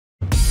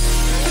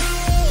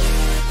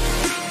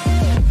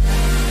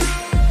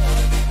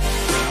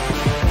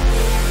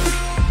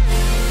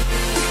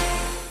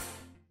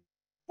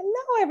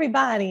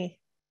everybody.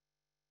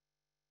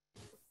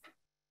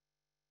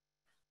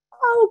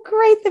 Oh,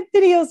 great. The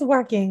video's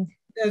working.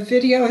 The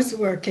video is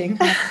working.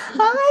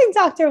 Hi,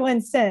 Dr.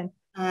 Winston.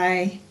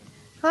 Hi.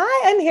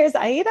 Hi, and here's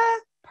Aida.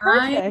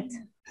 Perfect. Hi.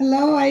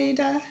 Hello,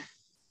 Aida.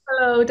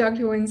 Hello,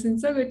 Dr. Winston.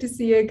 So good to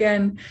see you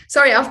again.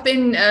 Sorry, I've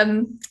been,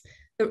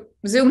 the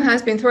Zoom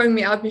has been throwing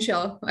me out,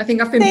 Michelle. I think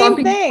I've been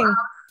bumping you out.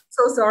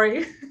 So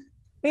sorry.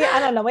 I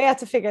don't know. We have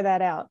to figure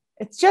that out.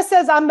 It just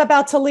says I'm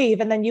about to leave,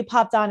 and then you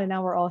popped on, and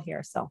now we're all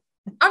here. So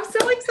I'm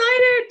so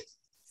excited.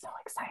 So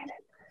excited.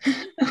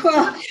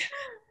 Well,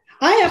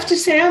 I have to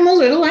say I'm a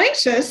little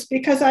anxious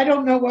because I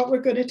don't know what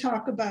we're going to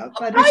talk about.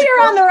 But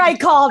you're on the right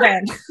call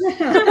then.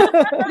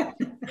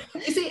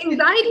 You see,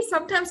 anxiety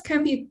sometimes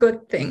can be a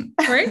good thing,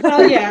 right?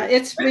 Well, yeah,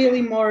 it's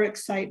really more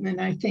excitement,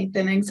 I think,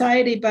 than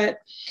anxiety. But,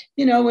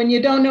 you know, when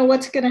you don't know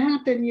what's going to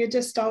happen, you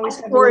just always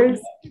have Of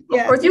course,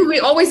 we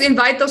always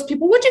invite those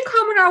people. Would you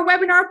come on our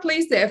webinar,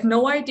 please? They have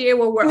no idea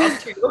what we're up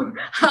to,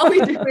 how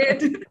we do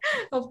it.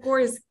 Of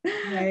course.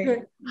 Right.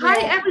 Hi,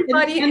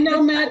 everybody. And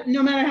no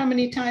matter how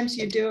many times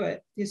you do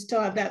it, you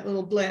still have that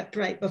little blip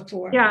right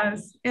before.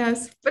 Yes.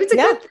 But it's a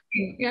good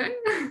thing. Yeah.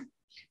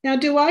 Now,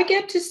 do I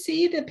get to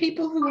see the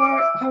people who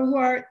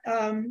are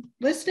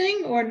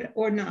listening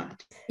or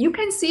not? You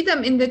can see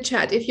them in the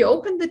chat. If you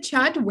open the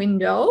chat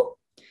window,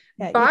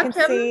 you can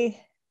see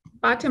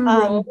bottom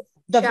row,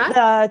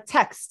 the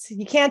text.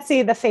 You can't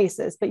see the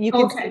faces, but you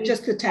can see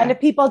just the text. And if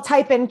people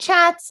type in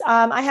chats,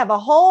 I have a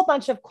whole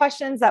bunch of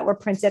questions that were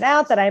printed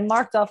out that I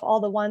marked off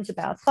all the ones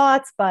about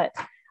thoughts, but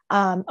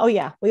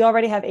we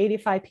already have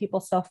 85 people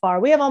so far.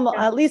 We have almost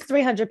at least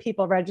 300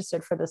 people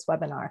registered for this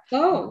webinar.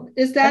 Oh,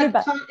 is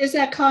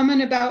that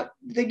common about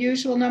the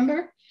usual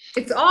number?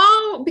 It's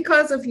all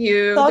because of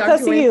you. It's all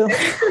because of you.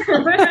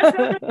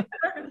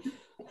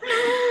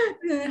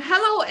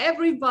 Hello,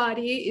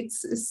 everybody.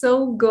 It's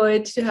so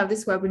good to have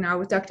this webinar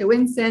with Dr.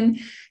 Winston.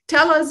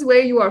 Tell us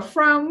where you are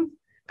from.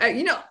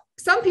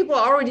 Some people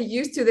are already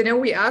used to, they know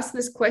we ask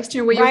this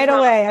question where right you're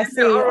away. I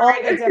see all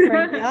the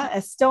different,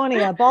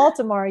 Estonia,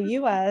 Baltimore,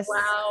 US.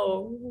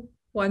 Wow.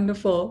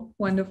 Wonderful.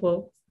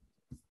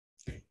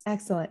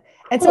 Excellent.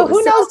 And so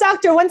who knows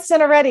Dr.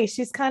 Winston already?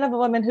 She's kind of a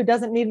woman who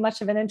doesn't need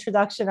much of an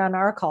introduction on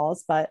our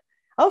calls, but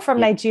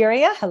from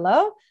Nigeria.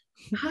 Hello.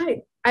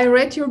 Hi. I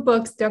read your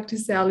books, Dr.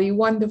 Sally,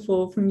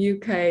 wonderful, from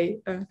UK.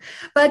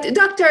 But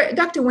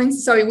Dr. Winston,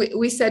 sorry,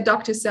 we said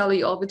Dr.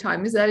 Sally all the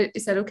time. Is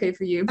that okay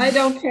for you? I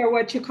don't care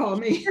what you call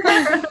me.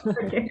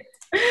 Okay.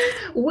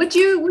 Would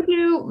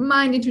you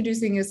mind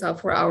introducing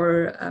yourself for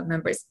our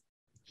members?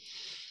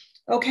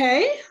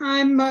 Okay,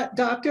 I'm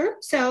Dr.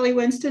 Sally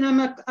Winston.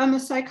 I'm a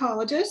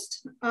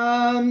psychologist.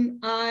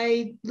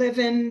 I live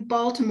in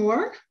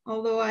Baltimore,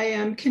 although I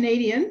am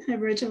Canadian,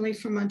 originally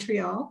from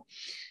Montreal.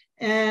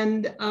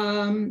 And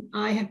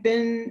I have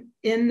been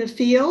in the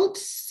field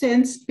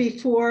since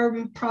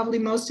before probably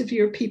most of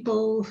your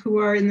people who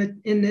are in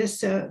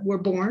this were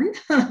born.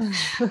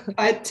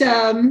 But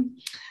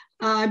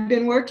I've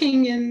been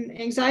working in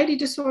anxiety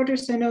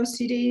disorders and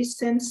OCD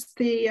since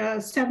the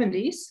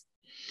 70s.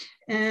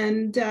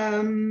 And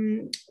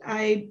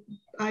I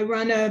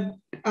run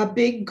a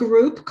big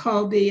group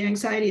called the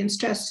Anxiety and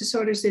Stress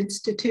Disorders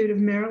Institute of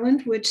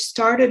Maryland, which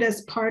started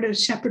as part of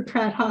Sheppard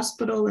Pratt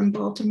Hospital in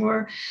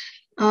Baltimore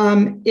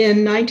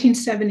in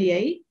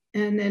 1978,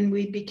 and then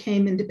we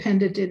became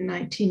independent in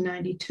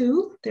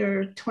 1992. There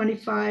are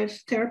 25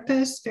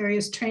 therapists,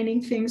 various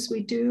training things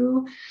we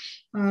do.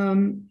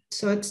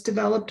 So it's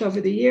developed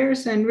over the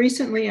years. And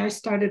recently I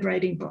started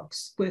writing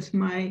books with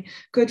my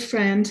good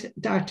friend,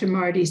 Dr.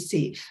 Marty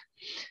Seif,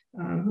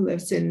 who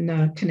lives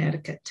in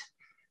Connecticut.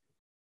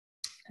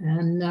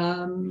 And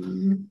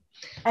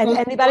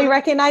anybody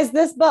recognize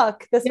this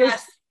book?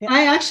 Yes,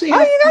 I actually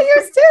you got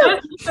yours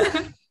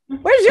too.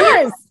 Where's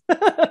yours?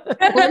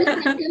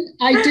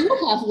 I do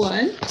have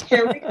one.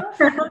 Here we go.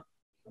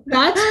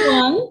 That's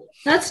one.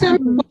 That's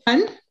number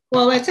one.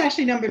 Well, that's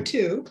actually number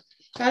two.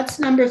 That's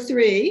number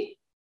three.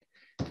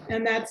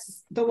 And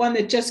that's the one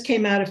that just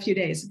came out a few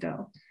days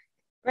ago.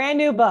 Brand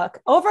new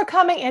book,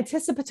 Overcoming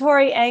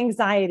Anticipatory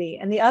Anxiety.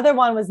 And the other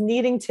one was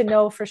Needing to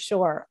Know for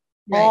Sure.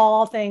 Right.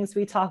 All things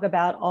we talk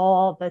about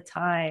all the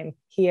time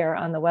here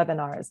on the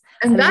webinars.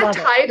 And the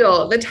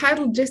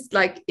title just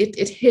like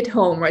it hit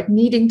home, right?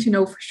 Needing to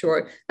know for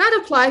sure.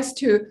 That applies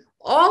to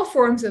all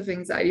forms of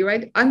anxiety,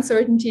 right?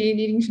 Uncertainty,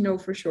 needing to know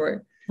for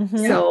sure. Mm-hmm.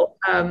 So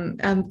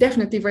I'm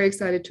definitely very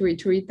excited to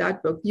read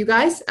that book. You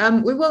guys,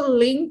 we will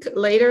link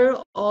later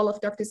all of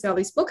Dr.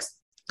 Sally's books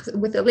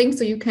with a link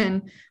so you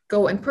can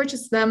go and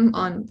purchase them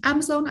on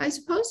Amazon, I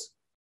suppose.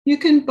 You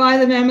can buy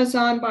them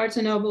Amazon, Barnes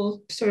 &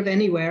 Noble, sort of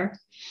anywhere.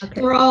 Okay.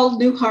 They're all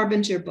New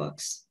Harbinger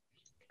books.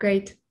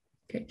 Great.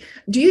 Okay.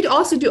 Do you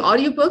also do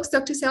audiobooks,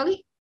 Dr.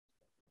 Sally?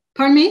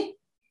 Pardon me?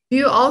 Do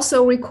you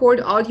also record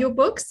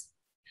audiobooks?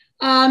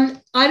 I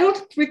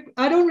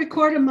don't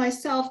record them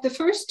myself. The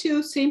first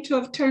two seem to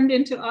have turned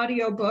into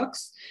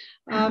audiobooks.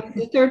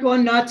 The third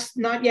one,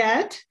 not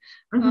yet.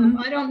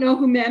 I don't know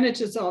who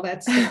manages all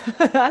that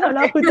stuff. I don't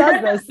know who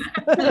does this.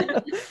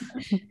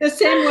 The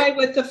same way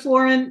with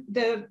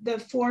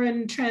the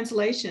foreign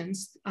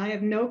translations. I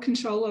have no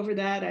control over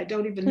that. I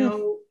don't even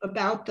know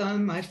about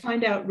them. I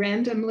find out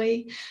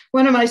randomly.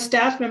 One of my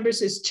staff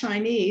members is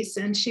Chinese,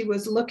 and she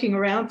was looking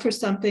around for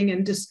something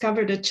and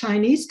discovered a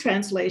Chinese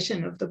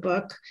translation of the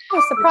book.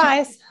 Oh,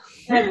 surprise.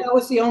 And that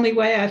was the only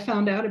way I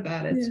found out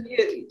about it.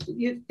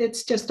 Yeah.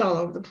 It's just all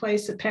over the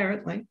place,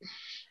 apparently.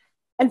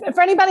 And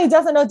for anybody who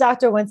doesn't know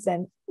Dr.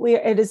 Winston,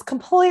 it is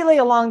completely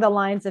along the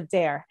lines of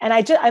DARE. And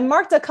I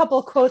marked a couple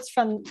of quotes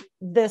from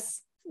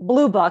this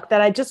blue book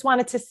that I just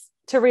wanted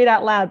to read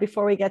out loud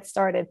before we get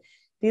started.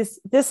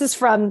 This is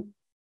from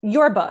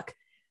your book.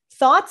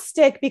 Thoughts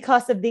stick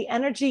because of the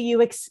energy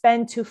you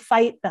expend to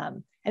fight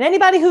them. And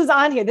anybody who's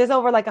on here, there's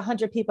over like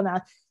 100 people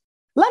now.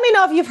 Let me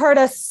know if you've heard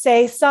us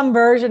say some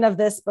version of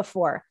this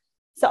before.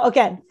 So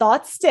again,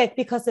 thoughts stick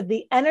because of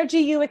the energy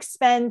you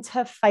expend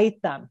to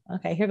fight them.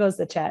 Okay, here goes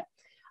the chat.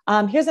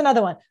 Here's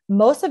another one.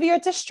 Most of your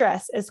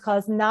distress is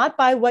caused not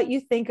by what you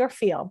think or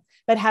feel,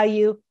 but how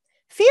you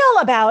feel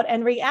about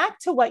and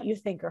react to what you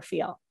think or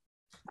feel,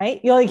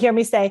 right? You'll hear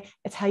me say,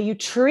 it's how you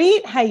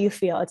treat how you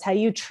feel. It's how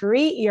you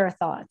treat your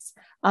thoughts.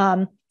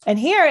 And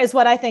here is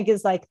what I think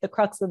is like the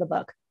crux of the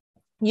book.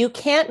 You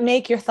can't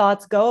make your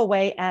thoughts go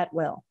away at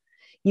will.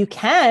 You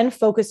can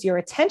focus your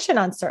attention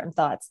on certain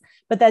thoughts,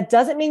 but that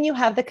doesn't mean you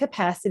have the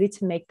capacity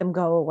to make them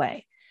go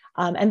away.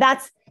 And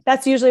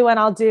that's usually when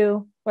I'll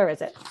do, where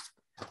is it?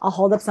 I'll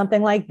hold up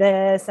something like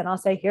this and I'll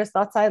say, here's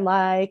thoughts I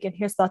like, and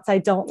here's thoughts I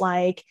don't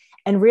like.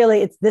 And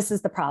really this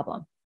is the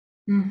problem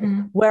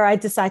where I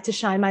decide to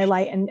shine my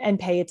light and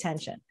pay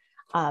attention.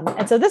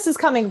 And so this is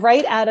coming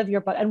right out of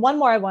your book. And one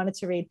more I wanted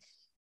to read.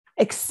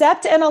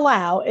 Accept and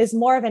allow is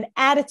more of an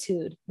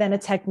attitude than a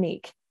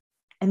technique.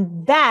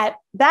 And that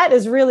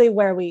is really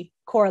where we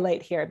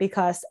correlate here,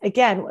 because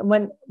again,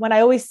 when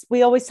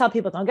we always tell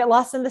people, don't get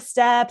lost in the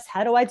steps.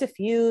 How do I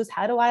diffuse?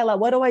 How do I allow?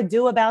 What do I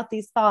do about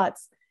these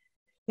thoughts?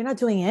 You're not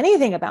doing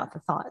anything about the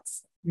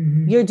thoughts.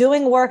 You're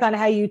doing work on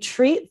how you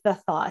treat the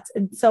thoughts.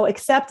 And so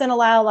accept and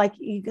allow, like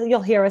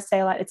you'll hear us say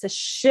a lot, it's a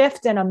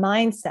shift in a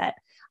mindset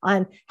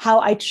on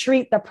how I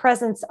treat the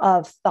presence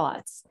of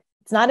thoughts.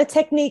 It's not a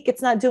technique.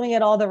 It's not doing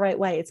it all the right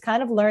way. It's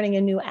kind of learning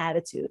a new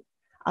attitude.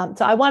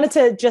 So I wanted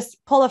to just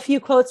pull a few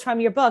quotes from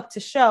your book to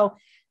show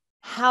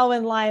how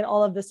in line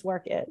all of this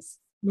work is.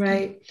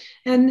 Right.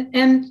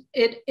 And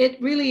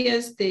it really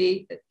is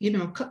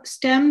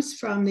stems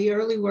from the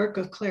early work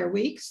of Claire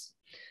Weeks,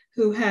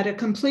 who had a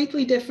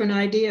completely different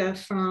idea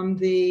from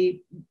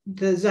the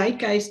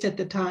zeitgeist at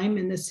the time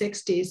in the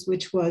 60s,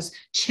 which was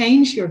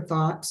change your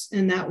thoughts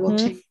and that will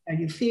change how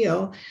you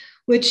feel,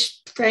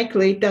 which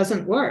frankly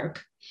doesn't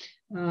work.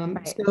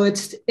 Right. So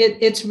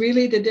it's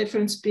really the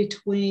difference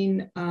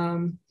between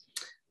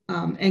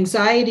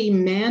anxiety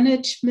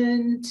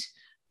management,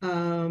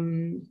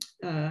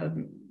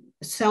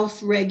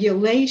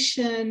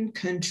 self-regulation,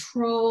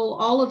 control,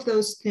 all of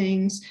those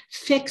things,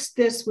 fix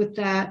this with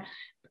that.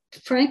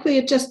 Frankly,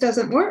 it just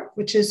doesn't work,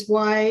 which is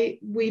why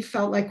we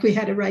felt like we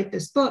had to write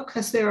this book,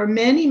 because there are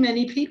many,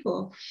 many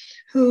people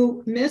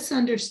who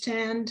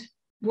misunderstand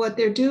what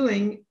they're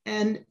doing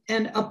and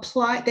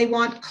apply. They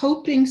want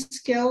coping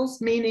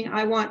skills, meaning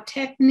I want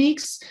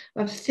techniques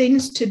of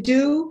things to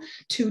do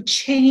to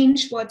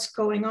change what's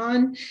going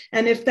on.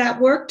 And if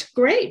that worked,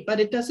 great, but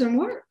it doesn't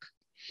work.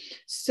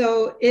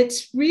 So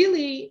it's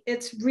really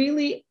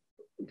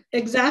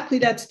exactly,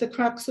 that's the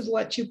crux of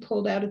what you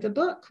pulled out of the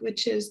book,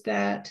 which is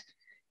that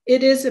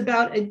it is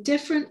about a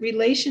different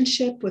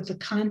relationship with the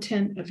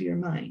content of your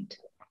mind.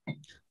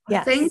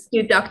 Yes. Thank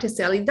you, Dr.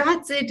 Sally.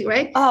 That's it,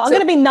 right? Oh, I'm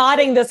going to be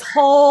nodding this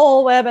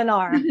whole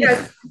webinar.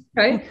 Yes,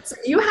 right. So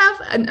you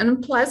have an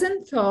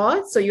unpleasant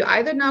thought. So you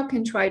either now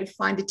can try to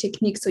find a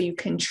technique so you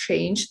can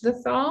change the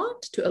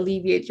thought to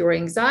alleviate your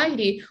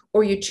anxiety,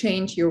 or you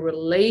change your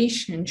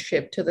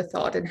relationship to the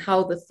thought and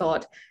how the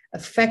thought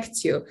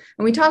affects you.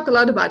 And we talk a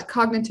lot about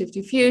cognitive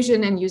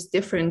diffusion and use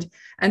different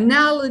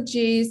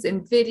analogies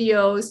and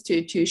videos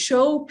to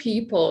show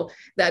people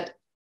that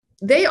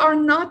they are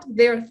not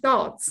their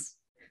thoughts.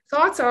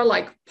 Thoughts are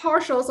like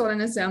partials on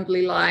an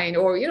assembly line,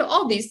 or,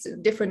 all these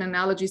different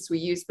analogies we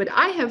use. But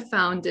I have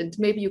found, and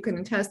maybe you can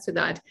attest to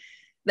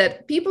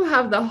that people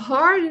have the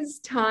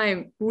hardest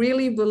time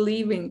really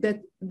believing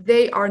that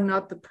they are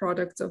not the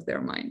products of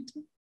their mind.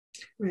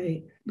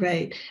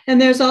 Right. And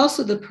there's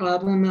also the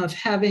problem of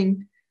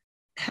having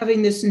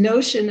this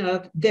notion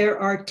of there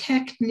are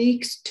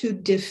techniques to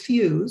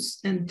diffuse,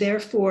 and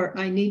therefore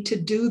I need to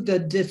do the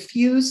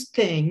diffuse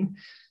thing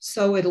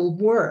so it'll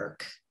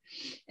work.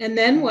 And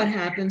then what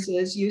happens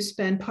is you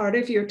spend part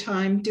of your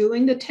time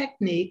doing the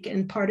technique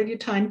and part of your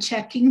time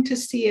checking to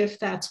see if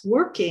that's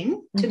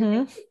working to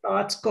make your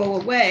thoughts go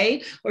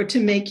away or to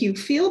make you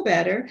feel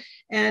better.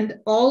 And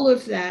all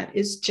of that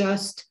is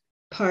just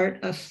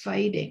part of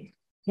fighting.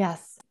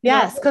 Yes,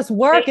 because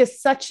work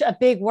is such a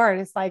big word.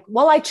 It's like,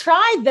 well, I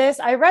tried this.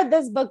 I read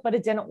this book, but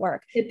it didn't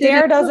work.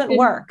 DARE doesn't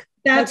work.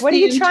 Like, what are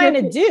you trying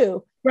to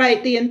do?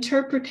 Right. The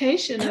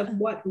interpretation of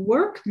what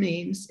work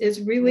means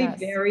is really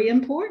very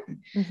important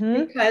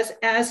because,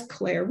 as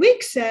Claire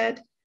Week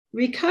said,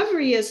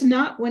 recovery is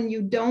not when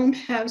you don't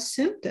have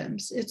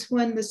symptoms. It's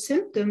when the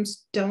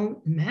symptoms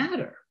don't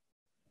matter.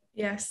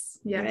 Yes.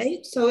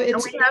 Right. So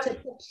it's a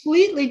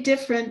completely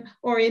different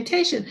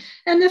orientation.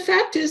 And the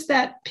fact is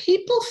that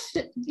people,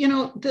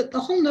 the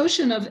whole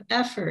notion of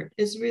effort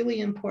is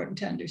really important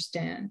to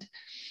understand.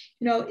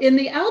 In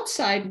the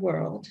outside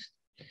world,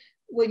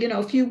 well,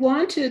 if you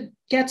want to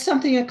get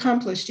something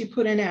accomplished, you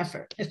put in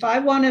effort. If I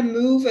want to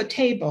move a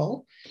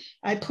table,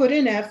 I put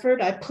in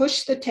effort, I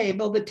push the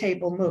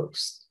table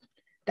moves.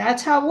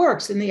 That's how it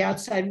works in the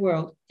outside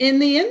world. In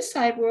the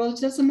inside world,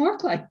 it doesn't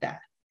work like that.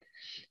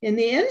 In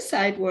the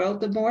inside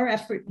world, the more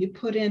effort you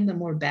put in, the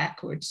more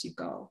backwards you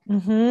go.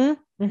 And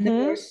the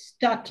more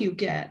stuck you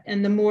get,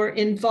 and the more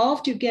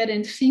involved you get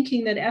in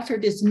thinking that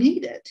effort is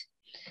needed.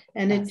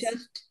 And it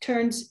just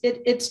turns,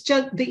 it's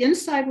just the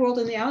inside world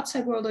and the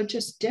outside world are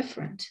just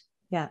different.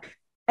 Yeah.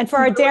 And for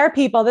our DARE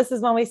people, this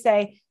is when we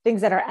say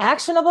things that are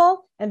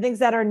actionable and things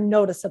that are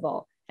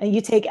noticeable. And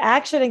you take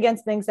action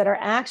against things that are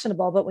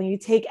actionable. But when you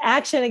take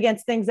action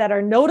against things that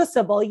are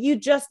noticeable, you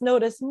just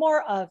notice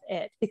more of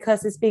it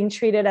because it's being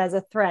treated as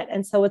a threat.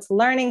 And so it's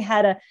learning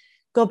how to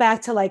go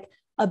back to like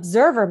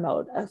observer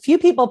mode. A few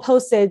people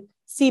posted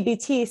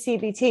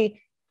CBT.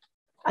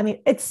 I mean,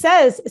 it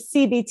says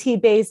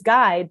CBT-based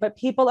guide, but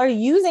people are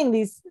using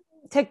these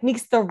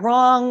techniques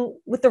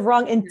with the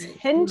wrong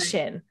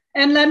intention.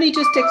 And let me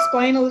just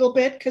explain a little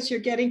bit, because you're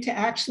getting to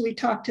actually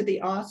talk to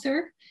the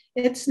author.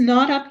 It's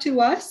not up to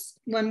us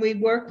when we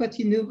work with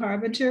New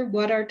Harbinger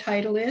what our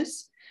title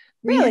is.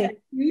 We had a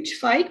huge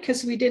fight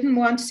because we didn't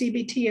want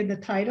CBT in the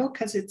title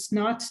because it's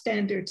not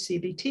standard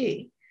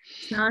CBT.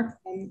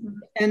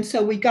 And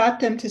so we got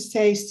them to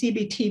say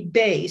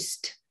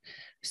CBT-based.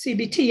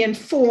 CBT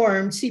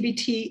informed,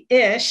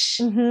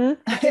 CBT-ish.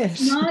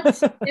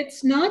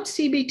 It's not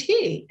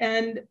CBT.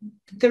 And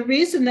the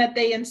reason that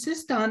they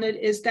insist on it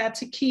is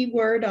that's a key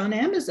word on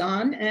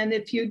Amazon. And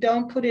if you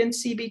don't put in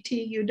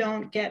CBT, you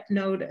don't get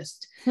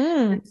noticed.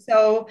 And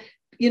so,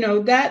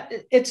 that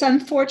it's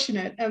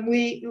unfortunate.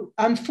 And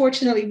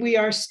unfortunately, we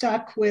are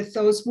stuck with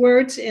those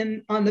words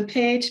on the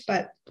page.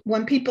 But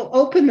when people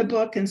open the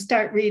book and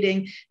start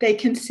reading, they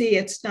can see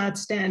it's not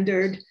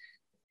standard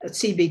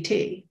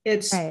CBT.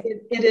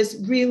 It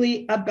is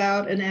really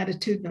about an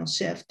attitudinal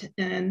shift,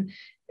 and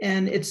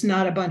it's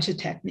not a bunch of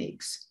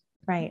techniques.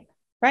 Right.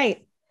 And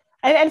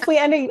if we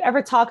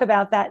ever talk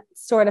about that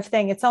sort of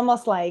thing, it's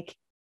almost like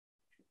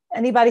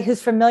anybody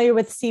who's familiar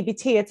with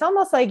CBT, it's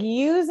almost like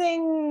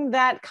using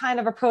that kind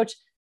of approach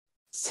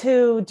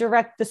to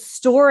direct the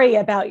story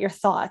about your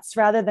thoughts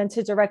rather than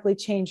to directly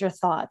change your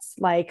thoughts.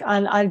 Like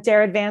on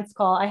Dare Advance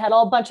call, I had a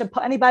whole bunch of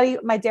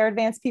my Dare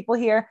Advance people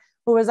here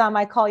who was on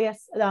my call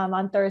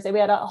on Thursday. We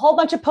had a whole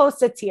bunch of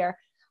Post-its here.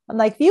 I'm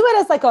like, view it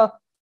as like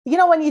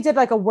when you did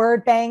like a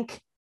word bank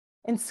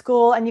in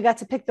school and you got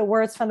to pick the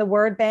words from the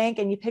word bank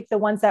and you pick the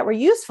ones that were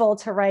useful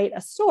to write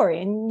a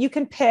story. And you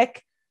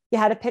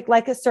had to pick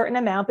like a certain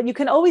amount, but you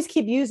can always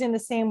keep using the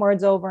same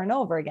words over and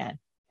over again.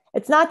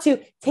 It's not to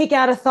take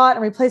out a thought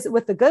and replace it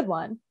with the good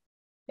one.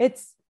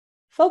 It's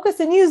focus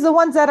and use the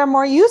ones that are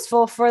more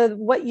useful for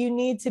what you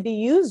need to be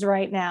used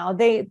right now.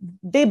 They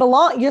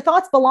belong, your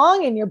thoughts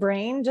belong in your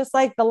brain, just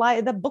like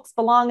the books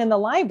belong in the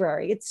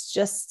library.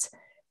 It's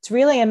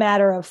really a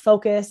matter of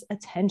focus,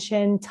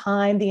 attention,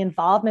 time, the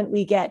involvement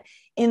we get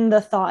in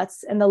the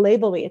thoughts and the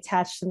label we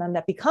attach to them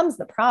that becomes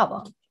the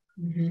problem.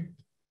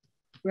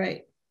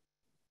 Right.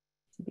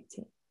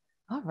 CBT.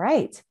 All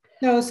right.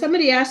 No,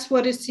 somebody asked,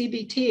 what is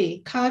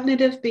CBT?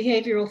 Cognitive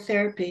behavioral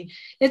therapy.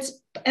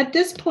 At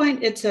this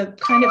point, it's a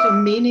kind of a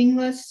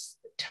meaningless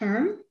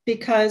term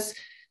because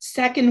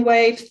second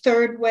wave,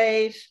 third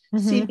wave,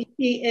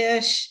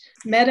 CBT-ish,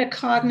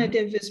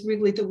 metacognitive is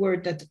really the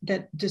word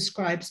that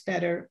describes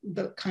better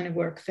the kind of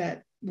work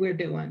that we're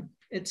doing.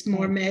 It's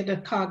more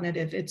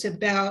metacognitive. It's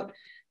about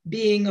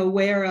being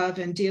aware of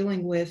and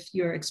dealing with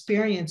your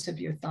experience of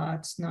your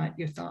thoughts, not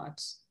your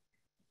thoughts.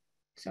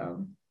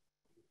 So.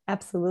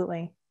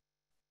 Absolutely.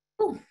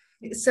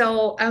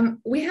 So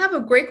we have a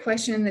great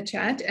question in the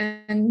chat,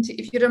 and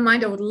if you don't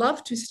mind, I would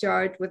love to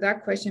start with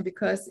that question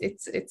because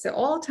it's an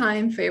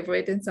all-time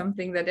favorite and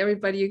something that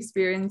everybody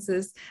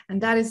experiences, and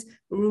that is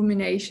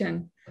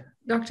rumination.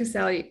 Dr.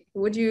 Sally,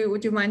 would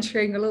you mind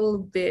sharing a little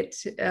bit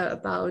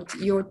about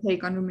your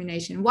take on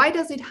rumination? Why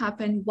does it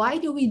happen? Why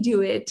do we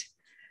do it?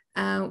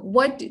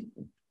 What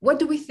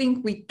do we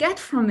think we get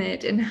from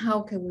it, and how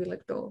can we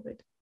let go of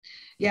it?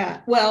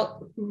 Yeah,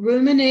 well,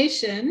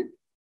 rumination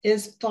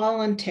is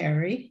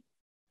voluntary,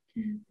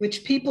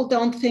 which people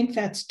don't think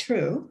that's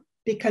true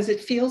because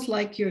it feels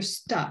like you're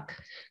stuck.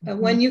 But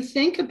when you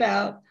think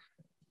about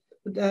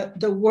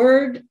the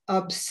word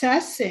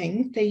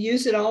obsessing, they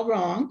use it all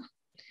wrong.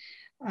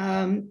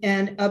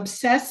 And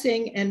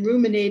obsessing and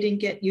ruminating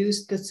get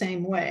used the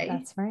same way.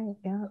 That's right,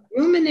 yeah.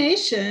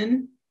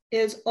 Rumination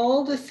is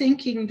all the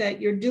thinking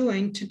that you're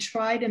doing to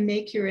try to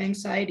make your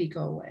anxiety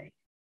go away.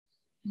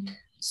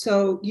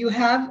 So you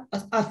have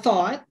a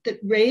thought that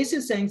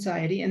raises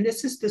anxiety, and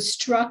this is the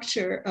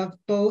structure of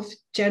both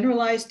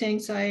generalized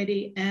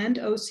anxiety and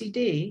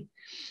OCD,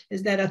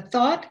 is that a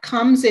thought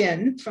comes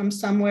in from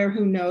somewhere,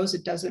 who knows,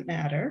 it doesn't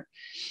matter,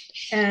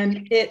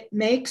 and it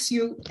makes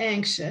you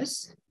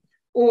anxious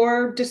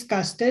or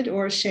disgusted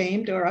or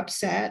ashamed or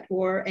upset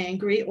or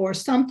angry or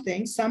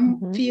something,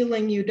 some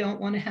feeling you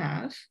don't want to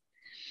have.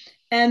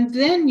 And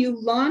then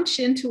you launch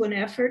into an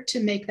effort to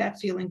make that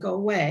feeling go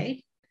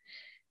away.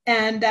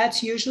 And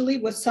that's usually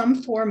with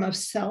some form of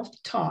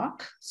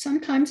self-talk.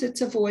 Sometimes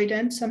it's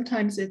avoidance,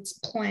 sometimes it's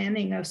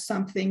planning of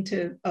something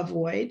to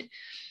avoid,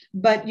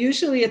 but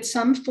usually it's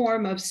some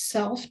form of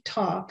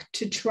self-talk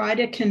to try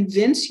to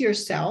convince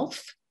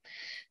yourself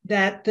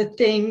that the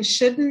thing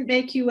shouldn't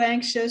make you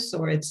anxious,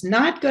 or it's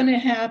not going to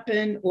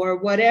happen, or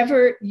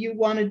whatever you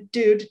want to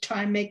do to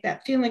try and make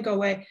that feeling go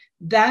away.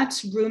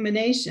 That's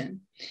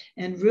rumination.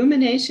 And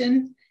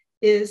rumination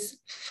is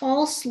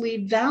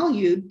falsely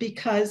valued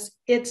because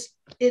it's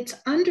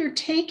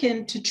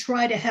undertaken to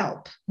try to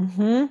help,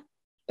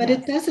 but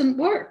it doesn't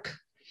work.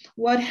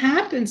 What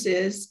happens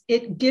is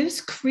it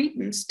gives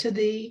credence to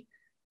the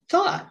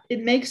thought.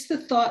 It makes the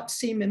thought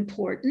seem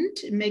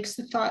important. It makes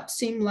the thought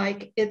seem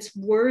like it's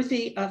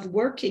worthy of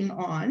working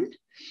on.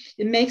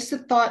 It makes the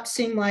thought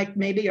seem like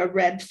maybe a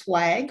red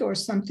flag or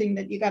something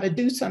that you got to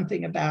do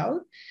something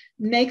about.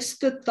 It makes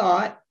the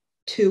thought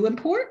too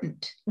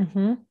important.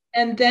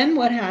 And then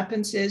what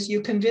happens is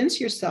you convince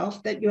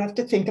yourself that you have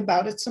to think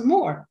about it some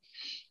more.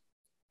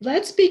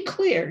 Let's be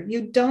clear,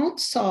 you don't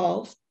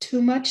solve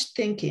too much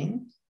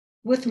thinking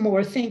with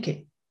more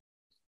thinking.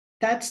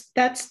 That's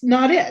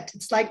not it.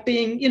 It's like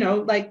being,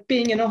 like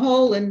being in a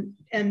hole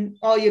and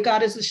all you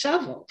got is a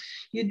shovel.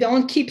 You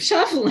don't keep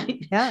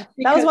shoveling. Yeah.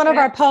 That was one of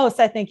our posts.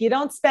 I think you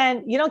don't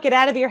get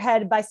out of your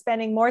head by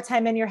spending more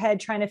time in your head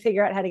trying to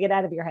figure out how to get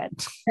out of your head.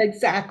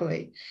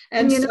 Exactly.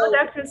 And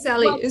Dr.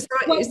 Sally,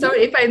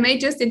 sorry if I may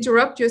just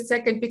interrupt you a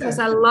second, because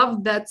I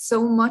love that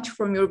so much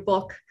from your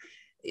book.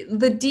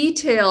 The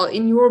detail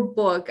in your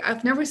book,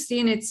 I've never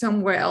seen it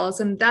somewhere else.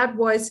 And that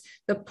was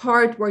the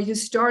part where you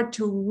start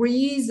to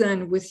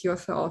reason with your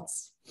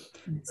thoughts.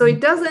 So it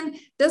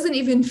doesn't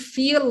even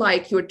feel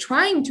like you're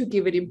trying to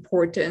give it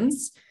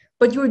importance,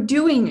 but you're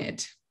doing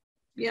it.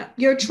 Yeah,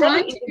 you're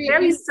trying in a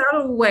very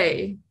subtle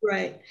way.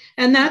 Right.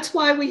 And that's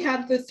why we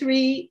have the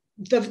three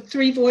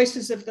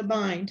voices of the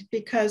mind,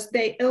 because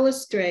they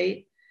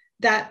illustrate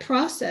that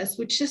process,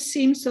 which just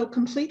seems so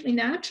completely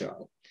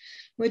natural,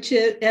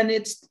 and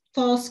it's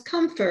false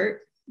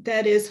comfort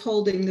that is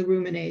holding the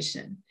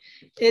rumination.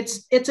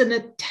 It's an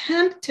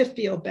attempt to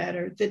feel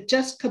better that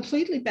just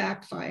completely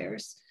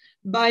backfires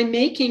by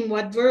making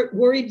what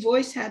worried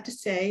voice had to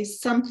say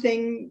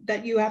something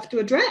that you have to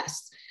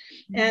address.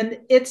 And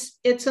it's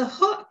a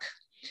hook.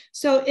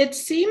 So it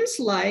seems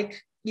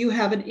like you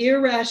have an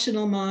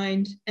irrational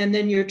mind, and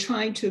then you're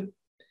trying to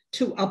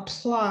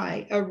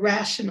apply a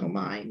rational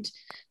mind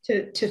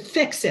to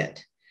fix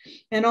it.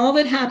 And all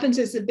that happens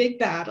is a big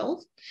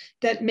battle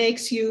that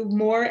makes you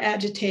more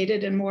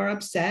agitated and more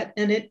upset.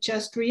 And it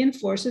just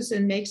reinforces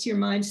and makes your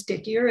mind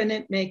stickier, and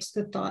it makes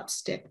the thoughts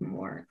stick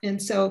more.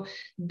 And so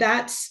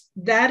that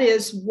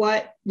is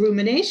what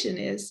rumination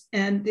is.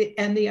 And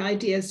the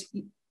idea is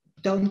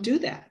don't do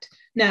that.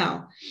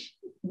 Now,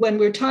 when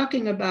we're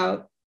talking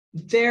about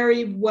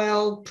very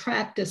well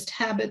practiced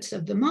habits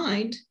of the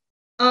mind,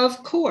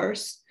 of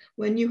course,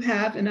 when you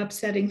have an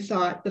upsetting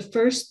thought, the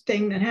first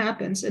thing that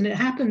happens, and it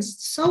happens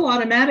so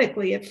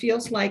automatically, it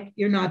feels like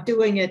you're not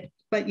doing it,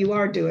 but you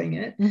are doing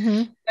it.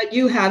 But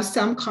you have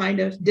some kind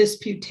of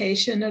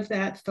disputation of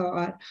that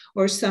thought,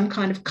 or some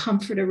kind of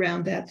comfort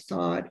around that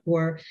thought,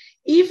 or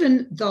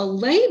even the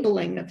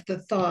labeling of the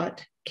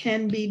thought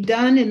can be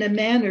done in a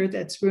manner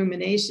that's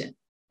rumination.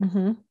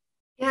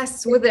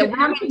 Yes, with the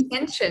wrong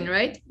intention,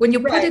 right? When you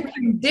put a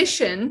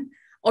condition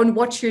on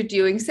what you're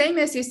doing, same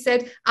as you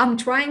said, I'm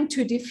trying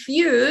to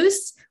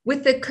diffuse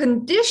with the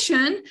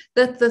condition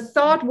that the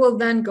thought will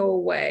then go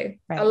away,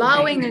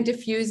 allowing and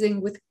diffusing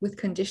with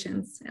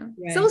conditions.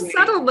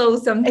 Subtle though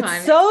sometimes.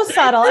 It's so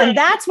subtle, and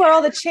that's where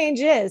all the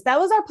change is. That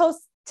was our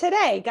post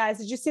today, guys.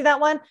 Did you see that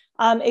one?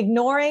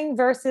 Ignoring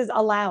versus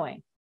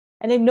allowing.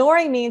 And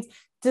ignoring means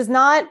does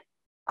not,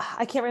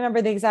 I can't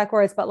remember the exact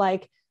words, but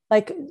like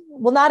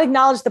will not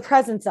acknowledge the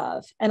presence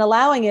of, and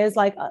allowing is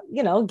like,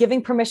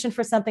 giving permission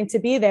for something to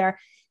be there.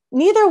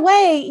 Neither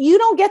way, you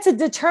don't get to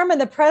determine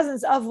the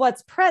presence of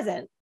what's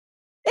present.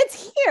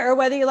 It's here,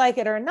 whether you like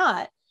it or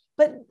not.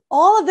 But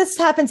all of this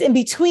happens in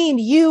between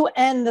you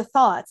and the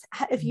thoughts.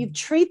 If you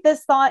treat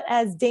this thought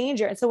as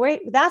danger, and so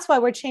that's why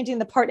we're changing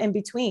the part in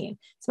between.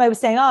 Somebody was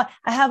saying, "Oh,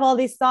 I have all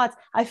these thoughts.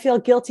 I feel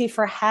guilty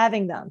for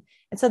having them."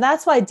 And so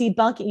that's why you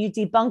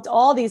debunked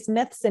all these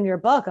myths in your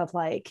book of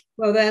like.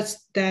 Well,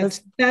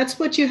 that's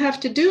what you have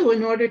to do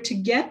in order to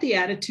get the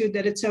attitude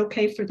that it's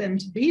okay for them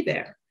to be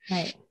there.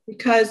 Right.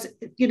 Because,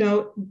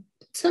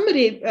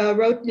 somebody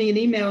wrote me an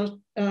email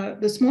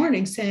this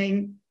morning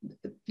saying,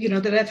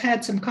 that I've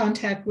had some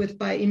contact with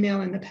by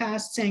email in the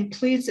past, saying,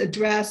 please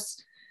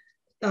address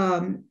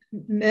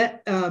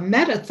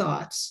meta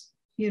thoughts,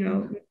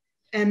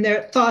 and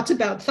their thoughts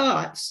about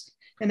thoughts.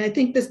 And I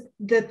think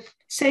the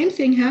same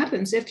thing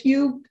happens if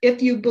you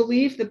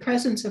believe the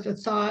presence of a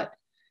thought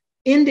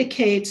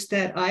indicates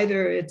that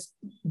either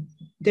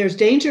there's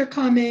danger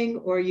coming,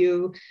 or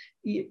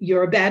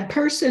you're a bad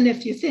person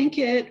if you think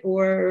it,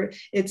 or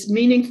it's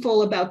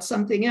meaningful about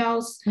something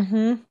else.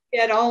 Mm-hmm.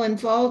 Get all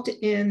involved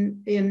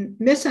in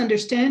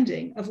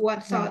misunderstanding of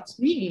what thoughts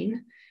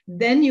mean,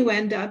 then you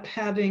end up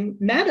having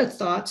meta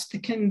thoughts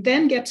that can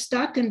then get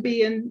stuck and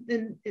be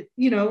in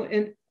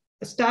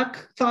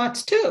stuck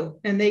thoughts too,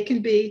 and they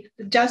can be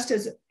just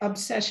as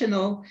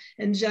obsessional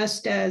and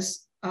just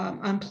as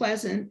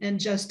unpleasant and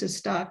just as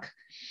stuck.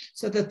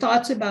 So the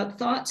thoughts about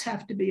thoughts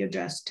have to be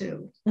addressed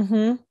too. Mm-hmm.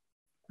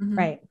 Mm-hmm.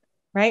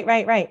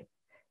 Right.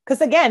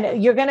 Because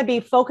again, you're going to be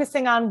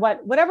focusing on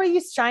whatever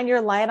you shine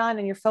your light on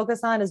and your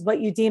focus on is what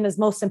you deem as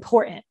most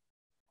important.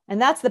 And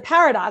that's the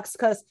paradox,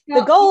 because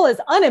the goal is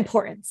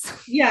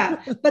unimportance.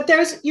 Yeah, but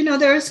there's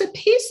a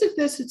piece of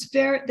this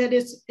that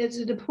is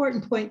an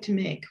important point to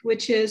make,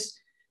 which is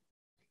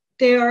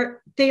they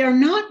are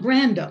not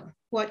random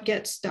what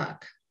gets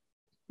stuck.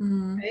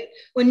 Mm-hmm. Right?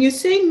 When you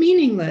say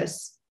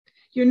meaningless,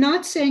 you're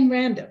not saying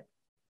random.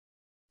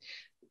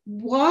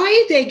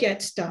 Why they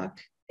get stuck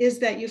is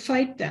that you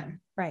fight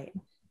them. Right.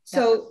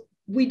 So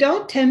we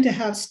don't tend to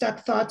have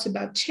stuck thoughts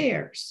about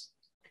chairs.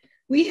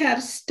 We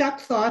have stuck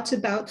thoughts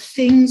about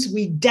things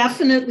we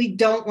definitely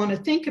don't want to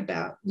think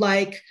about,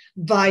 like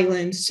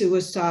violence,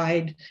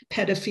 suicide,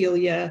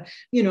 pedophilia,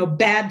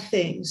 bad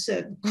things,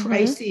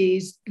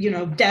 crises,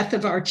 death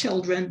of our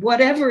children,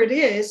 whatever it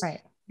is.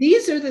 Right.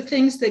 These are the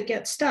things that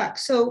get stuck.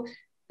 So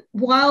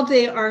while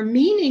they are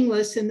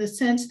meaningless in the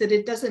sense that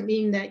it doesn't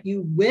mean that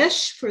you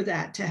wish for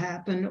that to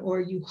happen,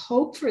 or you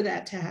hope for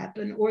that to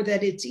happen, or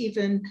that it's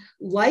even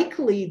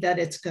likely that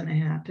it's going to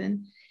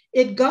happen,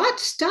 it got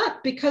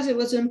stuck because it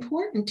was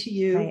important to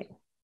you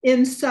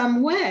in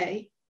some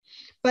way.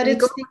 But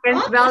it's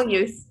the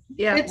values.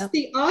 Yeah. It's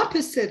the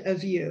opposite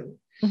of you.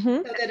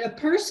 Mm-hmm. So that a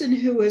person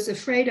who is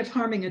afraid of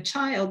harming a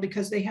child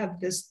because they have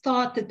this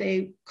thought that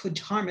they could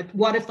harm it.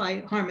 What if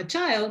I harm a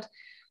child?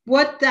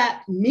 What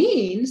that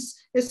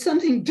means is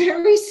something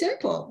very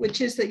simple, which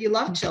is that you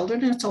love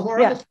children and it's a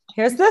horrible thought.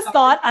 Here's this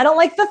thought. I don't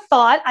like the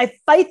thought. I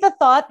fight the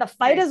thought. The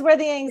fight is where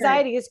the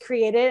anxiety is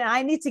created. And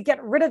I need to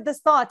get rid of this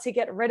thought to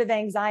get rid of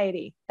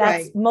anxiety.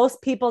 That's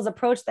most people's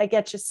approach that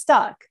gets you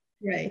stuck.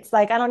 Right. It's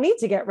like, I don't need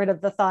to get rid of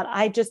the thought.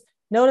 I just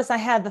notice I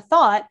had the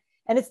thought,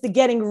 and it's the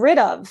getting rid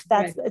of.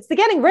 It's the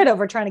getting rid of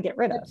we're trying to get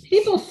rid of.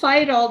 People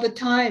fight all the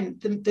time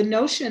the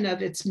notion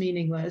of it's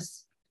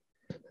meaningless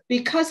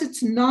because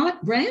it's not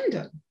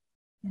random.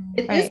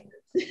 It is.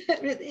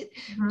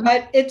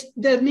 But it's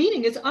the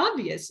meaning is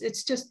obvious.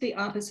 It's just the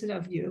opposite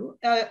of you,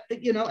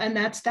 and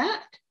that's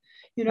that.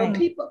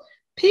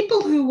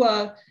 People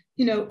who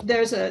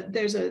there's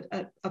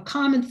a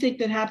common thing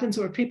that happens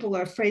where people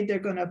are afraid they're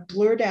going to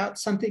blurt out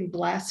something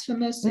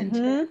blasphemous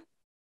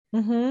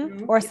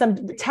or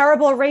some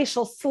terrible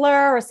racial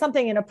slur or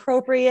something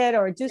inappropriate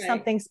or do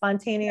something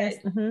spontaneous.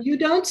 You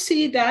don't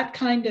see that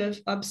kind of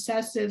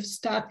obsessive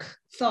stuck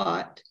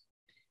thought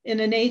in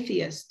an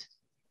atheist.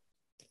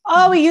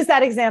 Oh, we use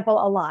that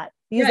example a lot.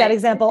 We use that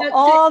example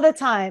all the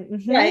time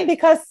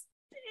because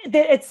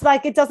it's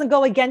like it doesn't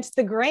go against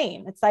the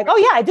grain. It's like, oh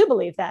yeah, I do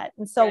believe that.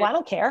 And so I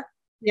don't care.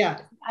 Yeah.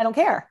 I don't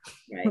care.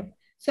 Right.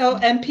 So,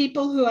 and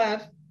people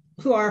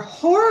who are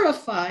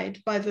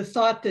horrified by the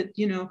thought that,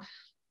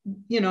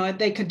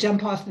 they could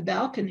jump off the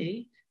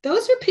balcony.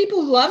 Those are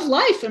people who love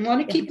life and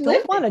want to keep living.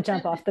 Don't want to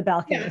jump off the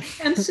balcony. Yeah.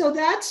 And so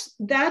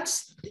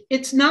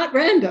it's not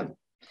random.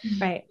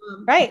 Right.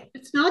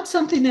 It's not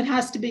something that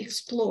has to be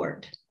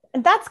explored.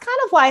 And that's kind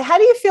of why, how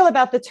do you feel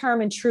about the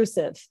term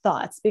intrusive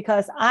thoughts?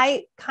 Because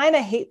I kind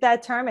of hate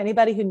that term.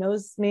 Anybody who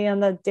knows me on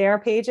the DARE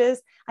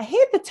pages, I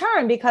hate the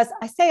term because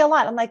I say a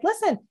lot. I'm like,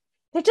 listen,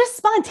 they're just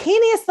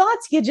spontaneous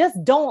thoughts you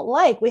just don't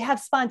like. We have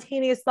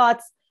spontaneous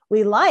thoughts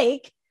we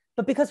like,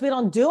 but because we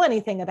don't do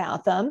anything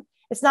about them,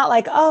 it's not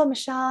like, oh,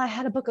 Michelle, I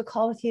had to book a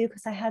call with you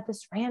because I had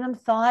this random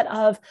thought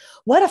of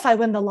what if I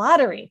win the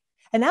lottery?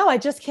 And now I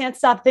just can't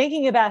stop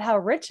thinking about how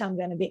rich I'm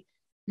going to be.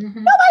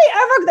 Mm-hmm.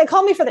 They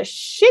call me for the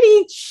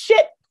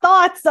shit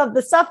thoughts of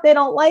the stuff they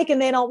don't like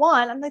and they don't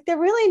want. I'm like, they're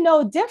really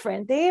no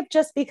different. They've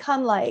just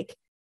become like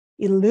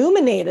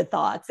illuminated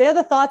thoughts. They're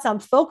the thoughts I'm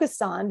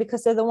focused on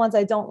because they're the ones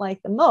I don't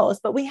like the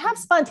most. But we have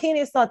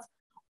spontaneous thoughts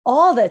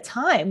all the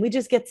time. We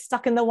just get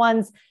stuck in the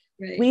ones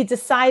we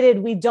decided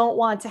we don't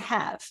want to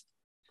have.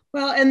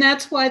 Well, and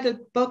that's why the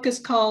book is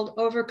called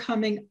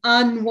Overcoming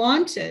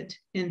Unwanted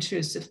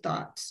Intrusive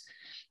Thoughts.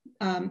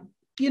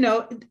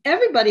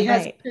 Everybody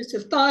has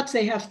intrusive thoughts.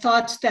 They have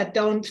thoughts that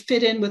don't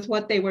fit in with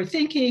what they were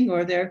thinking,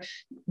 or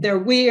they're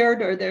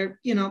weird, or they're,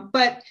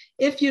 but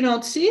if you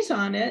don't seize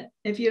on it,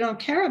 if you don't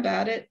care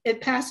about it, it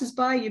passes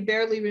by. You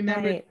barely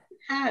remember you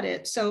had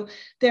it. So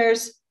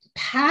there's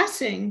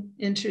passing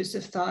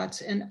intrusive thoughts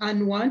and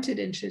unwanted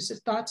intrusive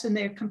thoughts, and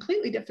they're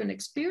completely different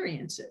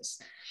experiences.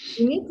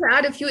 You need to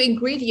add a few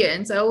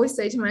ingredients. I always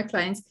say to my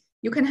clients,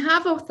 you can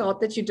have a thought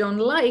that you don't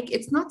like.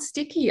 It's not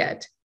sticky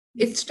yet.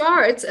 It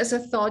starts as a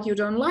thought you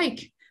don't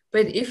like,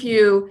 But if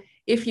you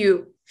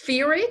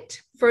fear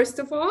it, first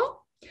of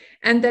all,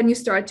 and then you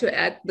start to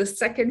add the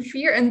second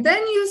fear, and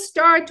then you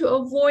start to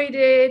avoid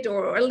it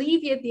or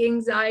alleviate the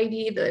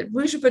anxiety, the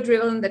rush of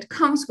adrenaline that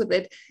comes with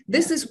it.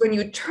 This is when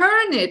you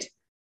turn it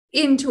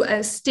into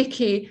a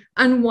sticky,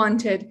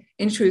 unwanted,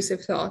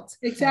 intrusive thought.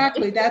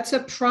 Exactly. That's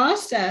a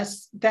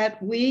process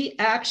that we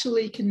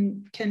actually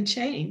can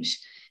change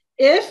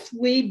if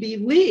we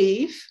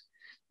believe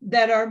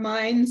that our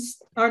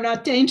minds are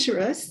not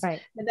dangerous,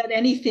 right, and that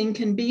anything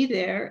can be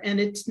there, and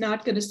it's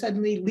not going to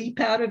suddenly leap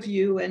out of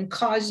you and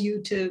cause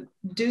you to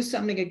do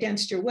something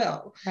against your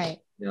will. Right.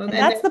 You know, and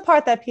that's the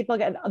part that people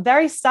get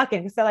very stuck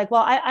in, because they're like,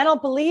 well, I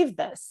don't believe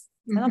this.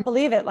 I don't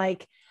believe it.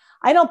 Like,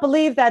 I don't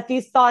believe that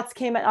these thoughts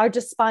are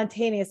just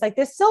spontaneous. Like,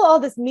 there's still all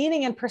this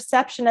meaning and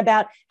perception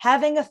about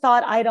having a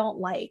thought I don't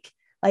like,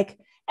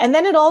 and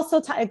then it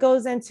also it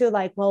goes into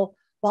like, well,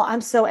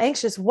 I'm so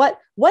anxious. What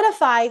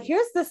if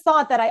here's this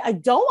thought that I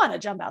don't want to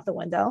jump out the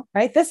window,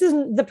 right? This is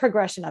the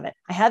progression of it.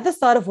 I had this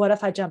thought of what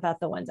if I jump out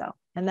the window?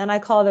 And then I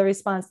call the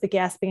response the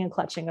gasping and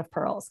clutching of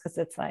pearls, because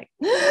it's like,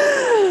 but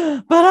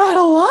I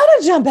don't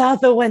want to jump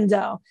out the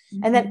window.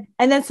 And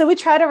then so we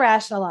try to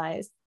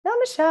rationalize. No,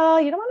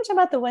 Michelle, you don't want to jump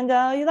out the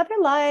window. You love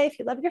your life.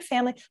 You love your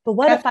family. But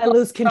what if I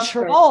lose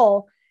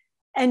control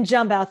and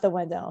jump out the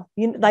window?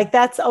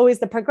 That's always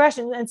the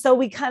progression. And so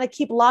we kind of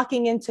keep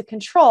locking into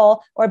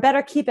control, or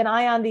better keep an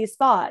eye on these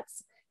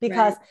thoughts,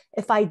 because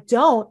if I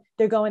don't,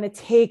 they're going to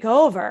take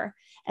over.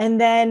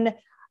 And then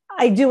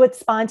I do it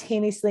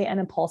spontaneously and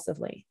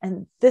impulsively.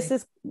 And this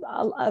is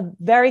a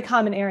very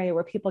common area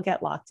where people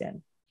get locked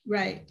in.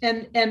 Right.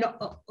 And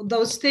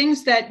those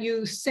things that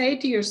you say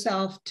to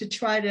yourself to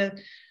try to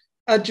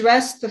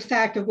address the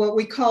fact of what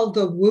we call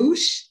the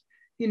whoosh,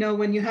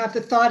 when you have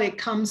the thought, it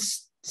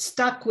comes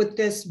stuck with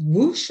this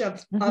whoosh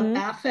of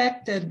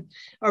affect and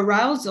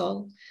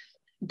arousal.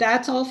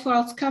 That's all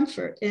false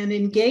comfort. And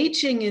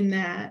engaging in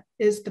that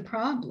is the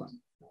problem,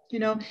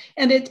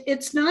 and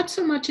it's not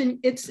so much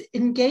it's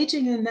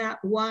engaging in that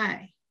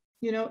why.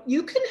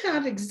 You can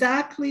have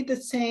exactly the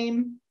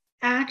same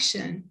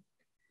action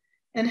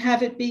and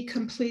have it be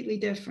completely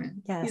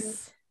different.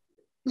 Yes.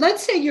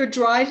 Let's say you're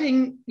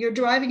driving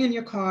in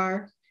your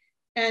car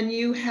and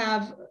you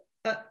have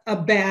a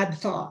bad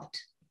thought,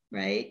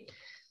 right?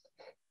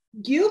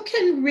 You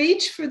can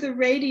reach for the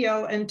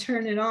radio and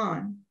turn it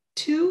on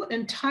two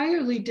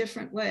entirely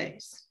different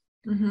ways.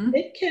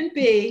 It can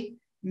be,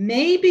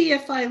 maybe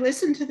if I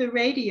listen to the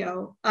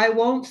radio, I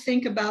won't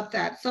think about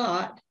that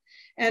thought,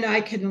 and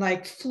I can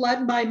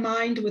flood my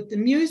mind with the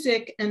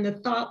music and the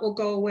thought will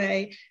go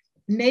away.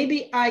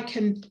 Maybe I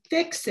can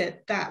fix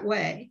it that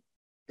way.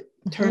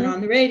 Turn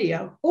on the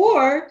radio.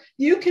 Or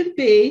you could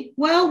be,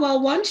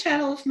 well, one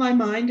channel of my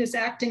mind is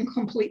acting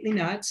completely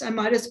nuts, I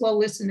might as well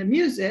listen to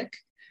music.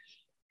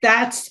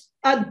 That's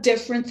a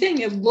different thing.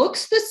 It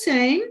looks the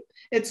same.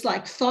 It's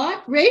like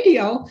thought,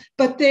 radio,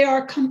 but they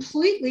are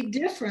completely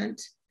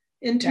different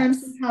in terms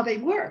of how they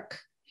work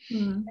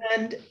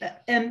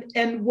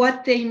and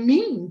what they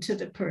mean to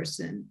the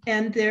person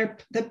and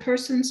the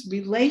person's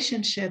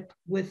relationship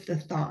with the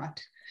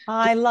thought.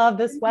 I love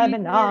this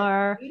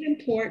webinar. Very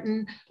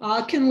important.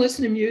 I can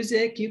listen to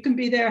music. You can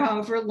be there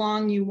however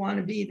long you want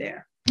to be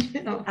there.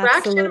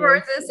 Distraction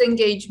versus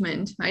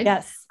engagement, right?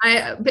 Yes.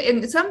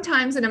 And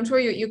sometimes, and I'm sure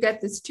you get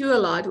this too a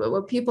lot,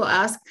 where people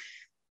ask,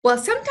 well,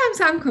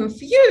 sometimes I'm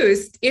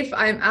confused if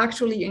I'm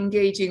actually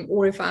engaging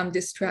or if I'm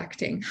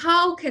distracting.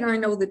 How can I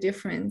know the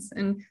difference?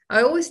 And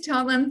I always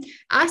tell them,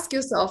 ask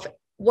yourself,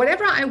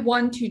 whatever I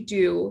want to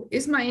do,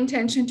 is my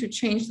intention to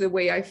change the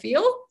way I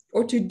feel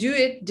or to do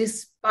it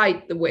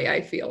despite the way I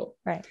feel?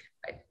 Right.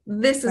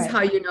 This is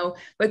how you know.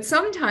 But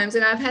sometimes,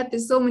 and I've had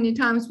this so many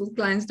times with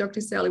clients,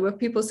 Dr. Sally, where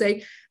people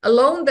say,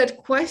 alone that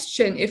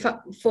question,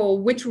 for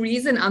which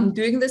reason I'm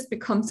doing this,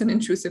 becomes an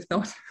intrusive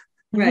thought.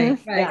 Right.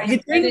 Are you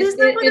doing this?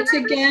 It's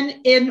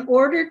again, in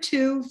order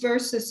to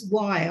versus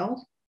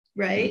while,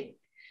 right?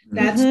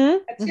 That's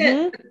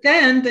it. But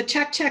then the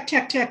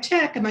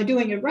check. Am I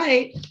doing it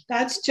right?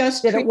 That's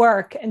just did it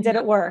work? And did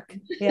it work?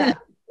 Yeah.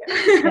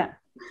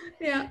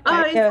 Yeah.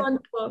 Oh, it's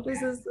wonderful.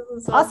 This is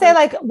I'll say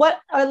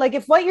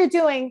if what you're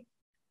doing,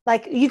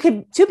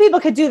 two people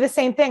could do the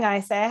same thing.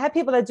 I say, I have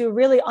people that do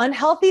really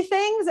unhealthy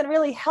things and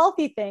really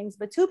healthy things,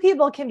 but two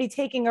people can be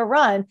taking a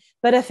run.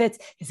 But if is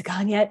it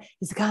gone yet?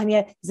 Is it gone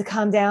yet? Is it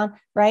calmed down?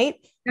 Right.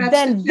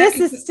 Then this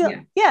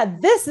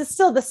is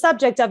still the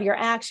subject of your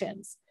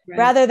actions. Right.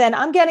 Rather than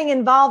I'm getting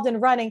involved in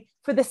running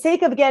for the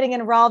sake of getting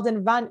involved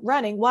in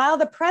running, while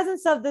the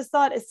presence of this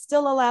thought is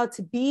still allowed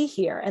to be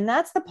here. And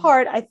that's the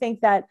part I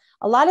think that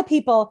a lot of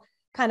people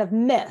kind of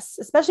miss,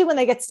 especially when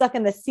they get stuck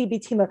in the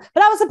CBT mode.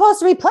 But I was supposed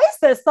to replace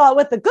this thought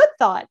with the good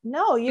thought.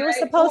 No, you were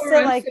supposed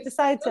to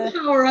decide to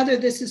somehow or other,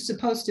 this is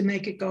supposed to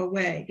make it go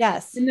away.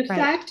 Yes. And the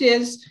fact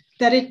is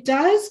that it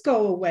does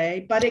go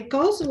away, but it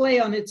goes away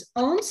on its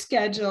own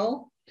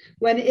schedule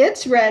when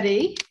it's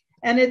ready.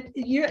 And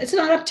it's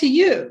not up to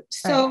you.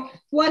 So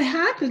what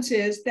happens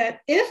is that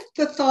if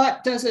the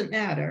thought doesn't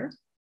matter,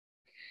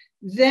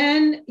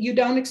 then you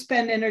don't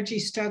expend energy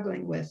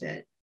struggling with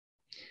it.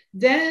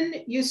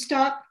 then you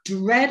stop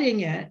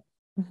dreading it.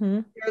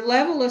 Your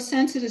level of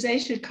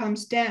sensitization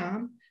comes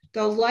down.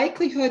 The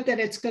likelihood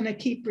that it's going to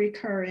keep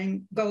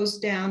recurring goes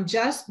down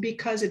just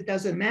because it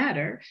doesn't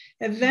matter.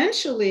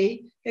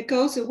 Eventually it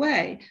goes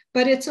away,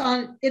 but it's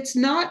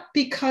not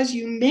because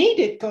you made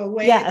it go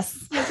away. Yes.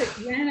 It's because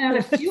it ran out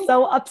of fuel.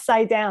 So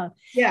upside down.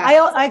 Yeah.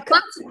 I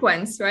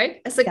consequence, right?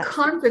 As a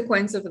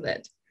consequence of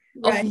that.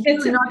 Right. Of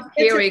you not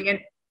caring. And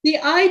the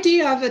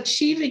idea of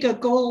achieving a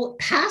goal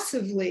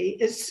passively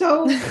is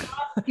so,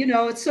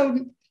 it's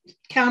so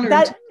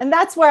counterintuitive. And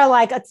that's where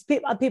like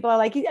people are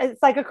like,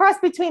 it's like a cross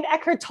between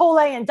Eckhart Tolle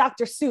and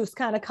Dr. Seuss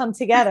kind of come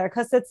together.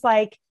 Cause it's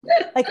like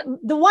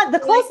the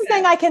closest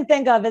thing I can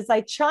think of is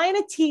like trying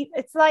to teach.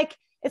 It's like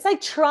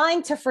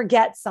trying to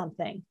forget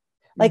something.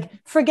 Like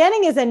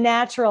forgetting is a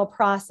natural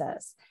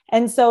process.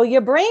 And so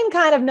your brain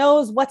kind of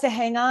knows what to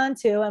hang on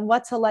to and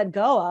what to let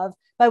go of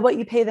by what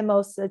you pay the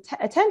most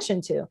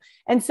attention to.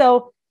 And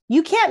so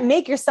you can't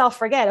make yourself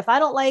forget. If I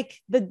don't like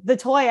the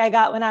toy I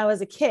got when I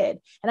was a kid,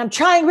 and I'm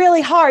trying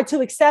really hard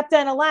to accept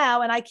and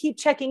allow, and I keep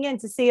checking in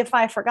to see if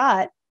I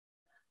forgot,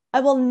 I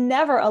will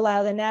never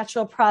allow the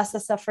natural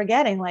process of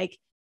forgetting. Like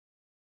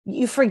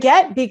you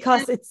forget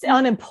because it's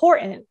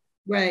unimportant.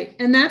 Right.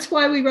 And that's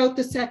why we wrote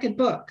the second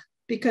book,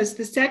 because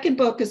the second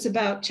book is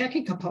about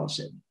checking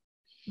compulsion,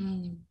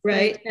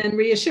 right? And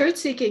reassured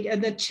seeking.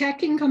 And the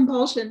checking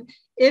compulsion,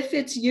 if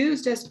it's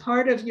used as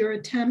part of your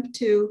attempt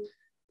to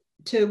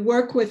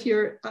work with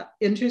your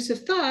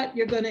intrusive thought,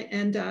 you're going to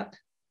end up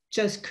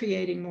just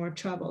creating more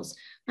troubles.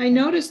 I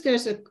noticed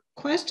there's a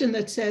question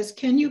that says,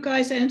 can you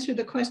guys answer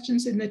the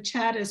questions in the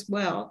chat as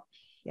well?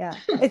 Yeah,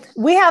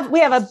 we have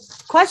a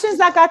questions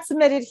that got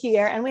submitted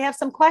here, and we have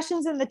some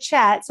questions in the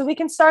chat, so we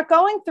can start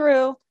going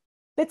through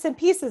bits and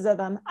pieces of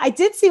them. I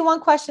did see one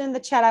question in the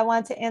chat I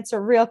wanted to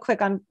answer real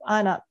quick on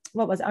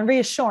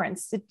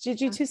reassurance. Did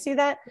you two see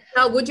that?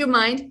 Now, would you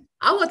mind?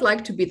 I would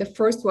like to be the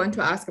first one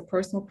to ask a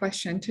personal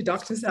question to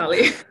Dr.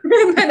 Sally,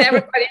 and then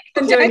everybody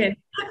can join in.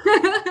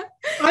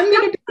 I'm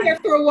going to be here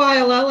for a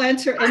while. I'll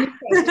answer any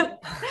question.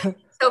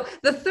 So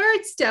the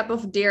third step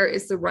of DARE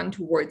is the run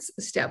towards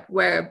step,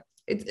 where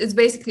it's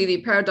basically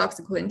the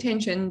paradoxical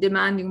intention,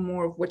 demanding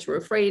more of what you're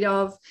afraid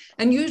of.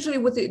 And usually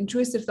with the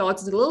intrusive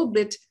thoughts, it's a little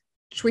bit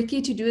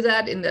tricky to do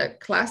that in the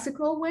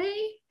classical way.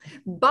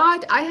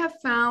 But I have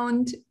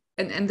found,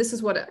 and this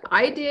is what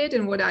I did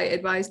and what I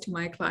advise to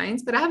my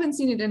clients, but I haven't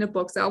seen it in a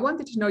book. So I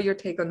wanted to know your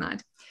take on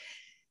that.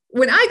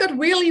 When I got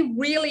really,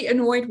 really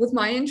annoyed with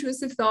my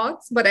intrusive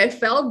thoughts, but I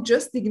felt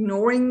just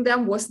ignoring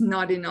them was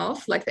not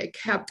enough, like they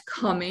kept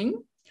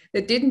coming,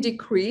 they didn't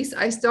decrease,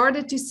 I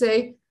started to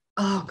say,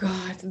 oh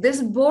God,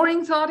 this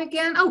boring thought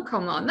again? Oh,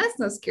 come on, that's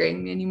not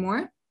scaring me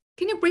anymore.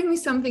 Can you bring me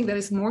something that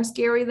is more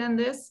scary than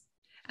this?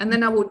 And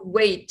then I would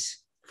wait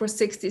for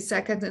 60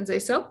 seconds and say,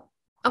 so,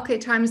 okay,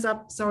 time is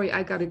up. Sorry,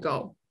 I gotta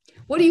go.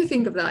 What do you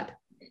think of that?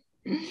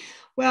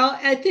 Well,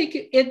 I think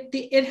it's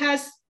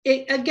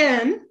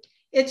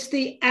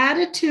the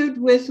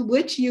attitude with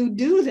which you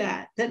do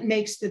that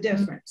makes the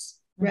difference,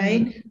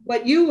 right? Mm-hmm.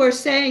 What you were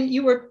saying,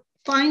 you were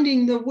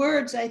finding the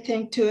words, I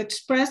think, to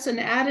express an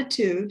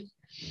attitude.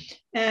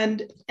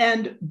 And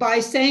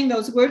by saying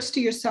those words to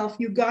yourself,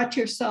 you got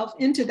yourself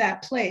into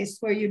that place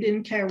where you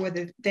didn't care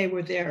whether they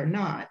were there or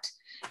not.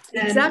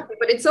 Exactly,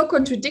 but it's so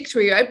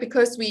contradictory, right?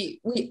 Because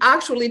we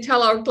actually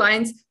tell our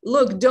clients,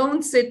 look,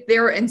 don't sit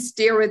there and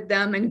stare at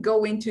them and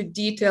go into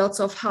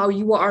details of how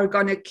you are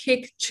going to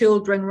kick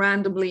children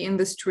randomly in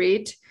the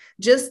street.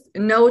 Just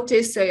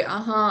notice, say,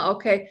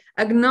 okay,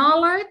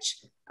 acknowledge,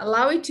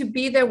 allow it to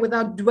be there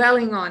without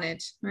dwelling on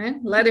it, right?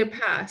 Let it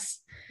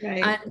pass.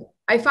 Right. And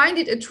I find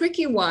it a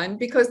tricky one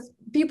because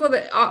people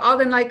that are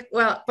often like,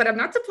 well, but I'm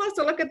not supposed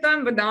to look at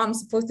them, but now I'm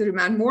supposed to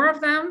demand more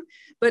of them.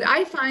 But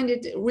I find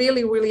it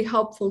really, really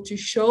helpful to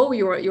show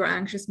your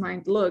anxious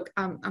mind, look,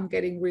 I'm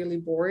getting really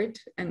bored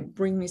and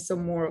bring me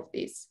some more of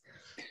these.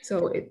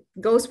 So it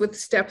goes with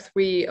step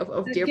 3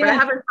 of DARE, but I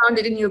haven't found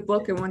it in your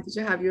book and wanted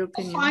to have your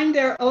opinion. Find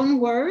their own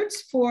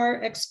words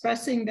for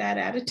expressing that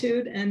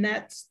attitude, and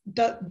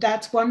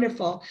that's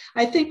wonderful.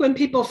 I think when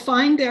people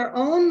find their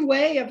own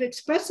way of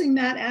expressing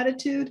that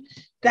attitude,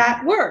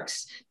 that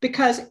works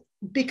because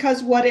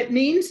what it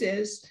means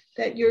is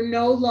that you're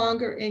no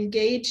longer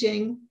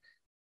engaging,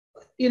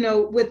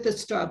 with the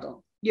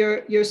struggle.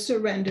 You're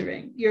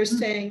surrendering. You're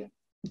saying,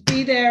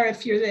 be there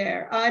if you're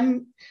there.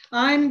 I'm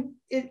going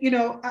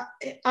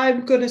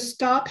to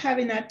stop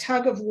having that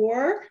tug of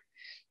war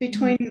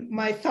between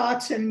my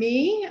thoughts and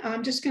me.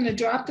 I'm just going to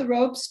drop the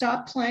rope,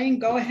 stop playing,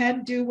 go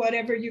ahead, do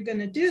whatever you're going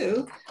to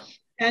do.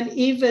 And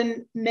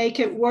even make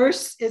it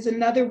worse is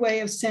another way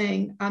of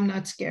saying, I'm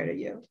not scared of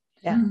you.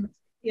 Yeah.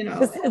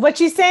 What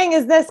she's saying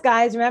is this,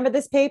 guys, remember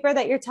this paper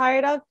that you're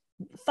tired of?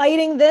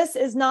 Fighting this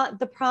is not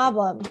the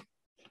problem.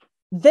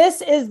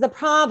 This is the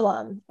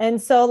problem.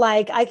 And so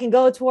like, I can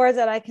go towards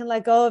it. I can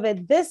let go of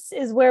it. This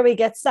is where we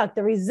get stuck.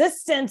 The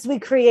resistance we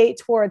create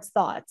towards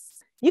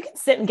thoughts. You can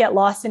sit and get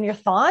lost in your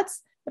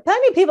thoughts. There are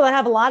plenty of people that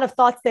have a lot of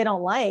thoughts they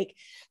don't like,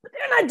 but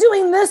they're not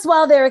doing this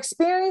while they're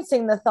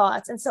experiencing the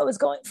thoughts. And so it's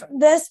going from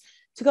this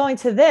to going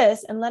to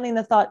this and letting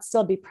the thought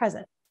still be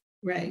present.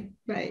 Right.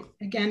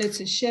 Again,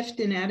 it's a shift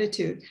in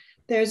attitude.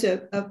 There's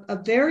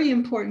a very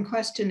important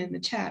question in the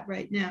chat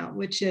right now,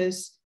 which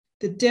is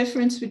the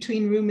difference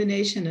between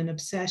rumination and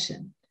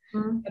obsession.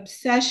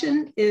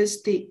 Obsession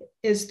is the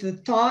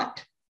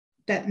thought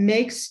that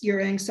makes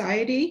your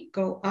anxiety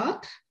go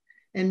up,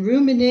 and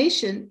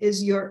rumination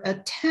is your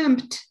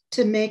attempt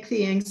to make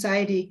the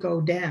anxiety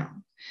go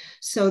down.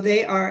 So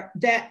they are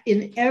that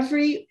in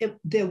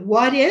the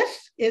what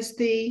if is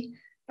the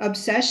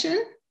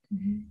obsession,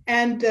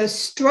 and the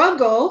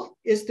struggle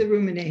is the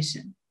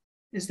rumination.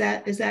 Is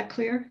that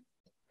clear?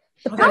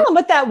 The problem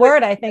with that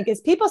word, I think,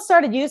 is people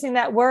started using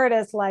that word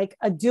as like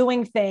a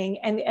doing thing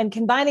and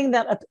combining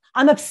them.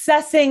 I'm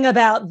obsessing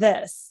about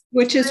this.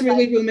 Which is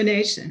really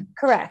rumination.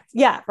 Correct.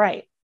 Yeah,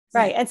 right.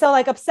 And so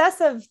like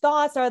obsessive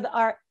thoughts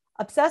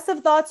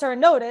are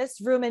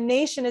noticed.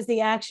 Rumination is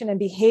the action and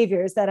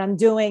behaviors that I'm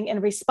doing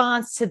in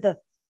response to the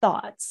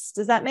thoughts.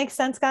 Does that make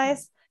sense,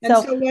 guys? And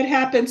so what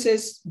happens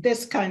is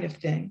this kind of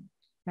thing.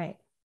 Right.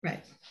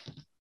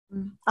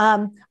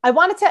 Mm-hmm. I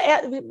wanted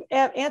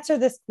to answer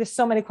this. There's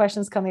so many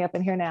questions coming up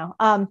in here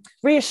now.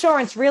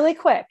 Reassurance, really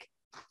quick.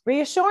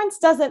 Reassurance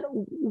doesn't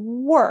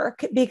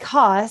work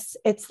because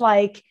it's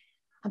like,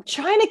 I'm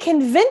trying to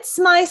convince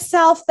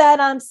myself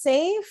that I'm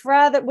safe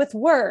rather with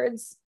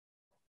words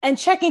and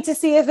checking to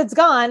see if it's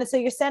gone. So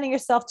you're sending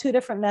yourself two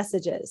different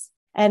messages.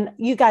 And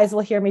you guys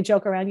will hear me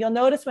joke around. You'll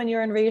notice when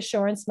you're in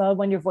reassurance mode,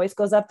 when your voice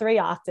goes up 3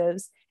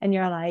 octaves and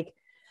you're like,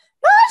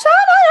 no,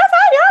 you're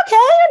fine, you're okay.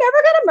 You're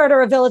never going to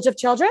murder a village of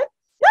children.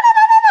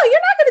 No, you're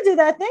not going to do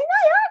that thing.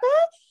 No, you're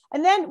okay.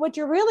 And then what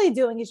you're really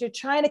doing is you're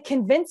trying to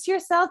convince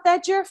yourself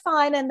that you're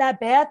fine and that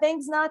bad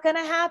thing's not going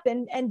to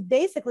happen. And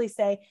basically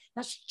say,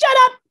 now shut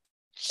up,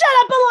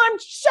 alarm,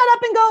 shut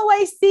up and go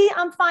away. See,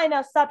 I'm fine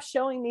now. Stop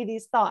showing me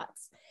these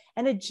thoughts.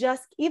 And it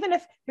just, even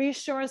if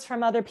reassurance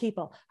from other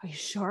people, are you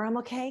sure I'm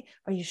okay?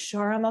 Are you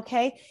sure I'm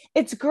okay?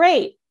 It's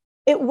great.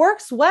 It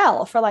works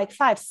well for like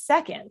 5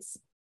 seconds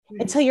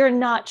until you're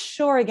not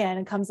sure again,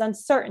 and comes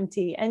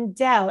uncertainty and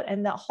doubt.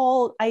 And the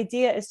whole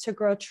idea is to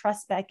grow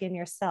trust back in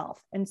yourself.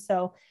 And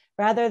so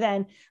rather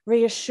than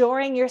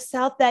reassuring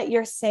yourself that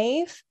you're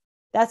safe,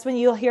 that's when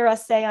you'll hear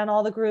us say on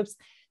all the groups,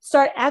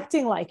 start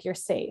acting like you're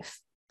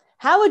safe.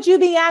 How would you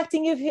be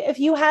acting if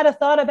you had a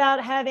thought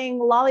about having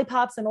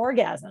lollipops and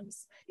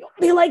orgasms? You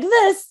would be like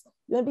this.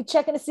 You would be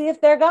checking to see if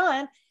they're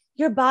gone.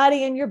 Your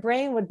body and your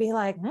brain would be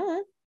like,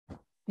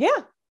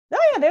 yeah.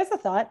 Oh yeah, there's a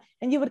thought.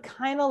 And you would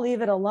kind of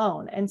leave it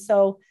alone. And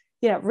so,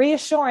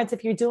 reassurance,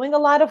 if you're doing a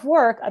lot of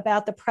work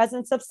about the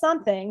presence of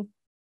something,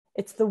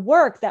 it's the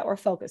work that we're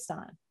focused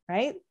on,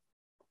 right?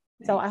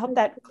 So I hope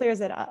that clears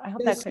it up.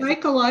 The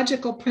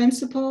psychological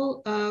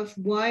principle of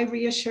why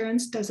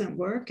reassurance doesn't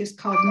work is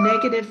called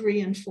negative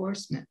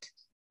reinforcement.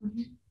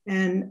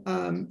 And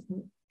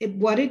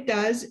what it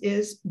does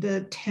is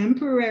the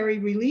temporary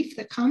relief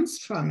that comes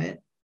from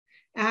it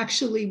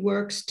actually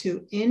works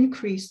to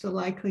increase the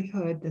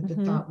likelihood that the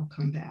thought will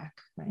come back.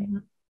 Right.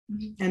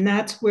 And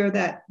that's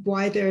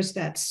why there's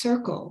that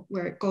circle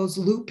where it goes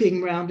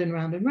looping round and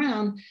round and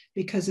round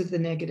because of the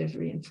negative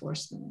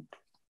reinforcement.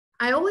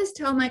 I always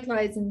tell my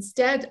clients,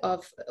 instead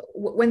of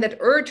when that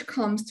urge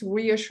comes to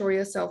reassure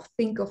yourself,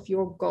 think of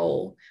your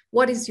goal.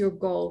 What is your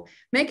goal?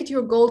 Make it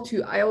your goal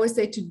I always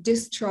say, to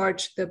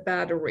discharge the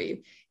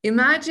battery.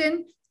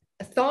 Imagine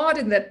a thought,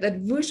 and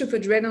that whoosh of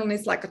adrenaline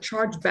is like a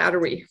charged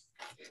battery.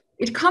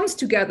 It comes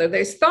together.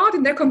 There's thought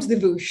and there comes the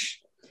whoosh.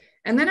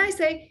 And then I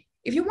say,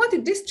 if you want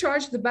to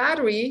discharge the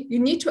battery, you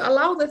need to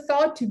allow the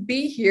thought to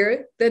be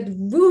here, that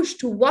whoosh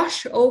to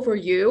wash over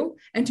you,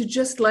 and to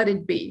just let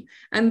it be.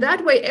 And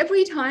that way,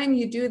 every time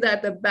you do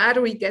that, the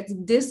battery gets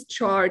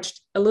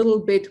discharged a little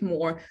bit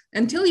more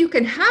until you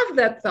can have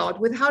that thought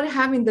without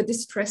having the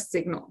distress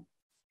signal.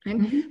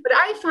 But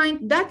I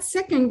find that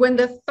second, when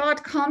the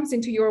thought comes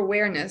into your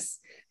awareness,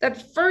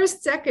 that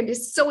first second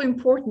is so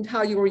important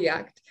how you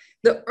react.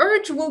 The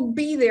urge will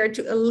be there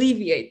to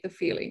alleviate the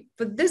feeling.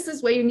 But this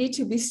is where you need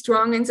to be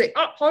strong and say,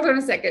 oh, hold on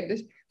a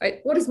second. Right?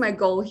 What is my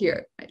goal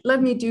here? Right?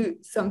 Let me do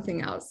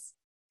something else.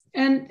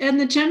 And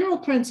the general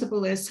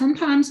principle is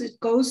sometimes it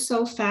goes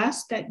so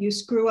fast that you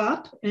screw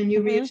up and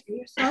you reassure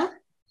yourself.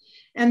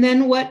 And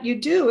then what you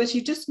do is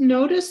you just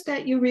notice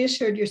that you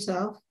reassured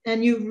yourself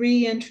and you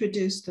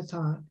reintroduce the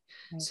thought.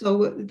 Right.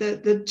 So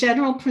the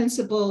general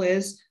principle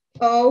is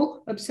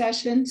O,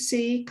 obsession,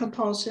 C,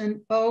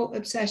 compulsion, O,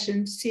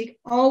 obsession, C,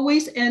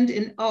 always end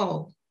in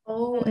O.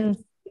 Oh, right.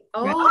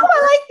 I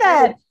like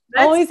that.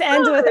 Always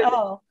end with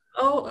O.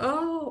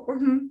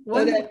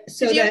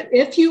 So that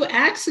if you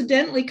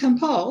accidentally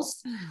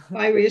compulse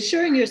by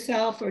reassuring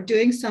yourself or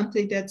doing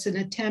something that's an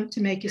attempt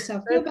to make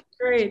yourself feel better.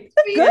 Great.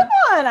 That's a good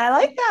one. I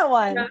like that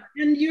one. Yeah.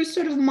 And you're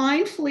sort of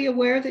mindfully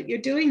aware that you're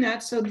doing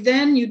that. So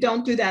then you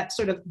don't do that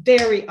sort of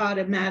very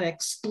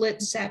automatic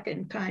split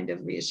second kind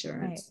of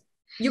reassurance. Right.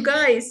 You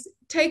guys,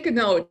 take a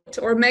note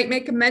or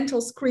make a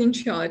mental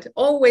screenshot.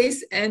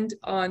 Always end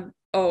on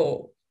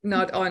O,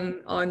 not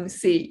on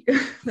C.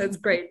 That's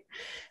great.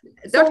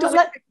 So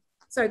Dr.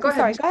 Sorry, go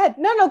ahead. Go ahead.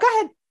 No, go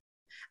ahead.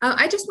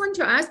 I just want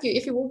to ask you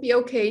if it would be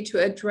okay to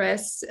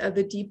address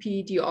the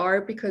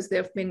DPDR, because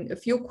there have been a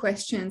few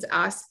questions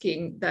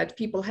asking that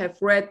people have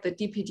read that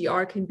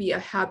DPDR can be a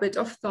habit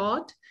of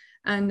thought.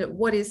 And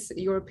what is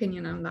your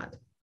opinion on that?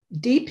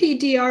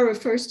 DPDR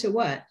refers to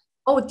what?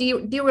 Oh,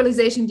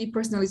 derealization,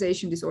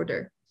 depersonalization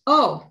disorder.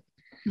 Oh,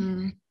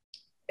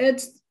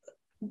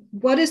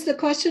 what is the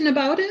question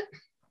about it?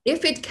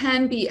 If it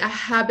can be a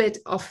habit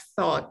of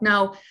thought.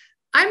 Now,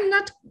 I'm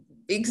not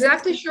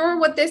exactly sure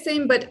what they're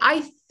saying, but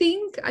I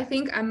think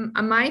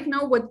I might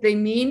know what they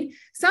mean.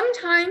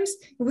 Sometimes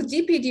with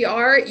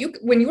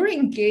DPDR, when you're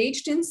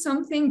engaged in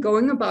something,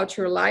 going about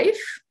your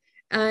life,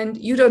 and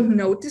you don't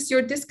notice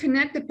you're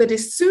disconnected, but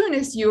as soon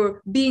as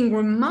you're being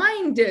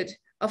reminded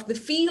of the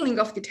feeling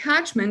of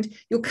detachment,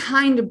 you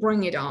kind of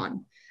bring it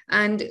on.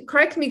 And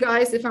correct me,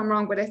 guys, if I'm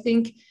wrong, but I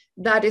think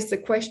that is the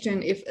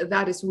question, if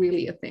that is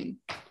really a thing.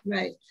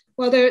 Right.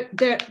 Well,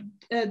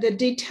 the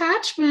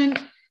detachment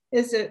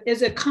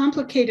is a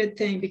complicated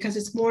thing because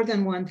it's more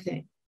than one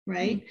thing,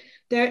 right?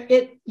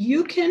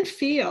 You can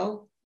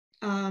feel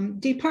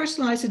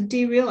depersonalized and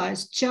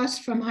derealized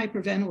just from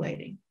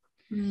hyperventilating.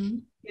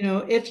 You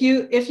know, if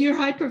you're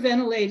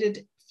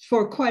hyperventilated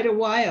for quite a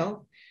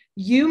while,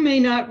 you may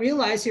not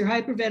realize you're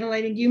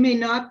hyperventilating. You may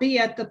not be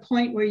at the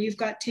point where you've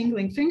got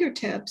tingling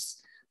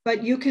fingertips,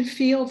 but you can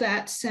feel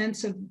that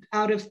sense of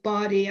out of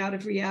body, out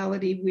of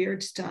reality,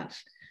 weird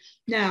stuff.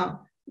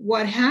 Now,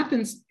 what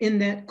happens in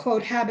that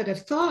quote habit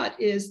of thought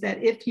is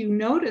that if you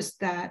notice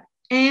that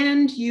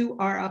and you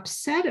are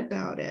upset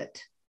about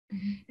it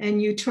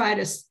and you try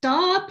to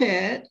stop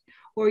it,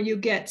 or you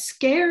get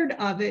scared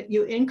of it,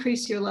 you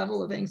increase your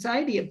level of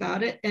anxiety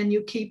about it and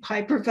you keep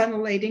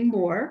hyperventilating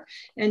more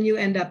and you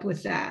end up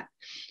with that.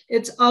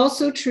 It's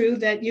also true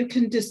that you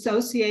can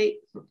dissociate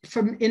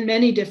from in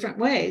many different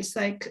ways.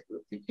 Like,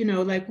 you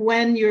know, like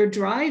when you're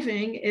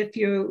driving,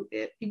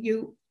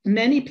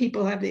 many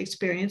people have the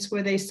experience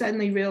where they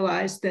suddenly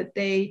realize that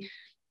they're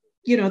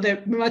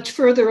much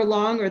further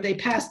along, or they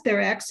passed their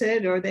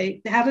exit, or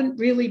they haven't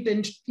really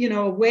been,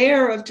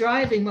 aware of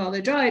driving while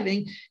they're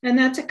driving. And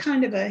that's a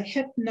kind of a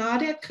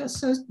hypnotic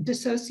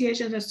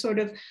dissociation, a sort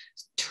of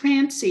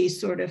trancy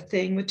sort of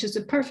thing, which is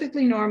a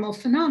perfectly normal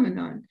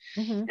phenomenon.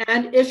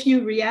 And if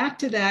you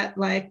react to that,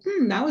 like,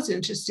 that was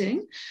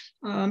interesting.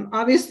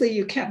 Obviously,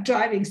 you kept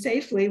driving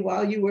safely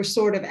while you were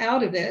sort of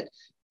out of it.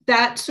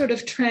 That sort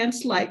of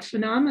trance-like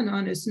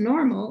phenomenon is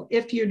normal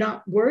if you're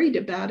not worried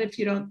about it, if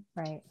you don't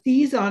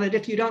seize on it,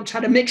 if you don't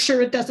try to make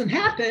sure it doesn't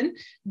happen,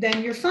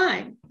 then you're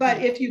fine.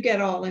 But if you get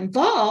all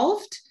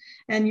involved,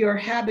 and your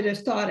habit of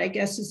thought, I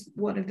guess, is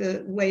one of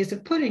the ways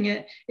of putting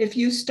it, if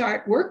you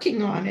start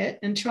working on it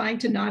and trying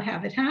to not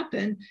have it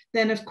happen,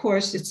 then of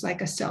course it's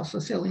like a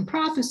self-fulfilling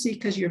prophecy,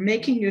 because you're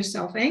making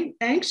yourself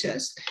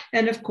anxious.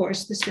 And of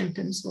course the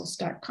symptoms will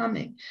start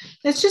coming.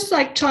 It's just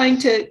like trying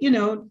to,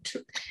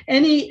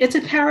 it's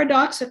a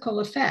paradoxical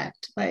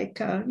effect.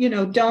 Like,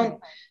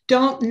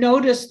 don't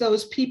notice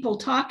those people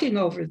talking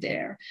over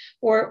there,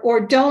 or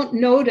don't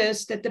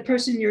notice that the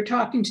person you're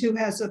talking to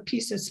has a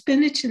piece of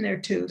spinach in their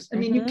tooth. I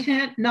mean, you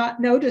can't not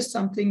notice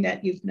something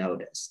that you've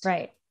noticed.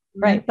 Right.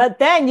 But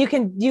then you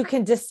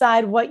can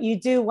decide what you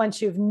do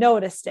once you've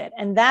noticed it.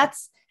 And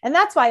that's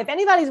why if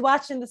anybody's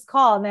watching this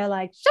call and they're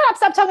like, shut up,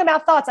 stop talking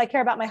about thoughts, I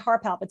care about my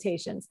heart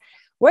palpitations.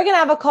 We're going to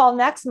have a call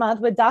next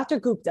month with Dr.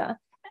 Gupta.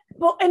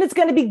 Well, and it's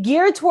going to be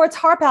geared towards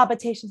heart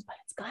palpitations, but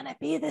it's going to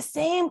be the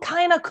same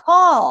kind of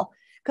call.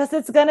 Because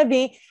it's going to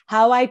be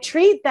how I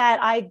treat that.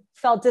 I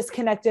felt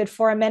disconnected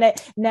for a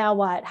minute. Now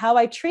what? How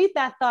I treat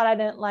that thought I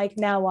didn't like.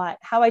 Now what?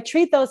 How I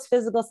treat those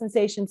physical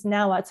sensations.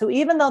 Now what? So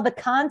even though the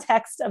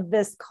context of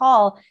this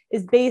call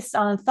is based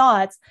on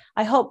thoughts,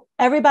 I hope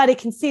everybody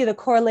can see the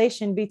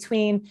correlation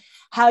between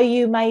how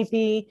you might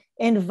be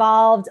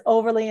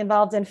overly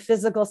involved in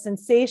physical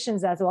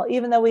sensations as well.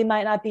 Even though we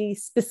might not be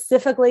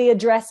specifically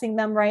addressing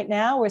them right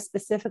now, we're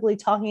specifically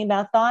talking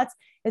about thoughts.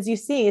 As you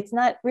see, it's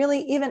not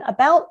really even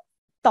about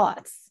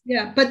thoughts.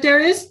 Yeah, but there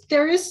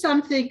is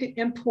something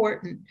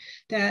important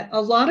that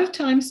a lot of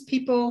times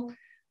people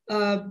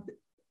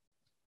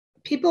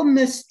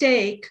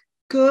mistake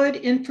good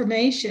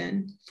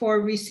information for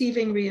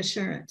receiving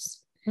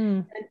reassurance.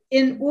 And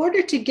in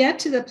order to get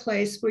to the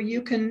place where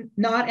you can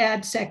not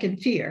add second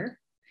fear,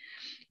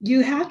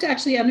 you have to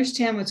actually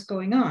understand what's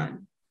going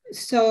on.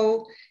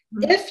 So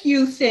if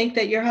you think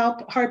that your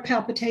heart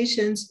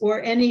palpitations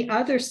or any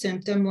other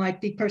symptom like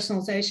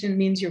depersonalization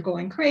means you're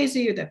going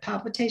crazy, or that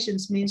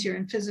palpitations means you're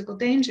in physical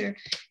danger,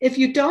 if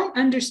you don't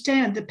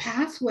understand the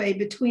pathway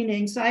between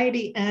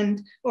anxiety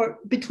or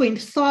between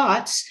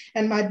thoughts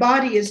and my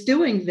body is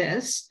doing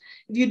this,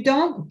 if you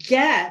don't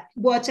get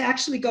what's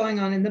actually going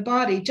on in the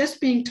body, just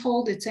being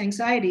told it's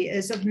anxiety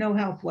is of no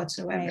help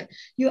whatsoever.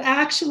 You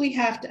actually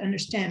have to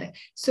understand it.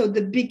 So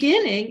the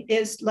beginning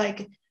is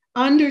like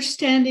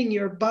understanding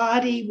your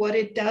body, what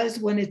it does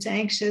when it's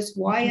anxious,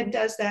 why it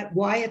does that,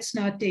 why it's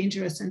not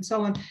dangerous, and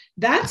so on.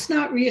 That's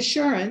not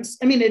reassurance.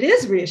 I mean, it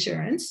is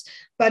reassurance,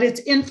 but it's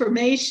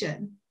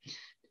information.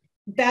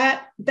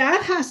 That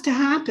has to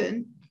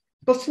happen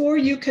before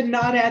you can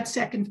not add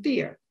second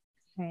fear.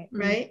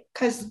 right?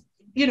 Because,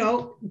 you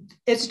know,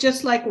 it's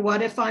just like,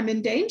 what if I'm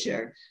in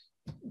danger?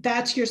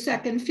 That's your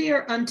second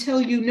fear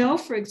until you know,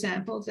 for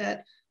example,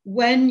 that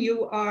when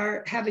you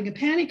are having a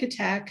panic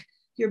attack,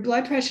 your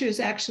blood pressure is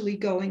actually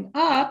going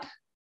up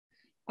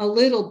a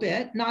little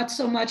bit, not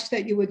so much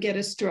that you would get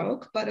a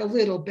stroke, but a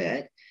little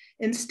bit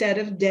instead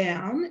of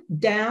down.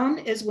 Down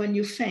is when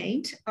you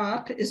faint,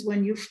 up is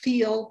when you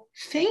feel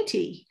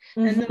fainty.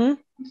 And those are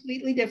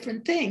completely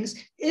different things.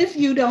 If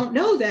you don't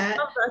know that,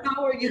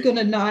 how are you going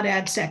to not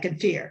add second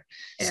fear?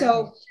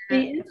 So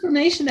the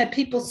information that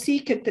people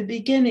seek at the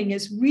beginning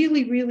is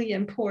really, really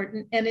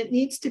important. And it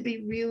needs to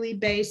be really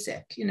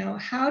basic. You know,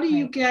 how do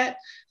you get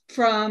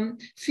from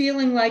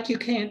feeling like you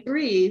can't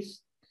breathe?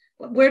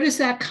 Where does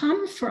that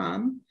come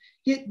from?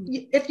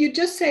 If you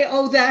just say,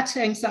 oh, that's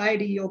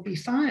anxiety, you'll be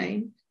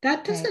fine,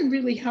 that doesn't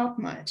really help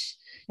much.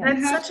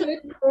 That's such an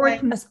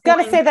important I was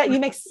going to say that you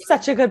make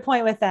such a good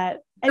point with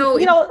that. And,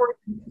 you know,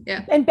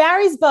 in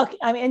Barry's book,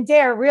 I mean, in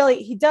Dare,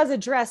 really, he does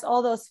address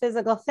all those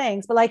physical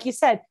things. But like you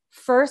said,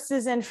 first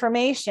is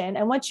information.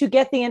 And once you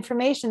get the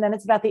information, then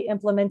it's about the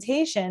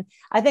implementation.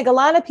 I think a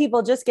lot of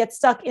people just get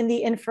stuck in the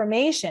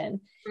information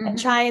and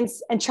try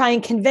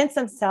and convince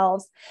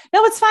themselves,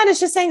 no, it's fine. It's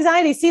just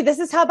anxiety. See, this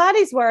is how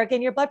bodies work.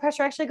 And your blood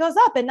pressure actually goes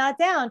up and not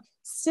down.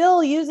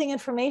 Still using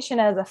information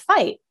as a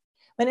fight.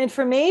 When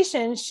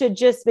information should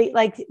just be,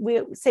 like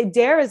we say,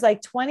 Dare is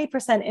like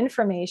 20%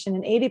 information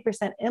and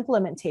 80%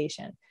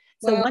 implementation.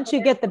 So once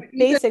you get the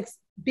basics.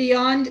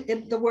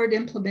 Beyond the word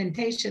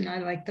implementation, I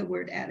like the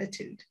word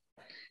attitude.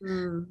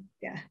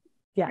 Yeah.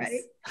 Yes.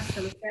 Right?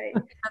 Absolutely.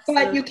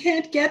 But you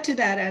can't get to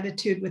that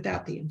attitude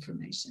without the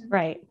information.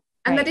 Right.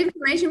 And that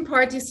information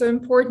part is so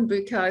important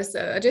because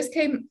I just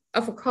came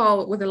off a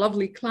call with a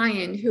lovely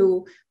client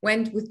who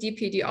went with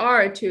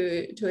DPDR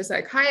to a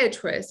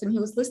psychiatrist, and he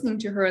was listening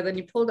to her. Then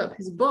he pulled up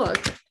his book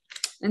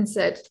and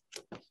said,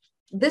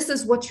 this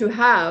is what you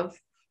have,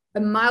 a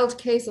mild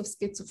case of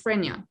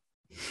schizophrenia.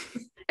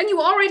 And you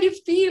already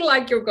feel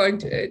like you're going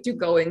to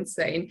go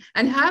insane.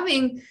 And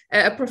having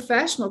a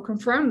professional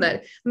confirm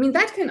that, I mean,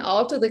 that can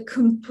alter the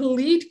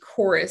complete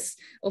course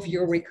of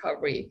your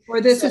recovery. Or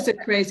this is a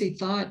crazy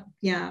thought.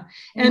 Yeah.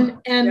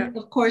 And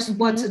of course,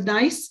 what's a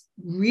nice,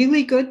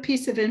 really good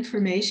piece of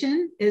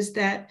information is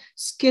that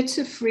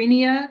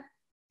schizophrenia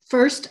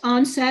first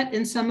onset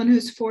in someone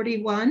who's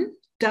 41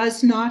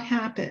 does not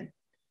happen.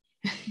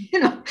 You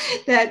know,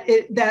 that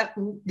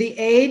the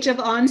age of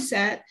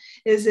onset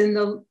is in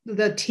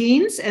the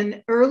teens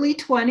and early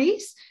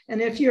 20s.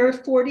 And if you're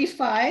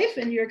 45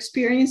 and you're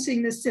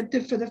experiencing this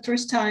symptom for the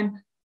first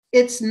time,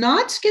 it's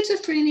not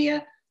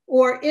schizophrenia.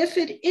 Or if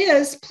it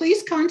is,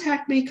 please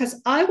contact me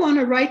because I want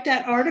to write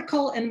that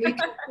article and we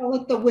can call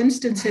it the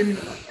Winston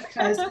syndrome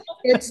because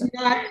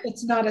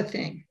it's not a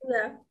thing.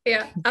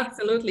 Yeah,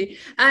 absolutely.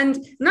 And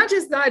not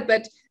just that,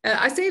 but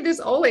I say this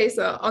always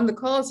on the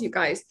calls, you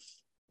guys.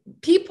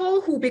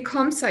 People who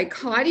become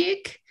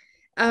psychotic,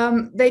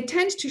 they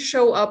tend to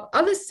show up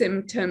other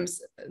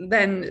symptoms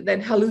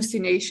than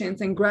hallucinations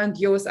and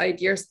grandiose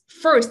ideas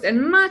first,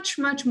 and much,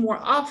 much more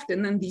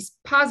often than these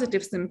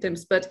positive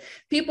symptoms. But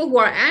people who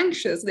are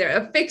anxious,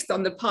 they're fixed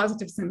on the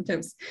positive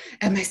symptoms.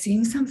 Am I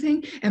seeing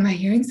something? Am I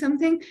hearing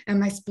something?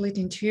 Am I split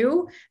in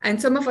two?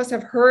 And some of us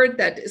have heard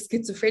that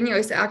schizophrenia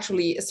is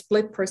actually a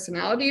split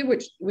personality,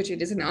 which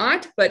it is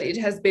not, but it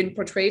has been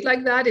portrayed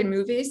like that in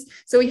movies.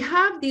 So we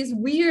have these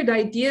weird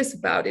ideas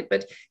about it,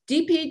 but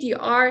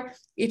DPDR,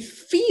 it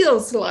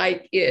feels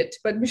like it,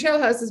 but Michelle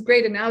has this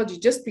great analogy.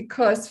 Just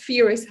because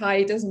fear is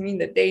high doesn't mean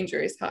that danger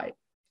is high,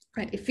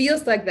 right? It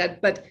feels like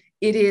that, but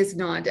it is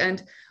not.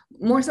 And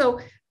more so,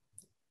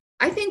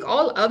 I think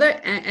all other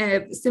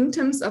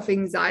symptoms of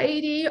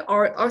anxiety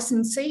are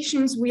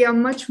sensations we are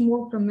much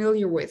more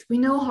familiar with. We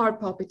know heart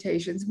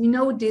palpitations, we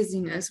know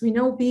dizziness, we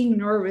know being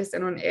nervous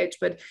and on edge,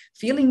 but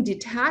feeling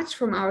detached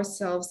from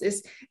ourselves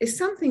is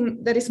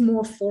something that is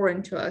more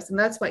foreign to us. And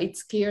that's why it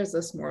scares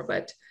us more.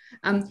 But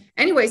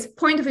anyways,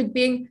 point of it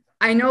being,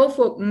 I know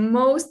for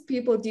most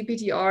people,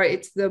 DPDR,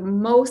 it's the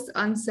most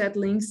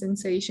unsettling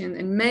sensation,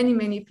 and many,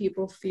 many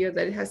people fear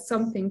that it has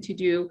something to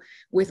do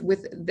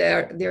with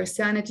their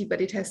sanity,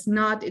 but it has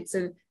not. It's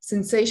a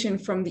sensation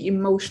from the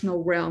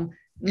emotional realm,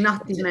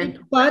 not the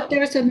mental. But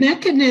there's a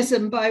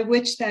mechanism by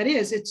which that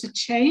is. It's a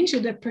change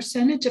in the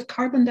percentage of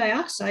carbon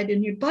dioxide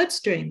in your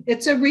bloodstream.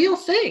 It's a real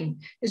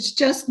thing. It's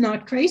just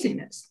not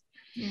craziness.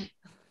 Yeah.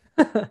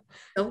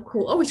 So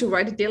cool. Oh, we should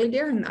write a daily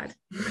dare in that.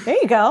 There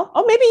you go.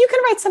 Oh, maybe you can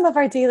write some of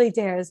our daily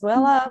dares.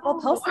 We'll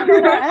post them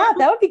on our app.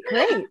 That would be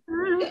great.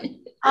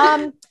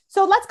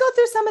 So let's go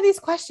through some of these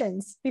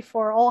questions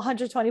before all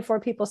 124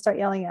 people start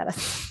yelling at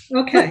us.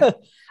 Okay.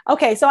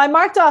 Okay. So I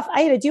marked off,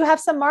 Aida, do you have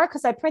some mark?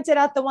 Because I printed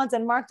out the ones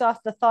and marked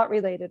off the thought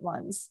related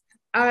ones.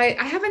 I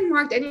haven't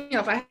marked any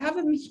off. I have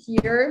them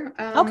here.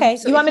 Okay.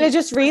 So you want me to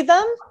just read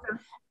them?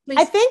 Please.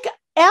 I think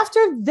after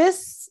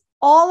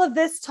all of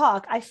this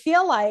talk, I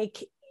feel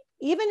like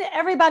even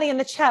everybody in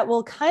the chat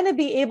will kind of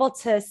be able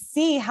to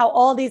see how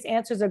all these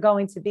answers are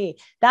going to be.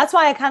 That's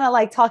why I kind of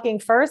like talking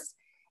first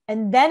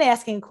and then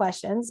asking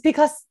questions,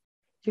 because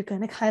you're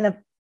going to kind of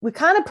we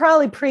kind of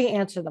probably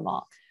pre-answer them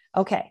all.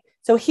 Okay.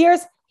 So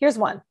here's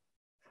one.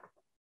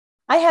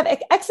 I have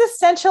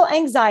existential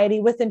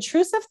anxiety with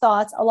intrusive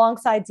thoughts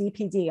alongside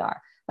DPDR.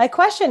 My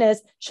question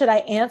is, should I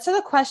answer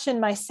the question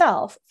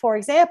myself? For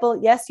example,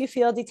 yes, you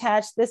feel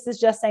detached. This is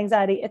just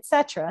anxiety,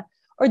 etc.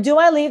 Or do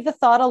I leave the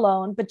thought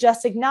alone, but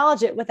just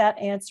acknowledge it without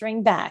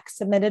answering back?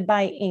 Submitted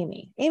by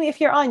Amy. Amy, if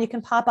you're on, you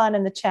can pop on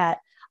in the chat.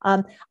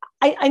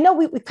 I know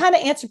we kind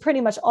of answered pretty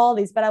much all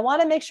these, but I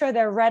want to make sure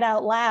they're read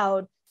out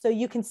loud so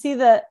you can see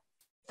the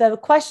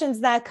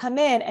questions that come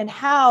in and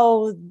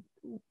how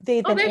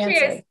they've been answered.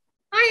 She is.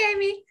 Hi,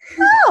 Amy.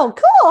 Oh,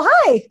 cool.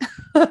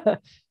 Hi.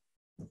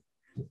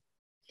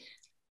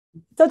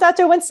 So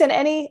Dr. Winston,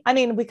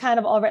 we kind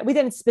of already, we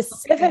didn't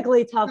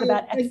specifically talk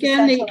about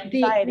existential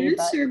anxiety.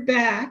 The answer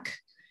back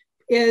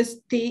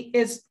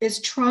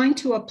is trying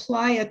to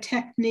apply a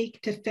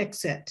technique to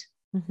fix it.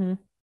 Mm-hmm.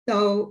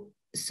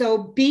 So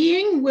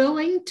being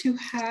willing to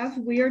have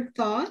weird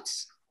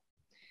thoughts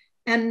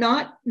and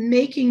not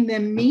making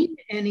them mean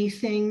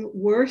anything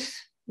worth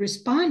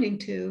responding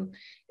to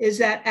is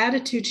that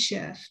attitude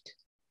shift.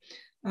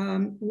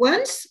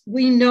 Once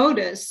we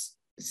notice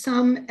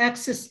some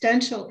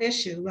existential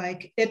issue,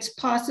 like it's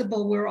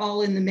possible we're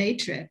all in the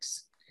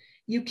matrix,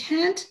 you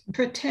can't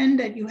pretend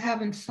that you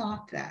haven't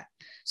thought that.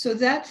 So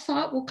that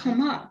thought will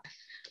come up,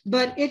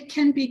 but it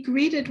can be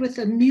greeted with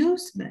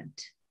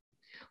amusement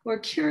or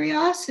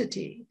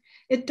curiosity.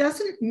 It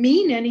doesn't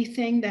mean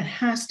anything that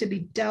has to be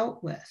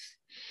dealt with.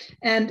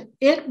 And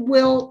it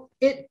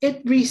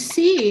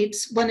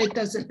recedes when it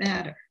doesn't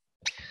matter.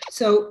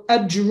 So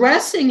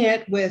addressing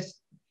it with,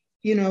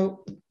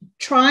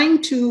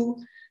 trying to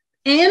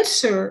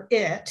answer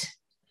it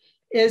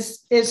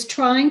is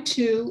trying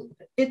to,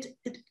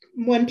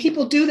 when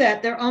people do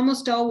that, they're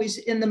almost always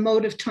in the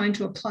mode of trying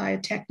to apply a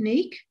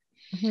technique.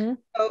 Mm-hmm.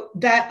 So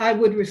that I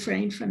would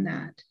refrain from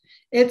that.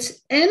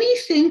 It's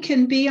anything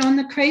can be on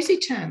the crazy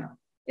channel.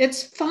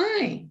 It's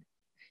fine.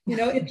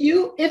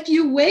 If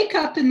you wake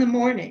up in the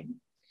morning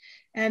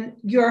and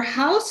your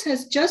house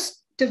has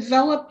just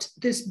developed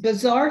this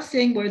bizarre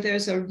thing where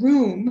there's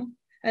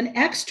an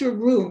extra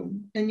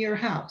room in your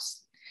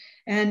house,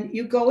 and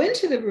you go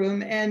into the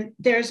room and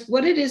there's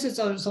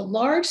a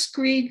large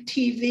screen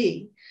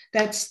TV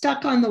that's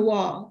stuck on the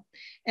wall,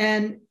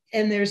 and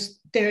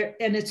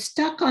it's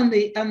stuck on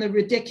the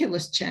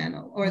ridiculous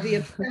channel or the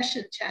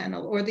obsession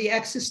channel or the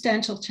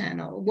existential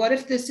channel. What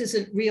if this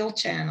isn't real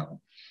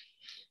channel?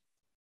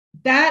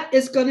 That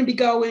is going to be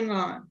going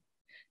on.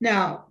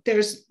 Now,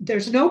 there's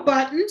no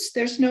buttons,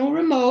 there's no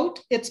remote,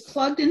 it's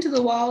plugged into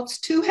the wall, it's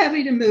too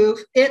heavy to move,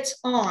 it's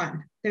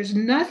on. There's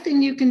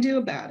nothing you can do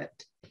about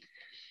it.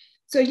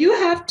 So you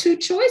have two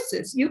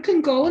choices. You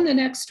can go in the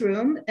next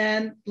room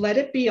and let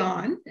it be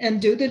on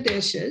and do the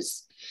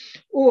dishes,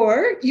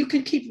 or you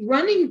can keep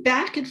running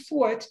back and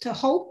forth to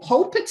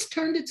hope it's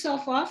turned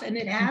itself off, and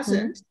it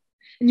hasn't.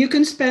 Mm-hmm. And you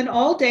can spend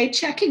all day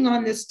checking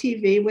on this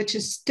TV, which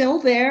is still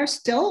there,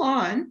 still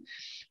on.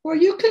 Or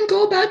you can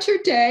go about your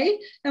day,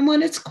 and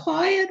when it's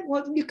quiet,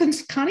 you can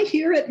kind of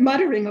hear it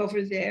muttering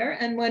over there.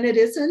 And when it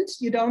isn't,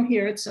 you don't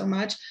hear it so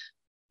much.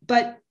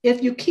 But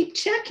if you keep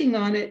checking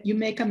on it, you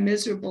make a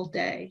miserable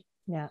day.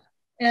 Yeah.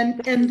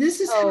 And this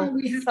is how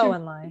we have to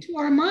put to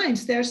our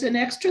minds. There's an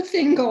extra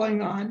thing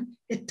going on.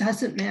 It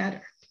doesn't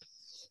matter.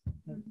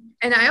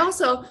 And I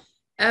also,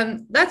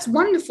 that's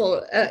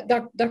wonderful,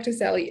 Dr.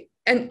 Sally.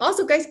 And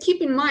also, guys,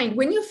 keep in mind,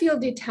 when you feel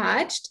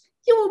detached,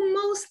 you will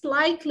most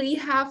likely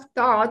have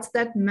thoughts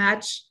that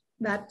match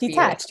that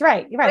detached,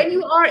 feeling. Right. When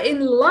you are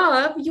in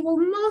love, you will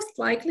most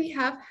likely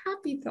have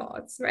happy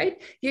thoughts, right?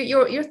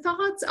 Your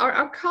thoughts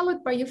are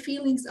colored by your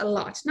feelings a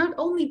lot, not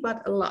only,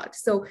 but a lot.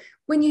 So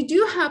when you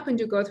do happen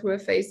to go through a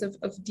phase of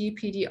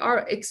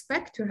DPDR,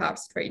 expect to have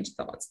strange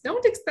thoughts.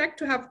 Don't expect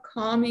to have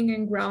calming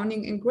and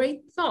grounding and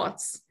great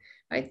thoughts,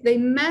 right? They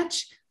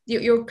match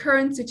your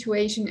current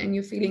situation and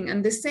your feeling.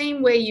 And the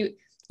same way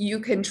you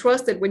can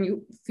trust that when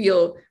you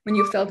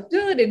felt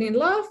good and in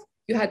love,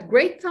 you had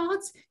great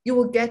thoughts, you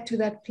will get to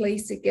that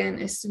place again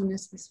as soon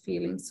as this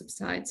feeling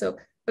subsides. So,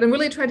 but I'm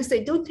really trying to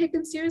say, don't take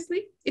them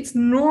seriously. It's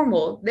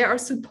normal. They are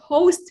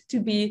supposed to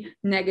be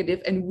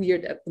negative and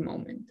weird at the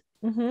moment.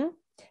 Mm-hmm.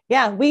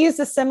 Yeah, we used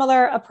a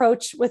similar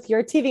approach with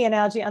your TV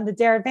analogy on the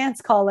Dare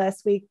Advance call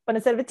last week. But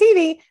instead of a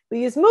TV,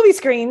 we use movie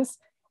screens.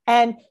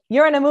 And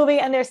you're in a movie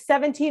and there's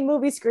 17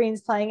 movie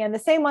screens playing and the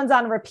same one's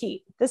on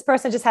repeat. This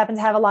person just happens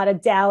to have a lot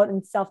of doubt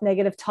and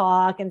self-negative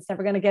talk and it's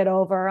never going to get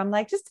over. I'm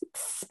like, just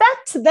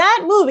expect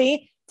that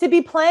movie to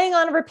be playing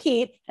on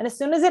repeat. And as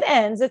soon as it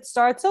ends, it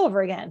starts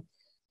over again.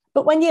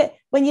 But when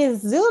you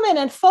zoom in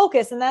and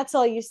focus, and that's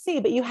all you see,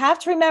 but you have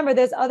to remember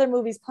there's other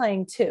movies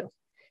playing too.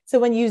 So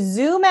when you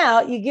zoom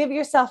out, you give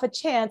yourself a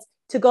chance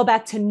to go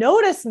back to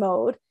notice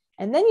mode.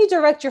 And then you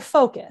direct your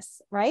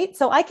focus, right?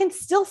 So I can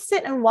still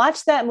sit and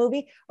watch that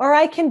movie, or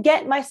I can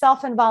get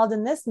myself involved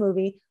in this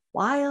movie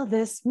while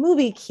this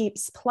movie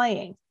keeps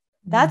playing.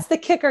 That's the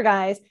kicker,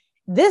 guys.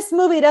 This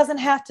movie doesn't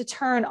have to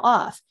turn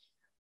off.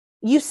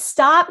 you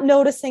stop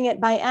noticing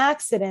it by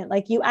accident.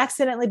 Like you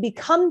accidentally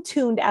become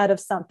tuned out of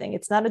something.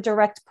 It's not a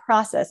direct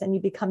process, and you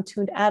become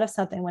tuned out of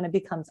something when it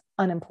becomes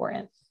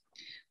unimportant.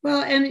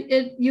 Well,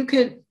 and you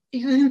can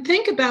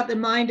think about the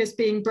mind as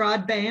being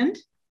broadband,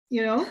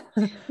 you know,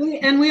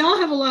 and we all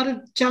have a lot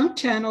of junk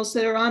channels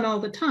that are on all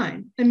the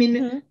time. I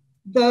mean,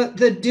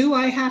 the do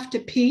I have to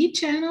pee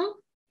channel,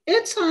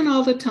 it's on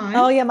all the time.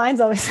 Oh yeah, mine's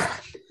always on.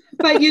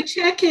 But you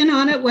check in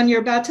on it when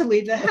you're about to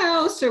leave the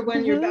house or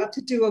when you're about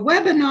to do a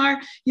webinar,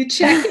 you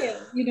check in,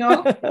 you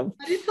know, but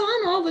it's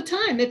on all the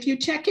time. If you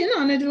check in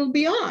on it, it'll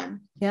be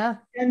on. Yeah.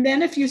 And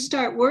then if you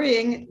start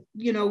worrying,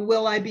 you know,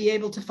 will I be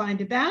able to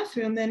find a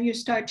bathroom? Then you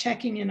start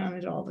checking in on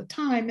it all the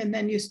time. And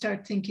then you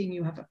start thinking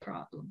you have a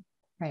problem.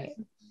 Right.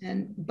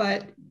 And,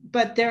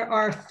 but there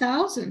are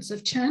thousands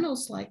of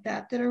channels like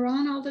that are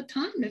on all the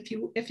time if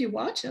you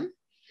watch them.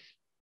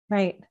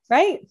 Right.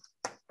 Right.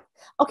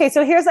 Okay,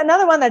 so here's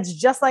another one that's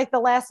just like the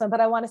last one,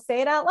 but I want to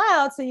say it out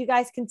loud so you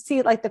guys can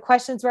see, like, the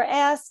questions were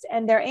asked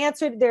and they're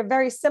answered. They're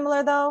very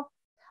similar though.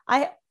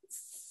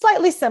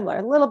 Slightly similar,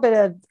 a little bit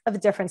of a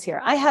difference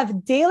here. I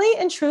have daily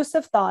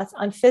intrusive thoughts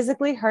on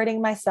physically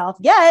hurting myself,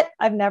 yet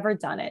I've never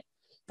done it.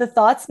 The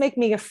thoughts make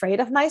me afraid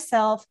of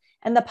myself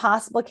and the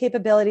possible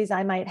capabilities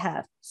I might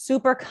have.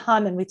 Super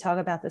common. We talk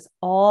about this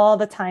all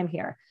the time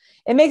here.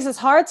 It makes it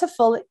hard to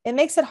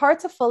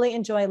fully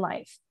enjoy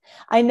life.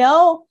 I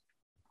know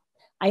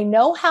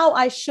how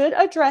I should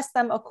address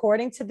them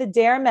according to the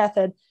DARE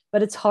method,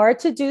 but it's hard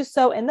to do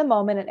so in the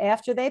moment. And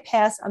after they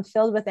pass, I'm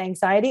filled with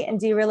anxiety and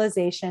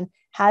derealization.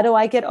 How do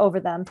I get over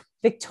them?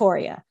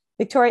 Victoria,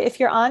 if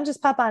you're on,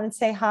 just pop on and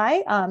say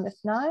hi. If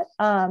not,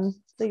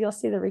 so you'll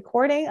see the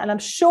recording. And I'm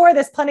sure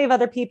there's plenty of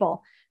other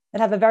people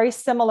that have a very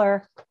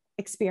similar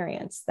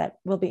experience that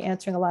will be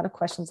answering a lot of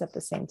questions at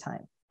the same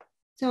time.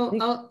 So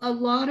a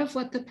lot of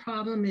what the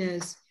problem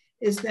is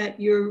that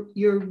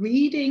you're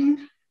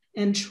reading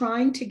and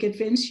trying to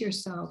convince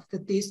yourself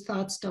that these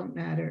thoughts don't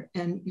matter,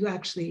 and you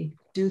actually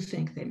do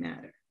think they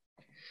matter.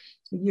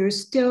 You're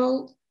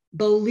still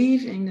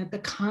believing that the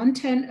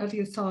content of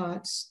your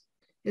thoughts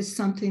is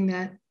something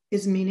that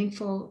is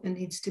meaningful and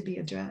needs to be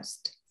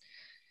addressed.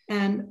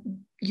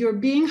 And you're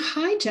being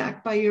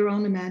hijacked by your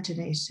own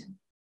imagination.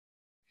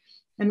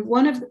 And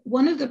one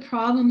of the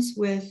problems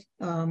with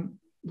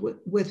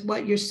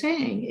what you're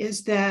saying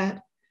is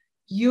that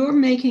you're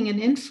making an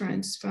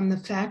inference from the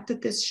fact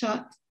that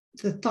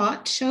the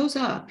thought shows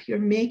up. You're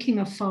making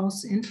a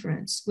false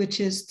inference, which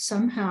is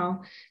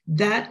somehow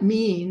that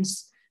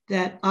means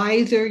that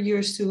either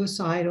you're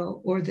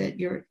suicidal or that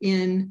you're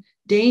in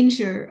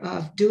danger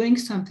of doing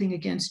something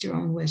against your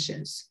own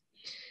wishes.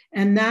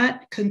 And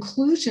that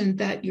conclusion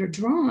that you're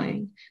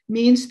drawing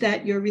means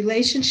that your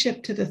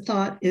relationship to the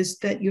thought is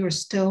that you're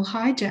still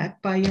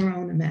hijacked by your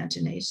own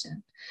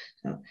imagination.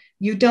 So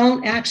you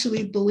don't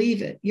actually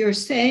believe it. You're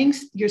saying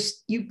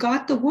you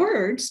got the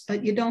words,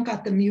 but you don't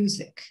got the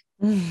music.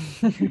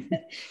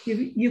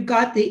 You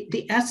got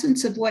the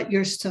essence of what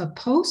you're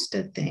supposed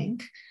to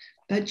think,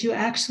 but you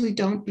actually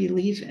don't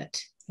believe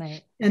it.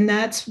 Right. And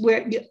that's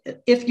where,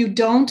 if you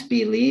don't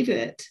believe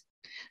it,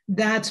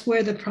 that's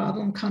where the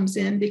problem comes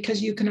in,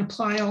 because you can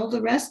apply all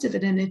the rest of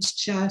it and it's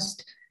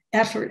just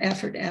effort,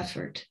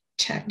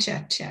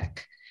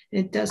 check.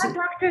 It doesn't.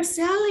 Dr.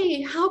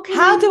 Sally,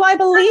 how do I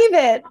believe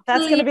it?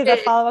 That's going to be the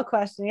follow-up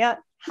question. Yeah.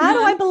 How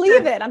do I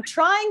believe it? I'm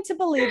trying to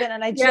believe it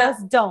and I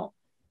just don't.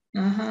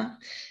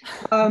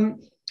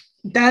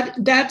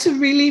 That's a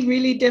really,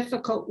 really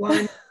difficult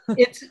one.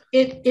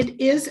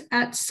 It is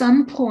at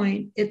some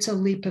point, it's a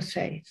leap of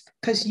faith,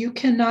 because you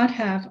cannot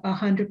have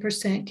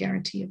 100%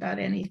 guarantee about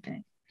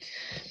anything.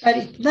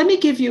 But let me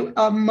give you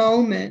a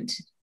moment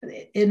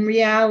in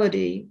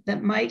reality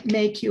that might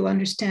make you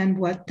understand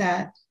what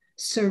that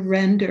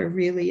surrender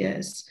really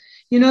is.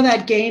 You know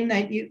that game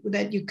that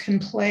you can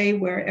play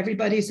where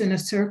everybody's in a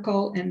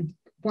circle and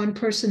one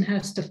person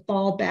has to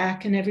fall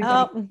back and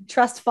everybody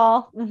trust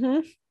fall.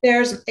 Mm-hmm.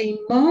 There's a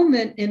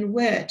moment in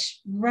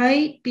which,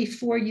 right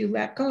before you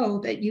let go,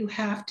 that you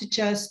have to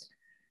just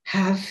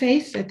have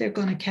faith that they're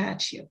going to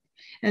catch you.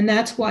 And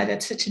that's why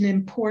that's such an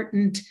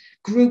important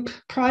group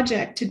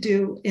project to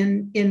do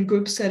in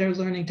groups that are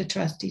learning to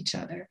trust each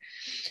other.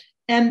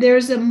 And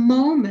there's a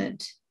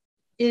moment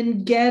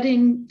in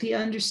getting the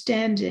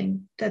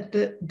understanding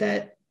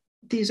that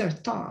these are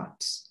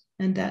thoughts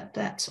and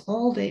that's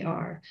all they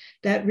are,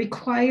 that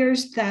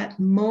requires that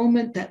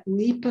moment, that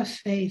leap of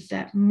faith,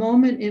 that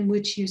moment in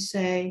which you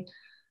say,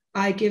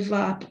 I give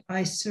up,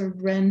 I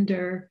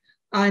surrender,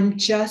 I'm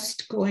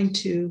just going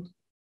to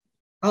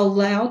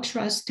allow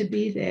trust to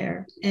be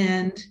there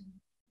and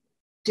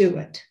do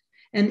it.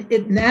 And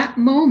in that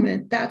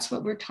moment, that's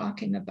what we're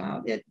talking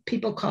about.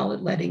 People call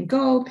it letting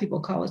go, people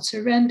call it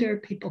surrender,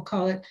 people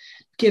call it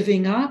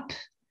giving up,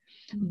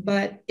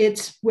 but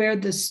it's where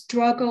the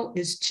struggle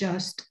is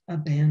just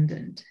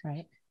abandoned.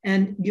 Right.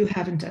 And you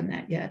haven't done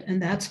that yet.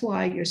 And that's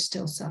why you're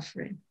still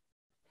suffering.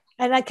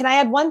 And can I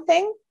add one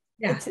thing?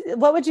 Yeah.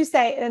 What would you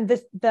say?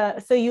 And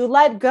so you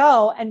let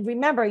go, and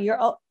remember,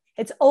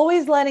 it's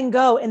always letting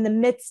go in the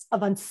midst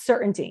of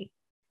uncertainty.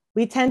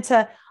 We tend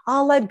to,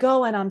 I'll let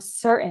go and I'm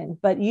certain,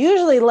 but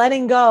usually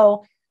letting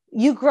go,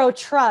 you grow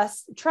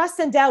trust. Trust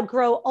and doubt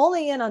grow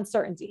only in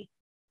uncertainty,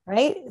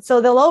 right? So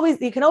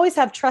you can always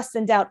have trust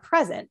and doubt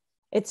present.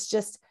 It's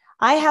just,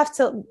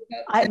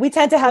 we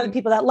tend to have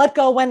people that let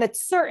go when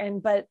it's certain,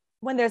 but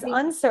when there's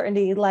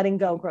uncertainty, letting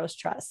go grows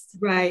trust.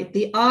 Right.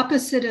 The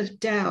opposite of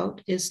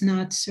doubt is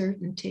not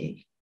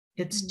certainty.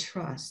 It's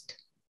trust.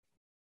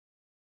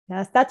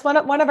 Yes, that's one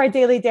of our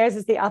daily dares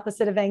is the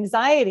opposite of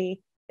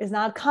anxiety is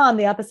not calm.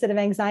 The opposite of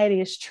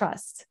anxiety is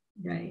trust.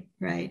 Right,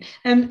 right.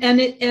 And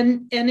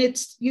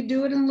it's, you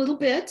do it in little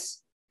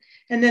bits.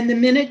 And then the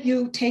minute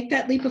you take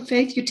that leap of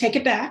faith, you take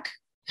it back.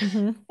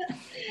 Mm-hmm.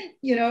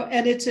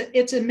 And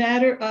it's a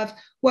matter of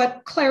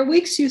what Claire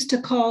Weeks used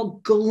to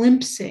call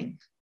glimpsing.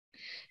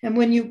 And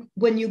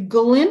when you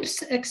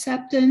glimpse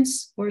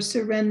acceptance or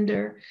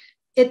surrender,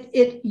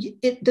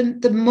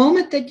 the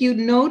moment that you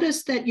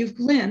notice that you've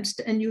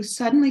glimpsed and you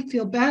suddenly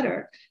feel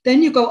better,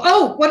 then you go,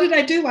 oh, what did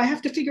I do? I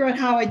have to figure out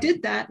how I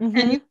did that. Mm-hmm.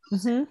 And you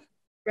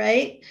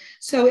right?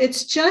 So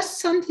it's just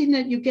something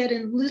that you get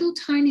in little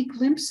tiny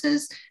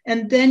glimpses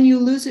and then you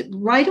lose it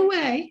right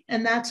away.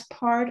 And that's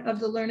part of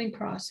the learning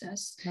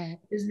process, right.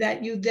 Is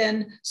that you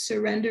then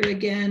surrender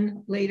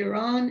again later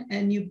on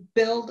and you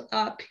build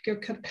up your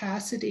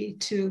capacity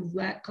to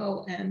let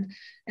go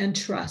and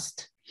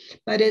trust.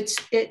 But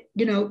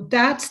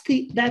that's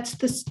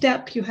the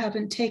step you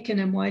haven't taken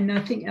and why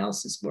nothing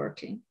else is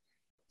working.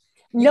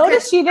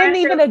 Notice you didn't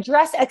even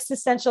address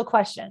existential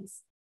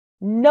questions.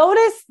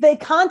 Notice the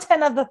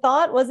content of the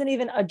thought wasn't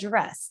even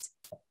addressed,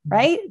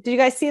 right? Did you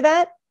guys see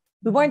that?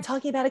 We weren't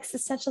talking about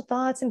existential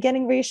thoughts and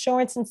getting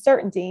reassurance and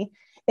certainty.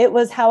 It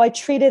was how I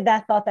treated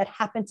that thought that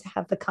happened to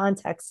have the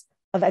context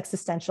of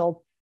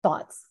existential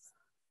thoughts.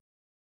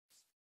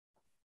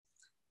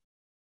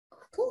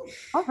 Cool.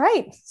 All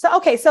right. So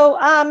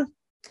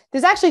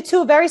there's actually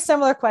two very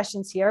similar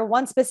questions here.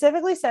 One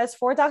specifically says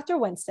for Dr.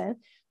 Winston,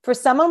 for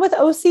someone with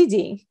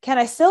OCD, can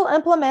I still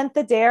implement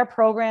the DARE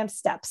program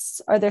steps?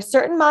 Are there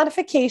certain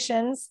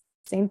modifications,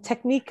 same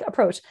technique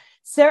approach,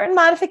 certain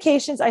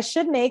modifications I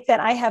should make that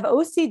I have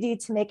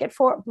OCD to make it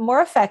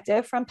more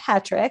effective from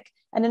Patrick?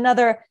 And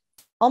another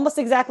almost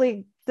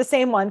exactly the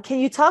same one. Can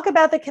you talk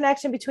about the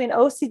connection between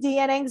OCD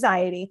and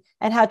anxiety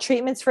and how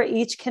treatments for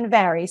each can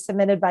vary?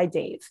 Submitted by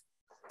Dave.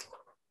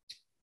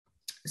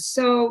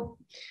 So,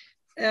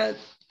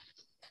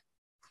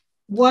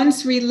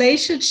 one's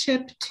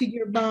relationship to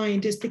your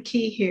mind is the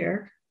key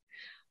here.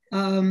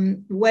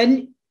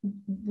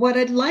 What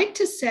I'd like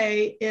to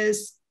say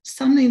is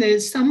something that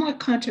is somewhat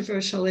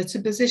controversial. It's a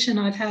position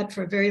I've had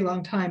for a very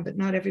long time, but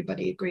not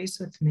everybody agrees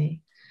with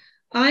me.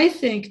 I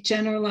think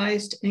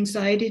generalized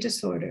anxiety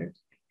disorder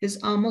is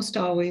almost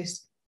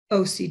always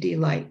OCD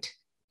light.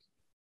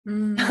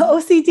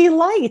 OCD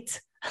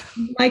light.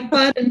 Like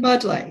Bud and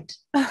Bud Light,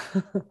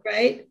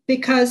 right?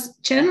 Because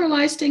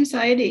generalized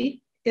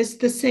anxiety is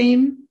the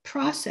same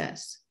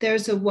process.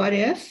 There's a what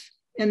if,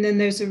 and then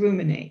there's a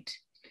ruminate.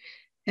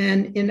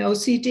 And in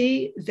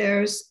OCD,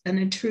 there's an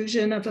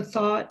intrusion of a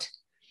thought,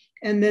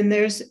 and then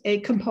there's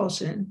a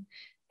compulsion.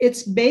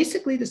 It's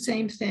basically the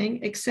same thing,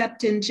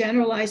 except in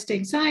generalized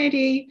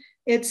anxiety,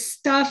 it's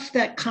stuff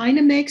that kind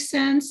of makes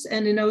sense.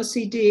 And in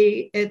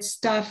OCD, it's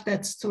stuff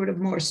that's sort of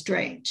more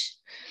strange.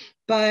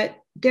 But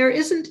there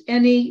isn't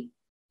any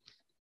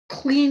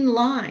clean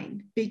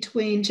line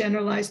between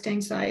generalized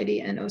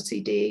anxiety and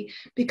OCD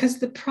because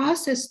the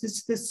process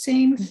is the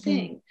same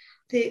thing.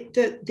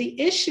 The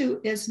issue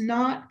is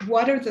not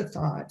what are the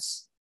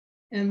thoughts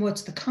and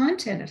what's the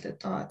content of the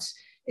thoughts.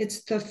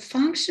 It's the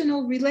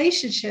functional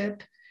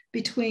relationship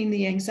between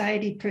the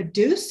anxiety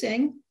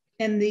producing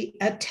and the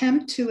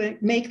attempt to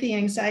make the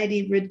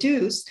anxiety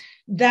reduce.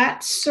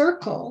 That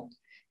circle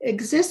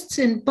exists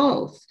in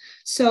both.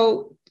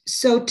 So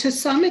to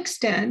some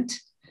extent,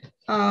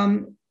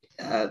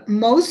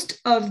 most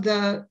of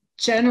the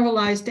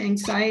generalized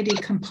anxiety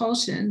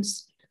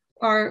compulsions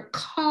are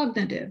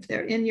cognitive.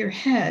 They're in your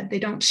head. They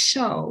don't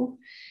show.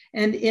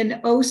 And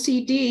in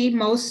OCD,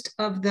 most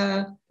of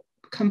the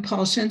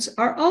compulsions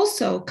are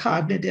also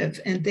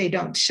cognitive and they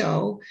don't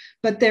show.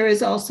 But there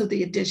is also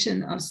the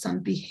addition of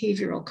some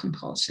behavioral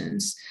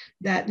compulsions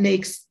that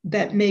makes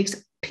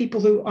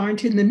people who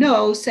aren't in the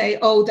know say,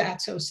 oh,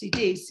 that's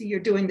OCD. See, you're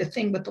doing the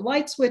thing with the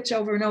light switch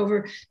over and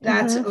over.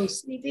 That's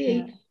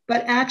OCD. Yeah.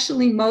 But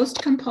actually,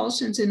 most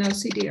compulsions in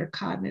OCD are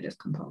cognitive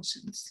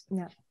compulsions.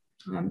 Yeah.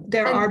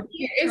 There are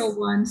behavioral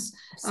ones.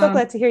 So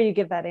glad to hear you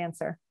give that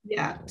answer.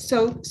 Yeah.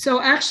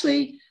 So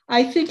actually,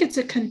 I think it's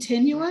a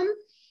continuum.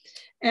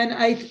 And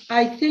I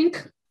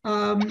think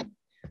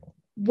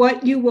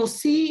what you will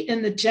see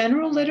in the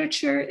general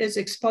literature is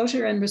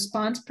exposure and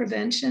response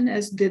prevention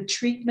as the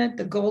treatment,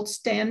 the gold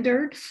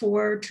standard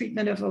for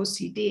treatment of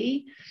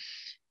OCD.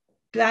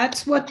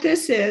 That's what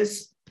this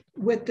is,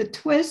 with the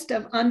twist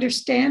of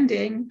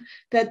understanding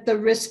that the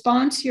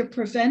response you're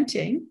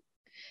preventing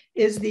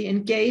is the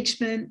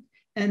engagement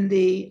and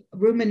the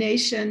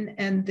rumination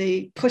and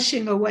the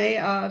pushing away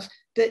of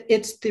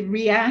it's the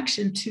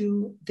reaction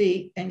to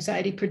the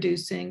anxiety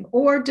producing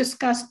or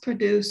disgust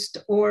produced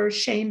or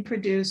shame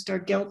produced or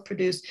guilt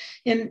produced.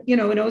 In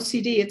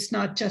OCD, it's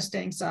not just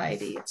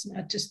anxiety. It's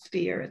not just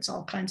fear. It's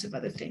all kinds of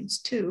other things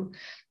too,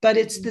 but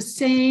it's the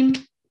same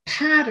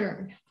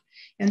pattern.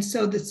 And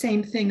so the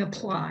same thing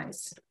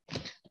applies.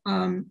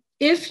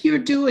 If you're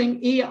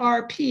doing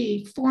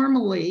ERP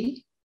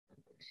formally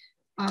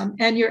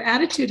and your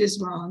attitude is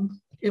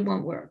wrong, it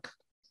won't work.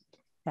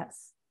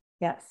 Yes.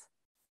 Yes.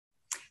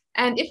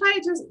 And if I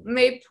just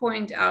may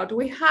point out,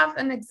 we have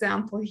an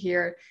example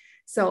here.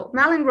 So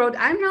Malin wrote,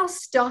 I'm now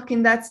stuck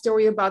in that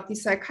story about the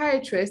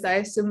psychiatrist. I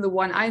assume the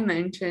one I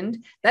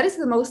mentioned. That is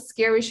the most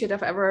scary shit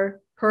I've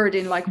ever heard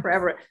in like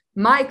forever.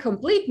 My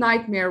complete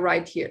nightmare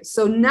right here.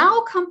 So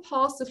now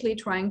compulsively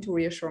trying to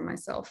reassure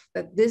myself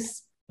that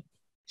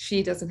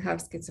she doesn't have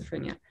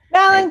schizophrenia.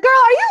 Malin,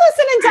 girl, are you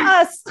listening to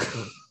us?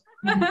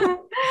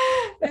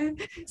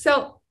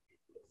 So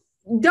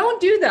don't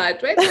do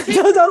that, right? Don't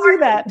do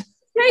that.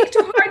 Take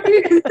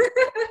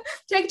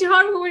to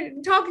heart what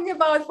we're talking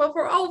about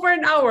for over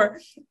an hour.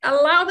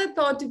 Allow the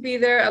thought to be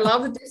there, allow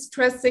the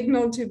distress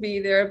signal to be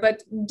there,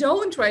 but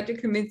don't try to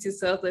convince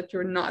yourself that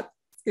you're not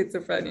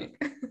schizophrenic.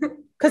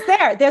 Because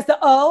there's the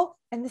O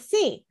and the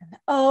C, and the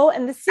O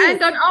and the C.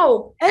 And an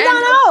O. And an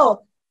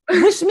O,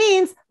 which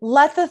means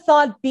let the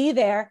thought be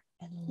there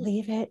and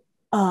leave it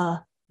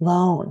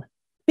alone.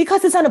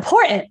 Because it's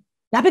unimportant,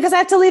 not because I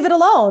have to leave it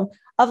alone.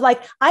 Of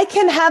like, I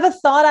can have a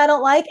thought I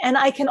don't like, and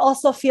I can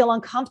also feel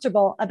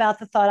uncomfortable about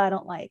the thought I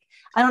don't like.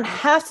 I don't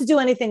have to do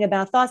anything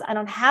about thoughts. I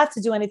don't have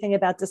to do anything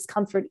about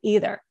discomfort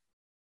either.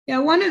 Yeah,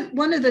 one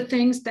of the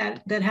things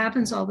that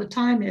happens all the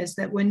time is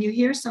that when you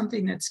hear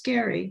something that's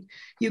scary,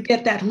 you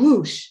get that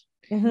whoosh.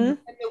 Mm-hmm. And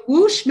the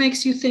whoosh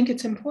makes you think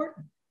it's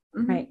important.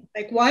 Right.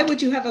 Like, why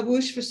would you have a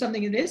whoosh for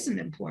something that isn't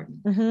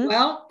important? Mm-hmm.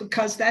 Well,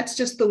 because that's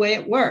just the way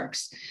it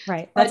works.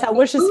 Right. That's how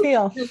whooshes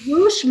feel. The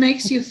whoosh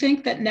makes you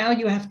think that now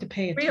you have to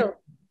pay attention. Real.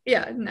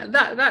 Yeah, no,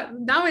 that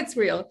now it's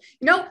real.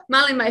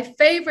 Malin, my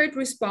favorite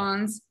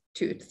response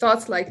to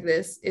thoughts like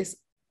this is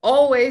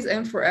always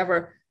and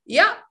forever.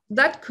 Yeah,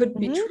 that could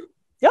be true.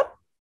 Yep.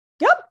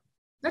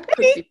 That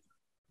Maybe. could be.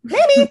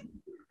 Maybe.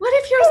 What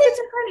if you're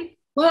schizophrenic?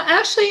 Well,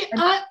 actually,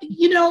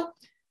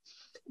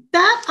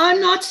 that I'm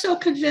not so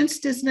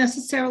convinced is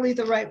necessarily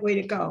the right way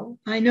to go.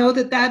 I know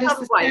that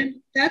is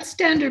that's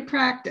standard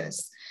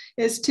practice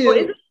is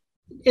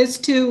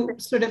to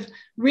sort of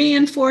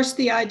reinforce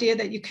the idea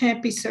that you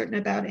can't be certain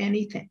about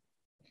anything.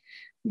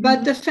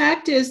 But the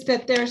fact is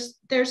that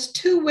there's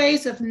two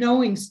ways of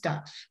knowing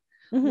stuff.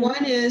 Mm-hmm.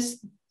 One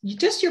is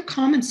just your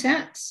common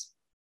sense,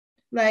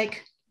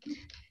 like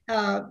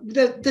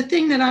the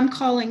thing that I'm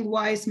calling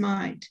wise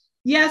mind.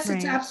 Yes, right.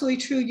 It's absolutely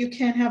true. You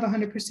can't have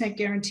 100%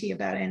 guarantee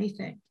about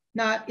anything.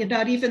 Not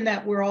even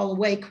that we're all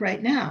awake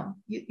right now.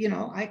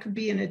 I could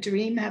be in a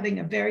dream, having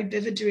a very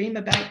vivid dream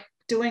about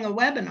doing a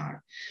webinar.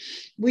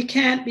 We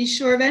can't be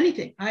sure of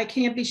anything. I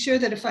can't be sure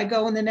that if I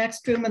go in the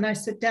next room and I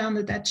sit down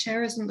that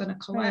chair isn't going to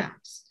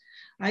collapse.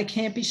 Right. I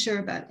can't be sure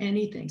about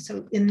anything.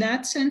 So in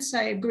that sense,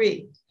 I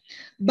agree.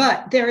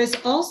 But there is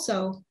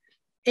also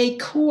a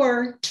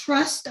core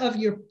trust of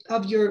your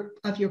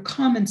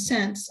common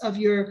sense, of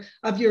your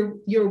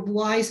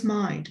wise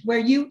mind, where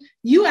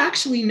you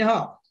actually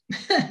know.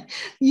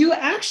 You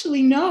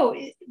actually know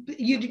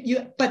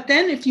but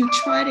then if you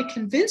try to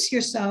convince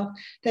yourself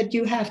that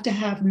you have to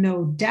have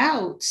no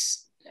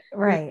doubts,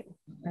 right.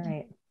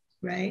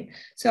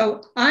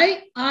 So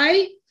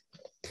I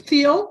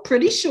feel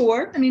pretty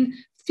sure. I mean,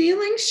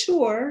 feeling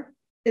sure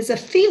is a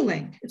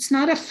feeling, it's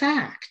not a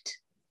fact,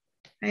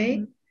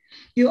 right?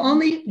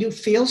 Mm-hmm. You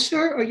feel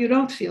sure or you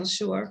don't feel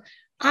sure.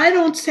 I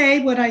don't say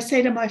what I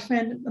say to my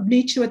friend,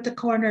 meet you at the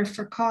corner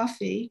for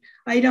coffee.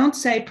 I don't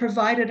say,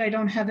 provided I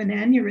don't have an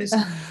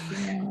aneurysm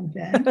now and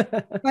then,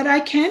 but I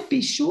can't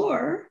be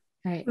sure.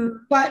 Right.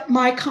 But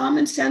my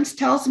common sense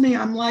tells me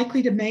I'm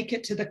likely to make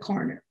it to the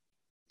corner.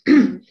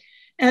 And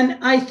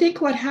I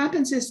think what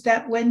happens is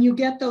that when you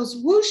get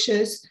those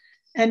whooshes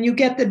and you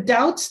get the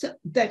doubts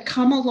that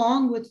come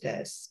along with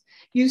this,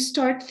 you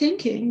start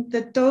thinking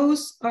that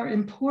those are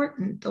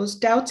important. Those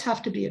doubts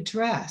have to be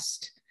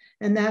addressed.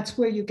 And that's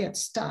where you get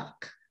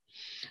stuck.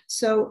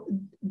 So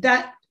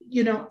that,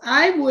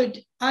 I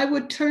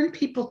would turn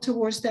people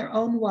towards their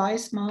own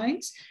wise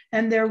minds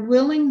and their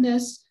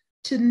willingness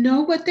to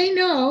know what they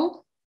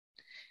know,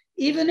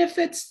 even if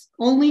it's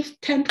only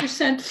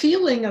 10%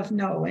 feeling of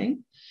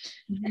knowing,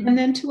 and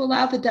then to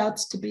allow the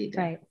doubts to be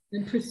there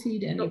and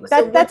proceed anyway.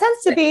 That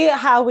tends to be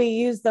how we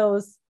use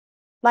those,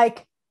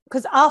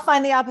 because I'll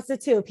find the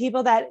opposite too.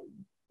 People that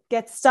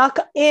get stuck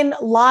in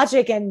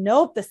logic and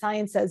nope, the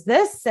science says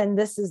this and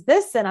this is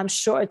this, and I'm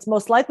sure it's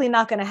most likely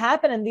not going to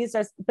happen. And these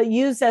are, but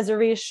used as a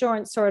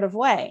reassurance sort of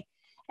way.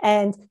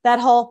 And that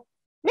whole,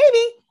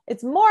 maybe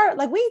it's more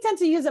like, we tend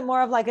to use it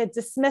more of like a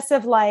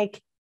dismissive,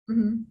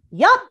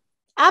 yup,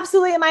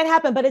 absolutely, it might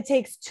happen, but it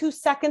takes 2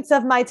 seconds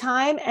of my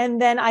time.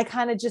 And then I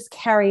kind of just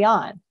carry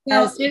on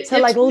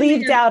to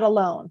leave doubt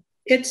alone.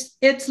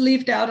 It's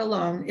leave doubt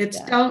alone. It's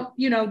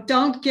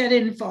don't get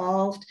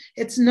involved.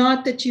 It's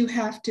not that you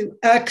have to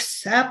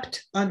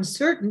accept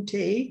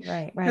uncertainty,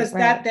 because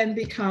that then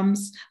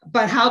becomes,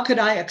 but how could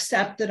I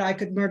accept that I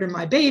could murder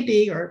my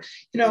baby? Or,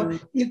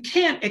 you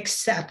can't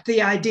accept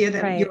the idea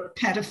that you're a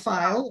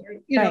pedophile,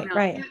 or,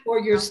 or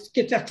you're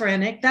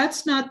schizophrenic.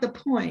 That's not the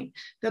point.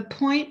 The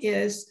point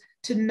is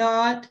to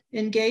not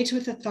engage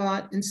with the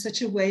thought in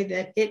such a way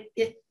that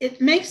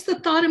it makes the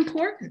thought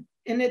important.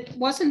 And it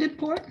wasn't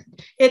important.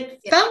 It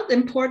felt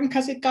important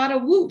because it got a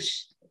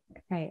whoosh.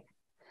 Right.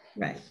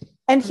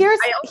 And sorry,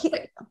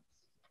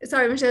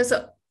 Michelle.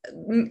 So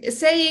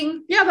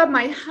saying, that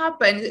might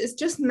happen is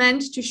just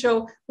meant to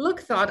show,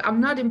 look, thought,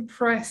 I'm not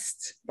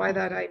impressed by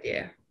that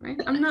idea,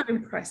 right? I'm not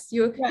impressed.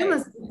 You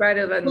must be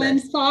better than when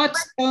this.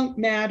 Thoughts don't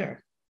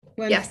matter.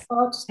 When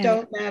thoughts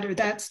don't matter,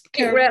 that's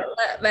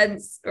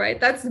irrelevance,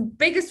 right? That's the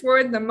biggest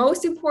word, the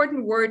most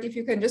important word. If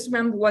you can just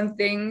remember one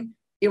thing,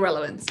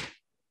 irrelevance.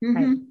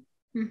 Right.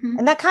 Mm-hmm.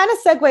 And that kind of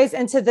segues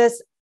into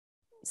this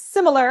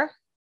similar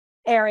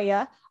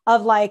area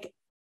of like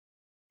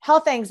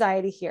health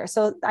anxiety here.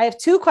 So I have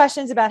two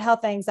questions about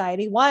health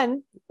anxiety.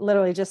 One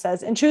literally just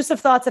says intrusive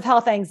thoughts of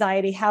health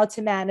anxiety, how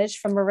to manage,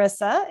 from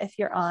Marissa, if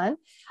you're on.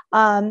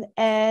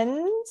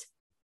 And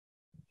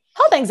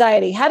health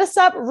anxiety, how to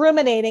stop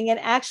ruminating and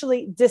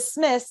actually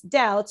dismiss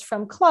doubts,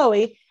 from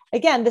Chloe.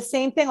 Again, the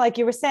same thing, like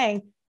you were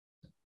saying,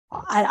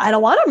 I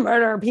don't want to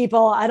murder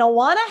people. I don't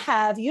want to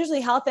have,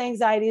 usually health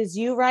anxiety is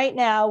you right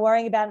now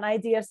worrying about an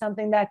idea of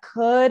something that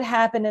could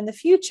happen in the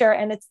future.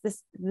 And it's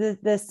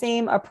the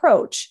same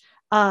approach.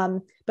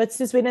 But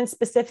since we didn't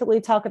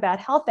specifically talk about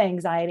health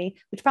anxiety,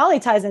 which probably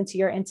ties into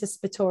your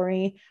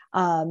anticipatory,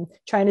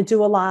 trying to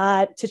do a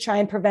lot to try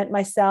and prevent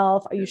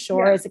myself. Are you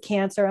sure? Is it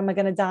cancer? Am I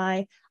going to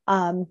die?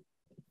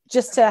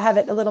 Just to have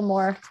it a little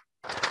more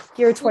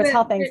geared towards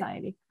health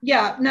anxiety.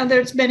 Now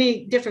there's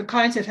many different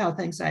kinds of health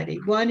anxiety.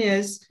 One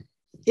is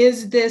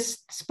this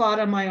spot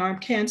on my arm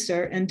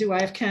cancer? And do I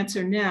have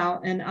cancer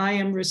now? And I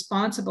am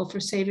responsible for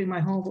saving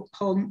my whole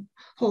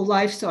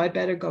life. So I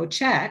better go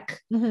check.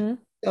 Mm-hmm.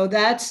 So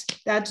that's,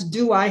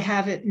 do I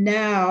have it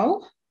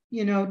now?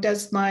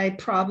 Does my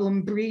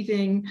problem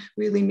breathing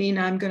really mean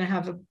I'm going to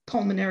have a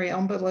pulmonary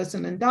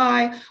embolism and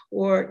die?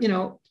 Or,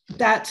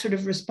 that sort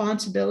of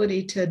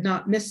responsibility to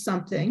not miss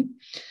something.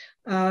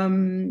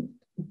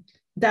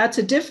 That's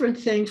a different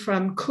thing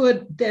from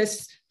in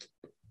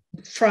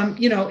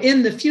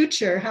the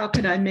future, how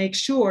can I make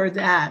sure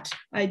that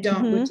I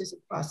don't, which is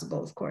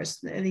impossible, of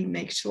course, any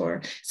make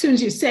sure. As soon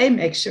as you say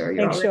make sure,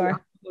 you're already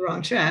on the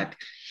wrong track.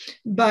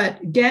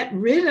 But get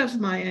rid of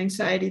my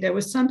anxiety. There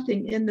was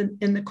something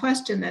in the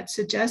question that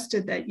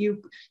suggested that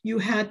you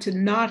had to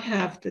not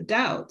have the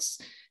doubts.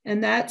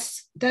 And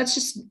that's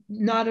just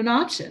not an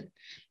option.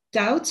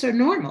 Doubts are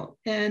normal.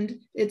 And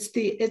it's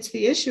the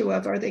issue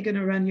of, are they going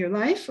to run your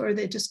life, or are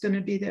they just going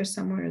to be there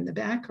somewhere in the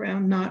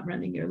background, not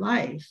running your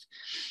life?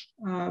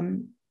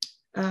 And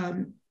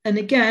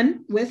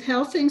again, with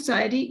health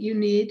anxiety, you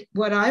need,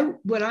 what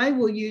I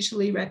will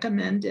usually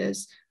recommend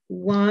is,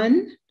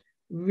 one,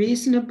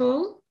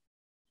 reasonable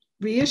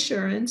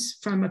reassurance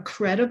from a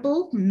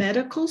credible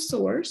medical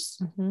source.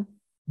 Mm-hmm.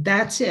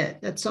 That's it.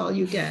 That's all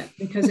you get.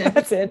 Because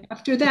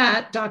after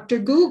that, Dr.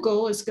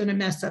 Google is going to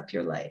mess up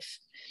your life.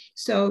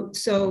 So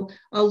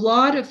a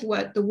lot of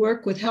what the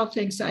work with health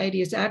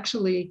anxiety is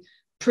actually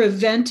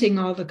preventing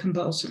all the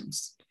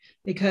convulsions,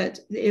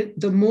 because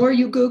the more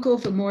you Google,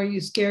 the more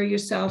you scare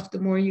yourself, the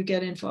more you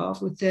get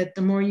involved with it,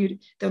 the more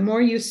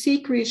you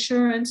seek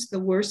reassurance, the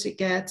worse it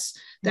gets.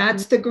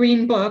 That's the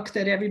green book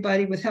that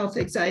everybody with health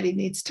anxiety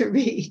needs to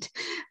read.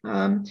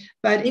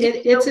 But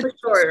it's for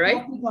sure,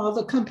 right? All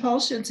the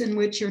compulsions in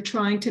which you're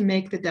trying to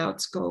make the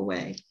doubts go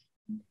away.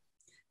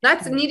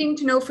 That's needing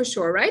to know for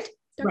sure, right?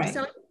 Dr.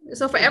 Sally?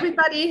 So for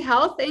everybody,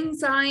 health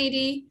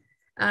anxiety,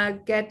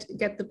 get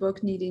the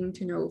book Needing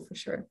to Know for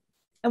Sure.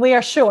 And we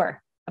are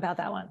sure about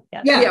that one.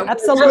 Yeah,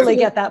 absolutely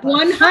get that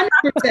book.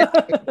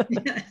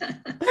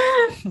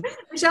 100%.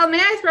 Michelle, may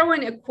I throw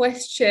in a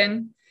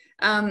question?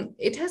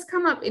 It has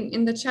come up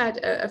in the chat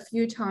a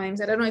few times.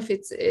 I don't know if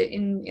it's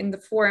in the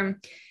forum.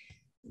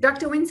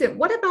 Dr. Winston,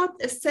 what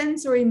about a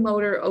sensory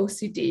motor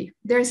OCD?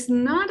 There's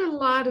not a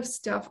lot of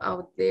stuff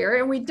out there,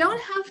 and we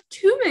don't have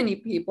too many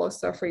people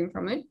suffering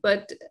from it,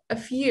 but a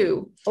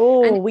few.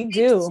 Oh, we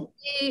do.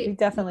 We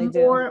definitely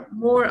do.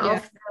 More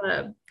of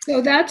the.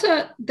 So that's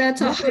a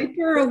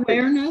hyper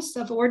awareness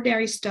of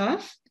ordinary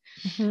stuff.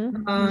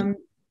 Mm-hmm.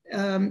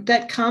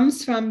 That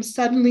comes from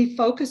suddenly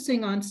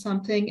focusing on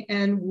something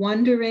and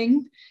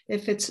wondering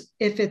if it's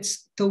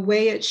the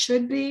way it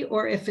should be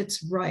or if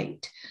it's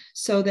right.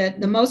 So that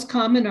the most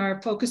common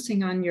are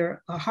focusing on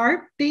your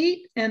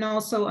heartbeat and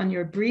also on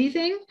your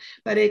breathing,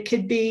 but it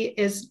could be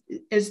is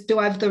do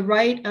I have the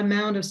right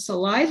amount of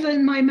saliva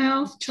in my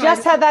mouth?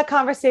 Just had that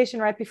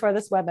conversation right before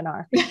this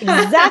webinar.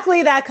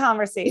 Exactly that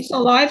conversation. The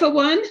saliva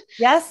one?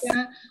 Yes.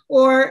 Yeah.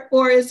 Or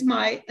is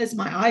my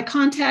eye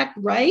contact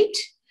right?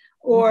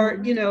 Or,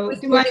 do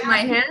I have my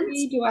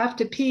hands? Do I have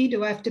to pee?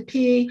 Do I have to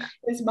pee?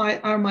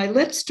 Are my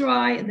lips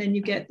dry? And then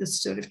you get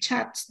this sort of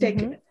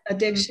chapstick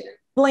addiction.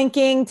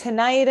 Blinking,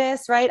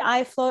 tinnitus, right?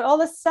 Eye float, all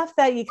the stuff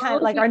that you kind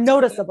of like are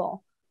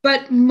noticeable.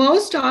 But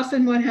most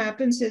often what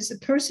happens is a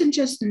person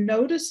just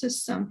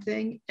notices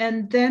something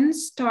and then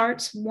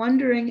starts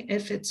wondering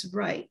if it's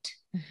right.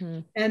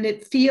 And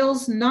it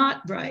feels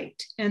not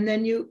right. And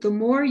then the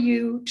more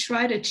you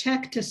try to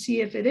check to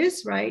see if it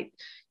is right,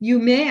 you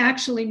may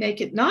actually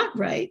make it not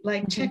right.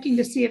 Like checking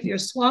to see if you're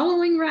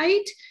swallowing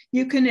right,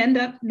 you can end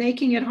up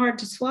making it hard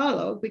to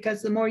swallow,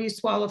 because the more you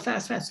swallow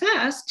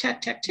fast,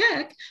 check,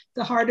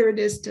 the harder it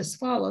is to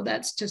swallow.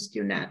 That's just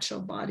your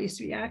natural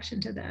body's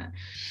reaction to that.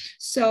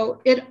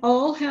 So it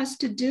all has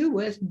to do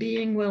with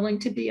being willing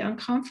to be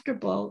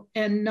uncomfortable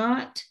and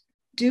not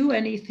do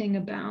anything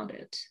about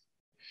it.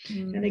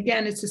 And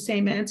again, it's the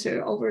same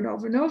answer over and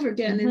over and over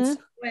again in some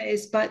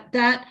ways, but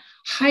that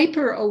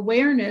hyper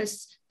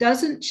awareness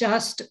doesn't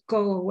just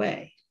go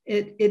away.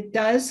 It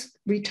does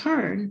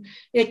return.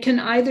 It can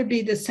either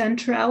be the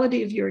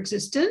centrality of your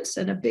existence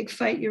and a big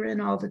fight you're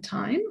in all the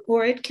time,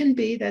 or it can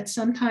be that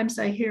sometimes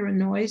I hear a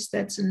noise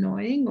that's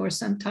annoying, or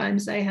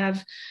sometimes I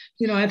have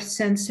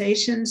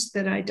sensations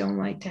that I don't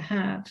like to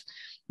have.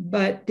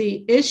 But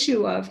the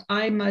issue of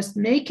I must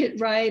make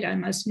it right, I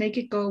must make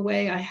it go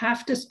away, I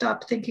have to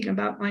stop thinking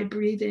about my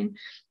breathing.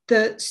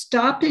 The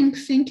stopping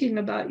thinking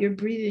about your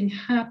breathing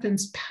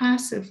happens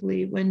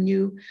passively when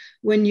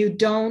you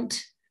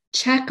don't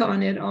check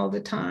on it all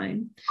the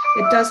time.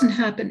 It doesn't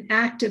happen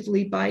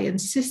actively by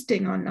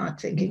insisting on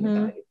not thinking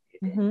about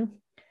it.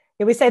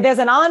 Yeah, we say there's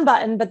an on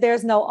button, but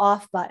there's no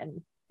off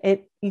button.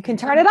 You can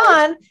turn it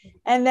on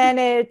and then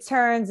it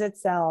turns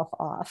itself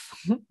off.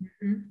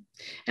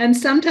 And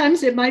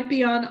sometimes it might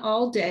be on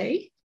all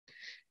day.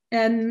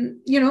 And,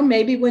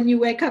 maybe when you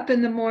wake up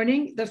in the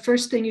morning, the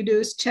first thing you do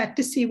is check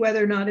to see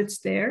whether or not it's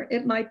there.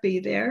 It might be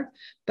there.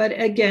 But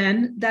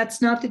again,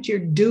 that's not that you're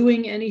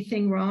doing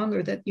anything wrong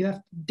or that you have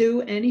to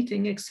do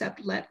anything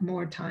except let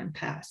more time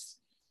pass.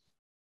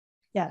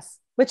 Yes.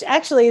 Which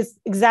actually is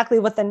exactly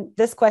what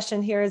this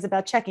question here is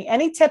about, checking.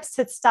 Any tips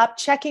to stop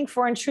checking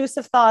for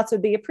intrusive thoughts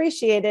would be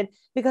appreciated,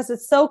 because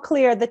it's so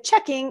clear that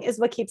checking is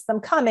what keeps them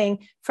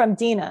coming, from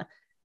Dina.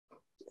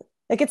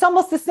 Like, it's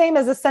almost the same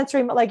as a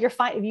sensory, like if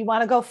you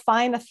want to go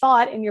find a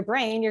thought in your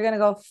brain, you're going to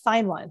go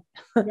find one.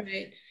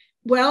 Right.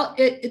 Well,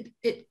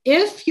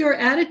 if your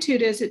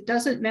attitude is it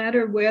doesn't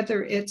matter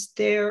whether it's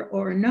there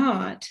or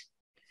not,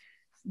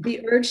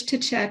 the urge to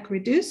check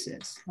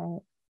reduces.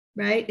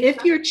 Right?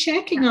 If you're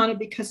checking on it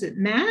because it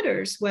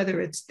matters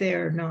whether it's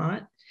there or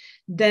not,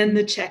 then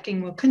the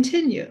checking will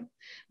continue.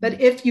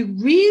 But if you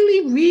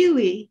really,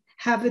 really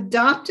have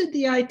adopted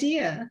the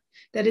idea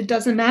that it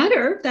doesn't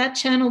matter, that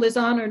channel is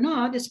on or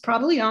not, it's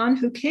probably on,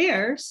 who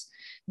cares,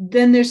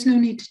 then there's no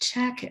need to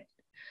check it.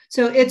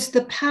 So it's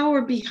the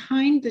power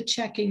behind the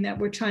checking that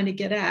we're trying to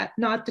get at,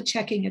 not the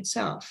checking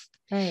itself.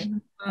 Right.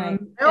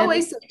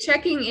 Always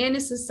checking in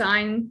is a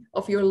sign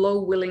of your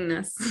low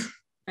willingness.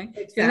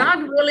 Exactly. If you're not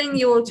willing,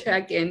 you will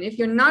check in. If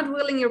you're not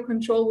willing, your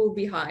control will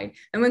be high.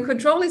 And when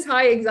control is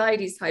high,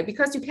 anxiety is high,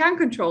 because you can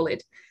control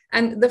it.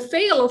 And the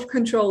fail of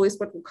control is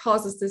what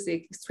causes this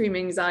extreme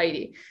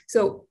anxiety.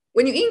 So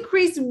when you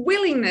increase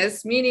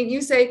willingness, meaning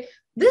you say,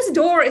 this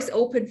door is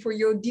open for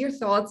your dear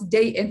thoughts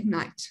day and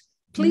night.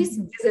 Please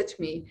visit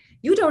me.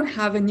 You don't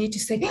have a need to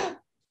say,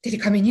 did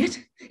it come in yet?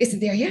 Is it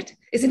there yet?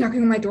 Is it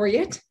knocking on my door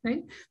yet?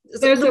 Right? So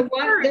there's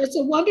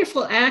a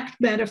wonderful act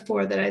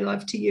metaphor that I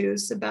love to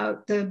use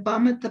about the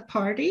bum at the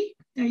party.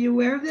 Are you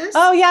aware of this?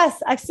 Oh,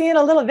 yes. I've seen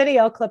a little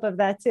video clip of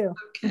that too.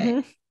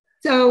 Okay.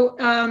 So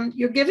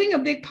you're giving a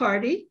big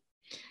party,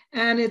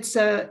 and it's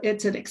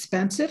an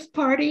expensive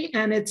party,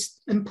 and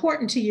it's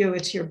important to you.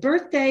 It's your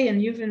birthday,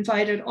 and you've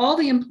invited all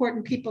the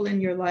important people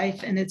in your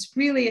life, and it's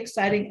really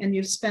exciting. And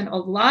you've spent a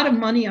lot of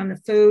money on the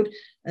food,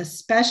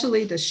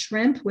 especially the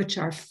shrimp, which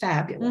are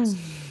fabulous.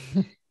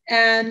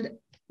 And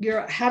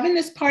you're having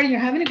this party, you're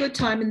having a good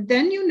time. And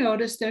then you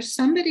notice there's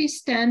somebody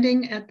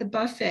standing at the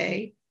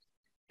buffet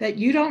that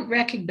you don't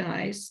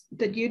recognize,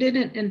 that you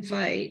didn't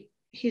invite.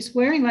 He's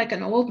wearing like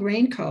an old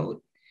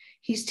raincoat.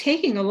 He's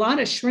taking a lot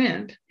of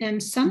shrimp,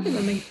 and some of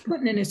them he's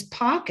putting in his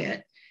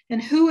pocket.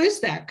 And who is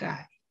that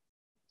guy?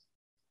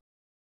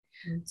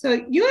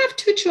 So you have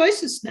two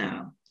choices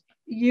now.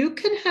 You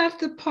can have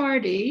the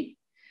party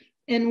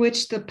in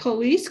which the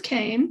police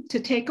came to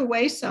take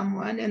away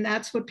someone, and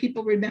that's what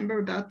people remember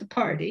about the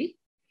party.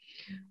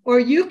 Or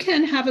you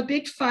can have a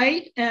big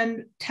fight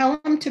and tell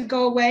him to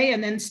go away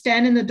and then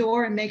stand in the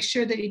door and make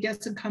sure that he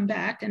doesn't come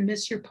back and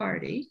miss your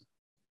party.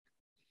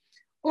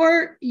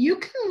 Or you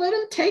can let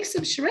him take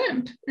some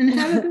shrimp and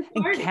have a good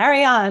party.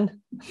 Carry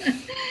on.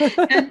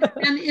 and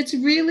it's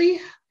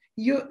really,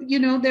 you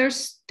know,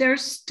 there's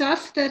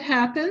stuff that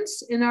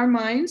happens in our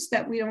minds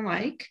that we don't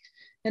like,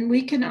 and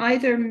we can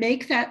either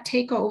make that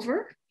take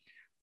over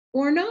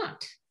or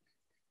not.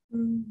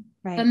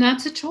 Right. And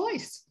that's a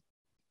choice.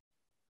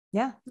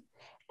 Yeah.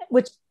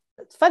 Which,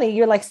 it's funny,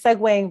 you're like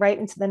segueing right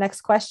into the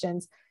next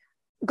questions.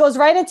 Goes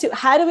right into,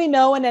 how do we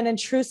know when an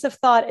intrusive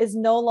thought is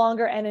no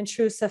longer an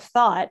intrusive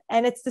thought?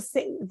 And it's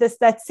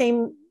that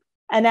same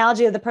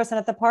analogy of the person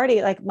at the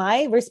party. Like,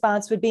 my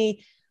response would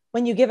be,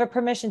 when you give it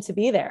permission to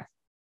be there.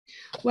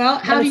 Well,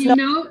 how do you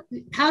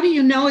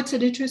know it's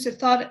an intrusive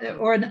thought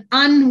or an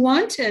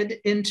unwanted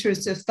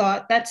intrusive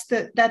thought? That's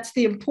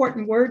the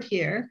important word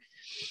here.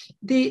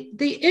 The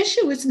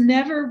issue is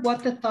never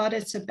what the thought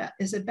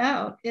is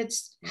about.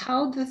 It's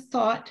how the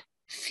thought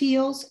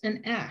feels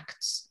and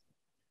acts.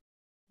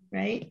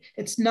 Right?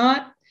 It's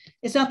not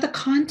the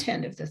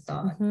content of the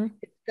thought. Mm-hmm.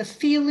 It's the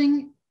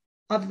feeling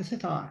of the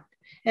thought.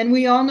 And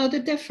we all know the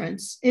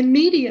difference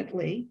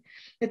immediately.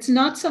 It's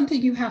not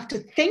something you have to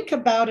think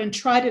about and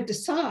try to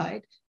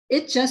decide.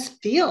 It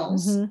just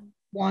feels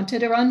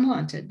wanted or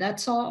unwanted.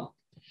 That's all.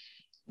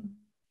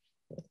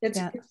 It's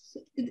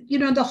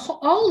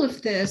all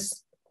of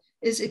this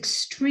is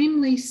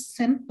extremely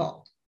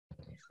simple.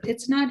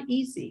 It's not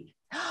easy.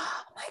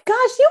 Oh my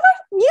gosh, you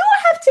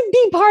have to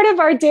be part of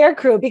our Dare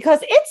crew, because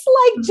it's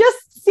like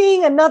just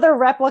seeing another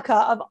replica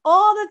of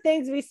all the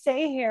things we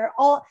say here.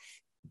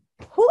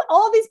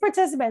 All these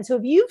participants who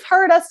you've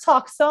heard us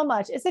talk so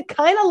much. Is it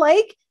kind of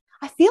like,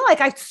 I feel like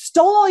I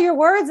stole all your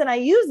words and I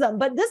use them,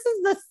 but this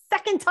is the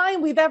second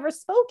time we've ever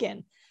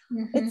spoken.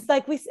 Mm-hmm. It's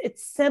like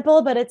it's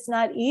simple, but it's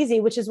not easy,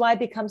 which is why it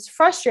becomes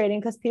frustrating,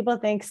 because people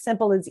think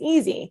simple is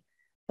easy.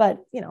 But,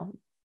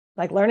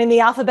 like learning the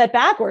alphabet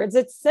backwards,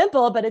 it's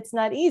simple, but it's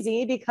not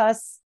easy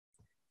because,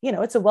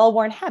 it's a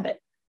well-worn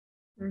habit.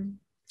 And,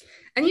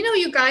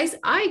 you guys,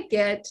 I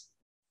get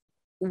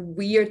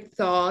weird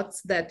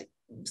thoughts that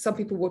some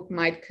people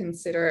might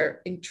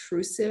consider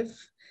intrusive.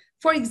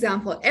 For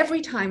example,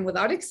 every time,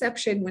 without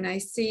exception, when I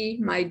see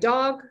my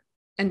dog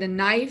and a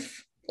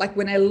knife, like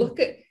when I look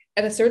at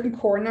a certain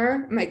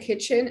corner in my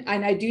kitchen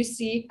and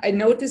I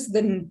notice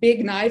the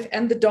big knife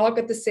and the dog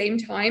at the same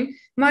time,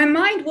 my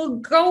mind will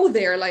go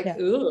there like,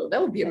 oh,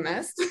 that would be a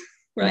mess.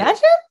 Right?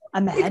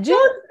 Imagine,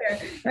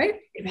 right?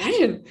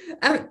 Imagine.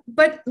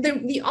 But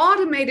the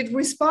automated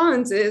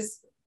response is,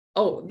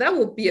 oh, that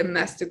would be a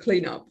mess to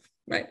clean up.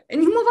 Right.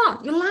 And you move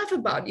on, you laugh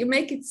about it, you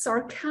make it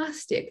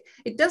sarcastic.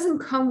 It doesn't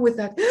come with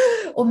that,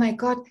 oh my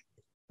God,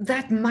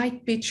 that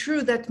might be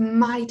true, that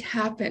might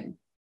happen.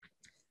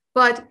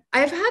 But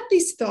I've had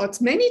these thoughts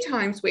many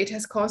times where it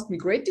has caused me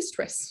great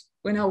distress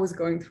when I was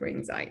going through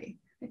anxiety.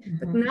 Mm-hmm.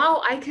 But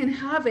now I can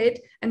have it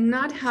and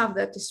not have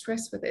that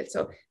distress with it.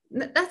 So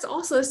that's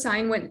also a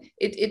sign when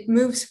it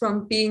moves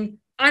from being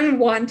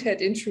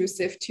unwanted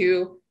intrusive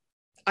to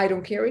I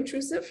don't care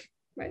intrusive.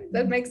 Right?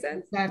 That makes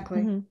sense. Exactly.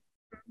 Mm-hmm.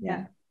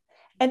 Yeah.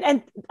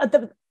 And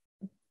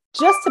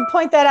just to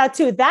point that out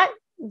too, that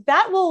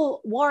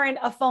will warrant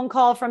a phone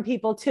call from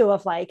people too,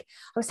 of like,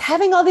 I was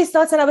having all these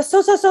thoughts and I was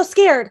so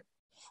scared.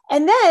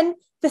 And then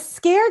the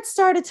scared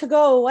started to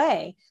go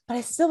away, but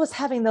I still was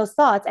having those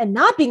thoughts, and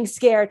not being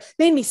scared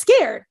made me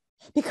scared,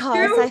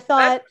 because I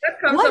thought,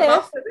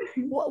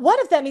 what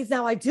if that means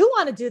now I do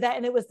want to do that?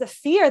 And it was the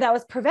fear that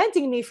was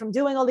preventing me from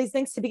doing all these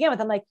things to begin with.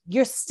 I'm like,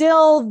 you're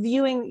still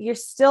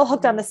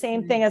hooked on the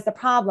same thing as the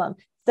problem.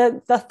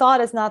 The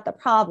thought is not the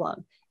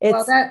problem.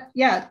 That's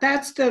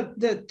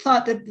the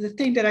thought, the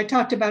thing that I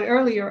talked about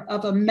earlier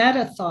of a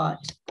meta thought.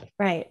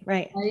 Right.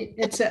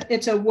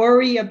 It's a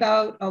worry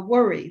about a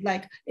worry.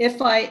 Like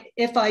if I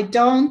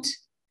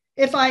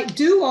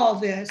do all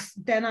this,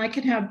 then I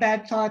can have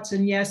bad thoughts.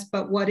 And yes,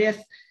 but what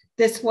if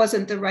this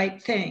wasn't the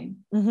right thing?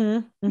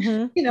 Mm-hmm.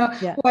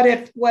 Mm-hmm.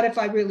 What if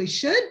I really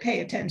should pay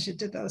attention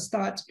to those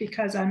thoughts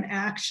because I'm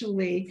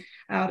actually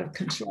out of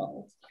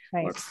control,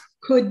 right, or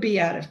could be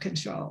out of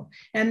control?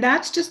 And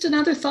that's just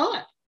another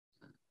thought.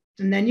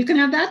 And then you can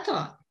have that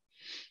thought.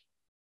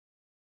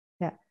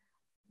 Yeah.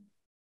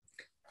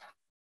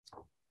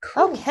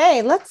 Cool.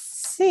 Okay, let's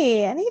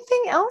see.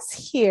 Anything else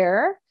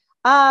here?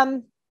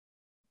 Or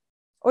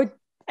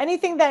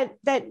anything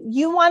that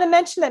you want to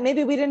mention that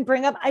maybe we didn't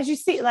bring up? As you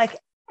see, like,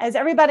 as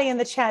everybody in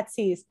the chat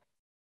sees,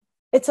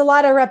 it's a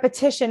lot of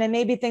repetition, and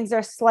maybe things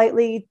are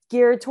slightly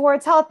geared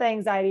towards health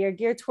anxiety or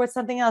geared towards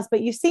something else.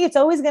 But you see, it's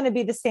always going to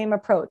be the same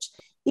approach.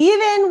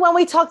 Even when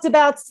we talked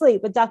about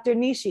sleep with Dr.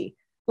 Nishi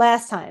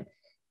last time,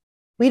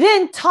 we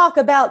didn't talk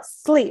about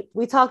sleep.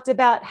 We talked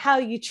about how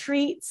you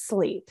treat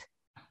sleep.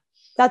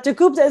 Dr.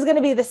 Gupta is going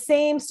to be the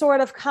same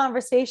sort of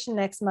conversation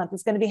next month.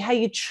 It's going to be how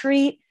you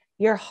treat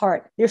your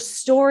heart, your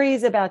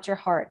stories about your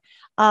heart.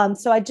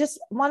 So I just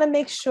want to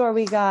make sure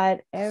we got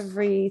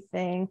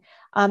everything.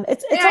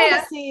 It's all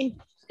the same.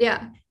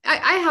 Yeah,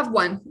 I have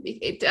one.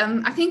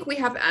 I think we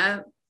have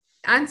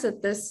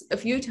answered this a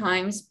few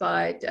times,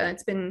 but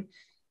it's been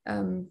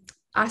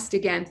asked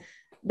again.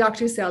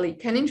 Dr. Sally,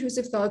 can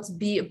intrusive thoughts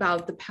be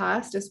about the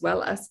past as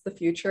well as the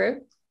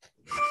future?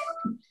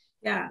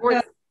 Yeah.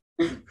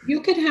 You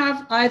could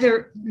have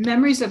either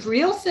memories of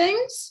real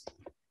things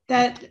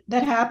that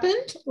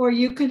happened, or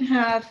you could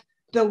have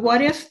the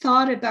what if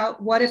thought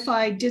about what if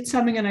I did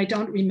something and I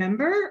don't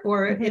remember,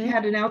 or it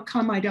had an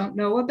outcome I don't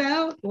know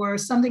about, or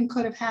something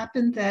could have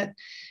happened that,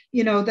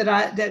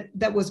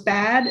 that was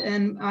bad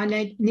and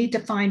I need to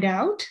find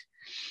out.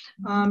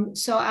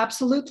 So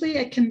absolutely,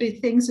 it can be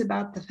things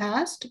about the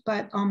past,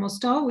 but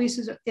almost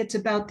always it's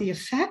about the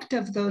effect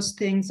of those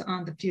things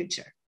on the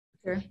future.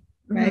 Sure.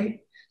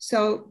 Right?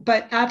 So,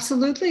 but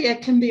absolutely,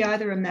 it can be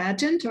either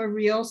imagined or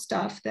real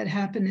stuff that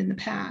happened in the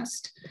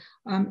past.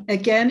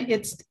 Again,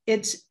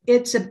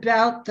 it's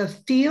about the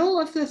feel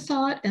of the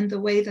thought and the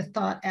way the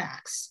thought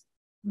acts.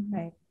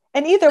 Right.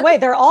 And either way,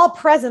 they're all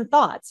present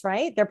thoughts,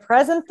 right? They're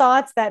present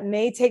thoughts that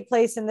may take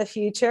place in the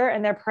future,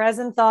 and they're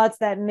present thoughts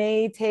that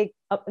may take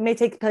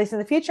place in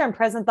the future, and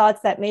present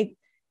thoughts that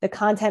the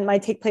content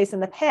might take place in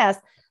the past,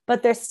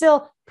 but they're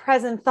still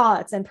present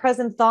thoughts, and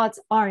present thoughts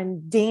are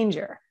in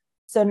danger.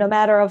 So no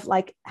matter of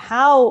like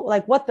how,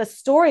 like what the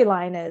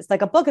storyline is,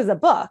 like a book is a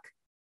book.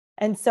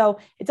 And so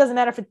it doesn't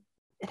matter if it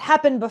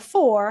happened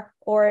before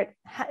or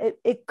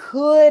it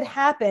could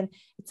happen.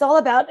 It's all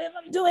about, if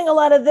I'm doing a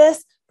lot of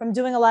this, from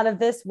doing a lot of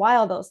this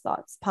while those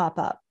thoughts pop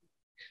up.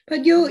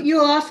 But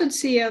you'll often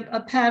see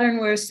a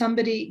pattern where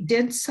somebody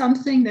did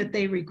something that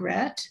they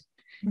regret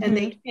and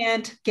they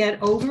can't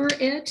get over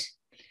it.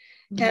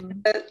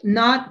 And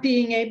not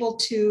being able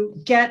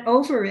to get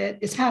over it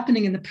is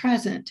happening in the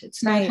present.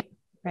 It's not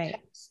right.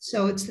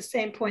 So it's the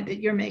same point that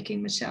you're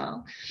making,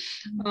 Michelle.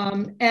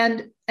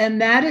 And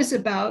that is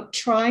about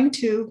trying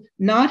to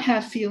not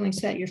have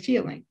feelings that you're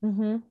feeling.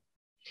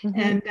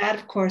 And that,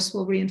 of course,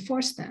 will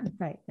reinforce them.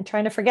 Right. And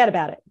trying to forget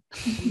about it.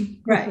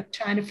 Right.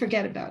 Trying to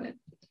forget about it.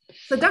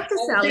 So Dr.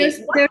 Sally,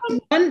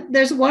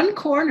 there's one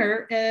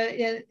corner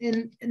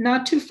in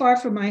not too far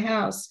from my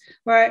house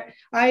where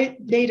I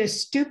made a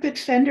stupid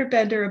fender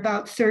bender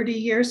about 30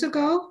 years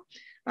ago.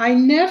 I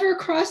never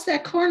crossed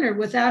that corner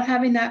without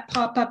having that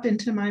pop up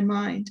into my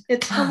mind.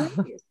 It's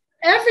hilarious.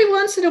 Every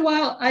once in a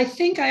while, I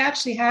think I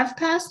actually have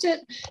passed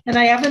it and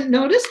I haven't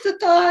noticed the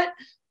thought,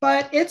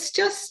 but it's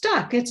just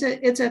stuck. It's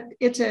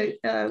a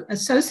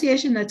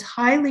association that's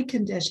highly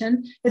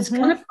conditioned. It's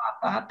going to pop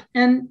up,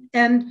 and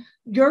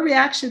your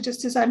reaction,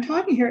 just as I'm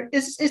talking here,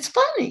 is it's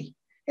funny.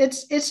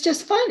 It's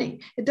just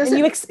funny. It doesn't. And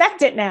you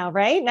expect it now,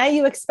 right? Now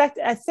you expect.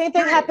 Same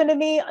thing happened to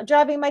me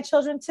driving my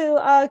children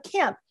to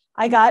camp.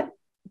 I got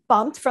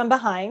bumped from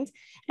behind,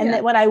 and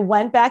then when I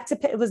went back to,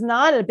 it was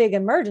not a big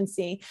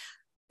emergency,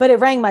 but it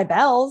rang my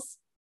bells.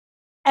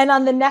 And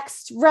on the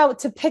next route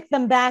to pick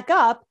them back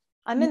up,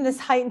 I'm in this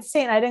heightened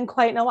state. I didn't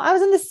quite know. I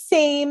was in the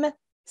same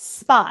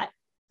spot.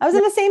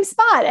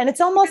 And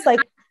it's almost like.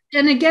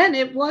 And again,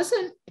 it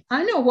wasn't,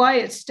 I know why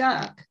it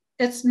stuck.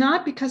 It's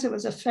not because it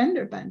was a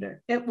fender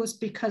bender. It was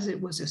because it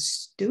was a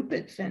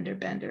stupid fender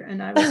bender.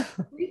 And I was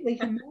completely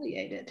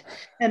humiliated.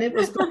 And it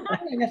was the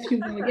kind of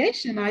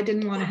humiliation I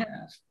didn't want to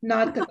have,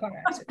 not the car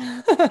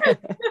accident.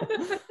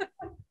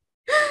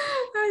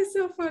 That is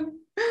so fun.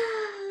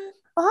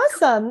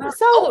 Awesome.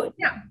 So,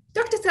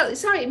 Dr. Sally,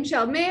 sorry,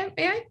 Michelle, may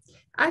I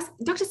ask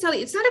Dr.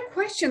 Sally? It's not a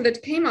question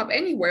that came up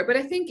anywhere, but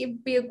I think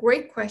it'd be a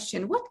great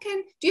question.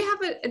 Do you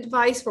have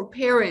advice for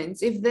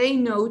parents if they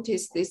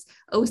notice this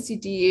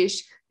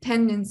OCD-ish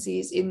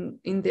tendencies in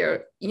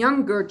their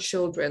younger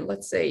children,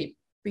 let's say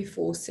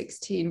before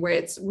 16, where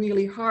it's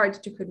really hard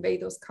to convey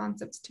those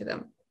concepts to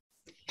them?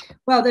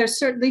 Well, there's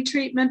certainly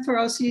treatment for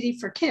OCD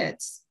for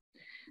kids.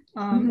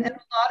 And a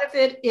lot of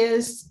it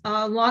is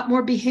a lot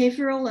more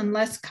behavioral and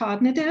less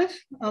cognitive,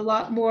 a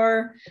lot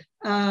more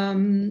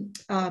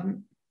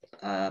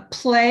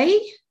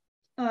play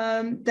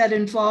that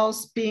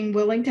involves being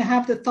willing to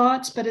have the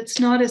thoughts, but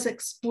it's not as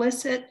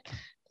explicit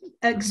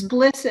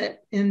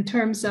in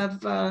terms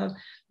of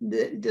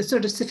the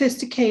sort of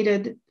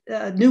sophisticated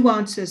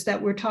nuances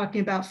that we're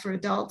talking about for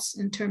adults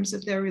in terms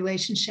of their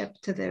relationship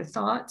to their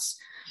thoughts.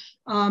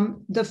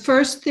 The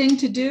first thing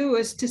to do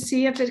is to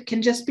see if it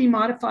can just be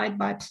modified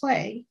by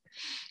play.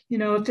 You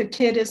know, if a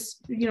kid is,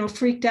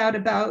 freaked out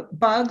about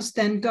bugs,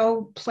 then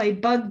go play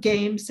bug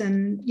games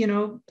and,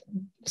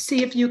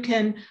 see if you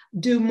can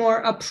do more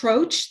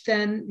approach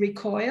than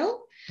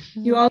recoil.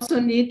 You also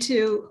need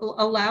to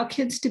allow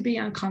kids to be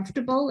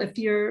uncomfortable. If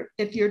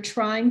you're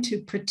trying to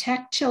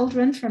protect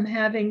children from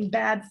having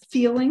bad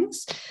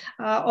feelings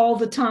all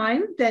the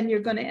time, then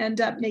you're going to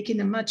end up making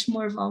them much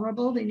more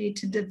vulnerable. They need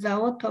to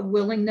develop a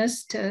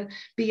willingness to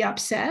be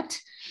upset.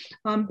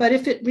 But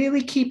if it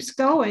really keeps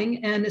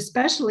going, and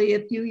especially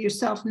if you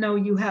yourself know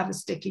you have a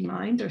sticky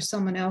mind or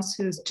someone else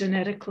who's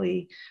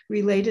genetically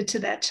related to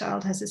that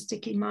child has a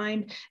sticky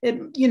mind,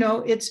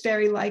 it's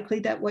very likely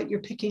that what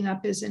you're picking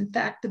up is in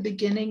fact the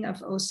beginning of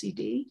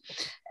OCD.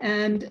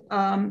 And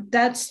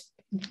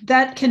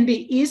that can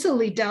be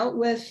easily dealt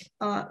with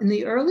in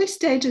the early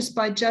stages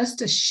by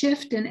just a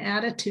shift in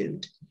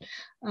attitude.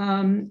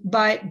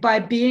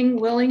 By being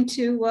willing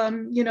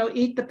to,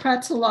 eat the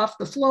pretzel off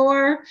the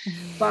floor,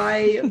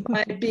 by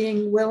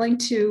being willing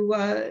to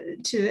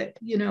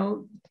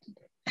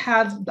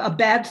have a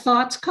bad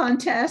thoughts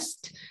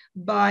contest,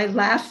 by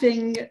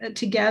laughing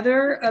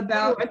together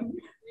about it.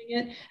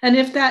 And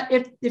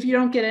if you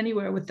don't get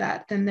anywhere with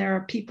that, then there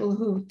are people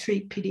who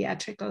treat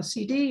pediatric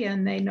OCD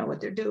and they know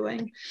what they're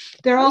doing.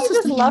 There are also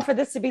just love for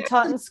this to be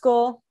taught in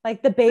school,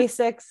 like the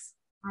basics.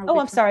 Oh,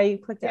 I'm sorry, you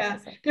clicked out.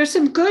 Yeah, there's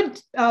some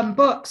good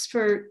books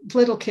for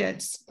little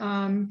kids.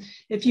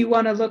 If you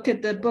want to look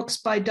at the books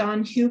by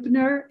Don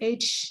Huebner,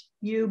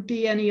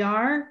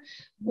 Hubner,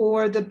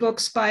 or the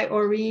books by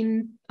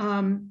Oreen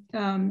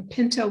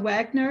Pinto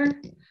Wagner,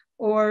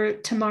 or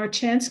Tamar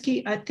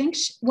Chansky. I think,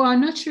 I'm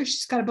not sure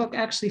she's got a book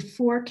actually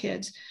for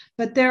kids,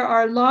 but there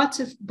are lots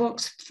of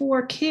books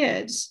for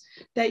kids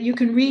that you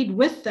can read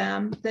with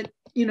them that,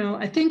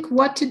 I think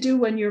What to Do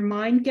When Your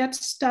Mind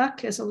Gets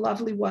Stuck is a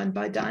lovely one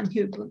by Don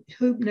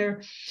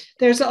Hubner.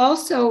 There's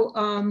also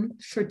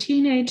for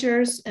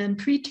teenagers and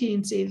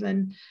preteens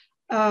even,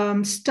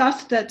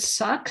 Stuff That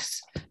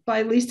Sucks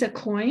by Lisa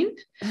Coyne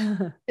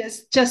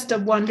is just a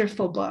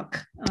wonderful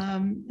book.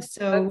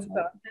 So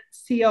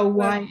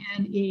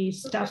Coyne,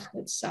 Stuff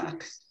That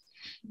Sucks.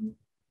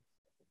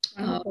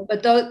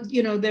 But those,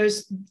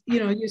 there's,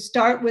 you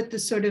start with the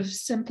sort of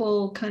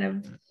simple kind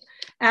of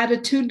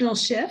attitudinal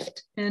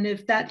shift. And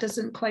if that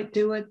doesn't quite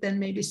do it, then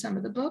maybe some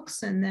of the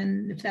books. And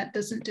then if that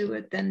doesn't do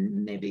it,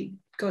 then maybe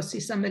go see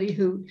somebody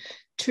who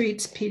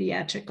treats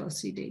pediatric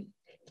OCD.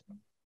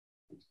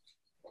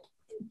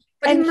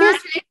 But and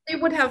they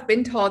would have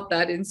been taught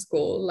that in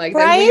school, like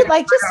right,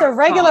 like just a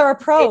regular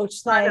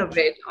approach, like of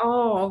it.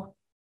 Oh,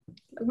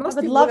 I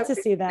would love to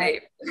see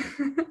that.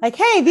 Like,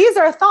 hey, these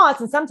are thoughts,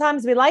 and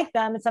sometimes we like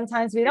them, and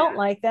sometimes we don't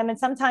like them, and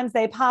sometimes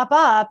they pop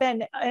up,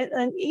 and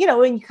when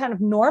you kind of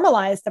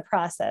normalize the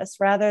process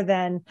rather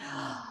than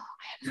I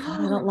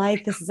don't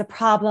like this is a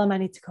problem. I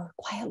need to go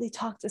quietly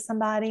talk to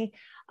somebody.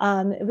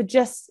 It would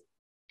just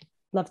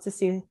love to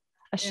see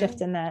a shift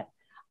in that.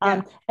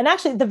 And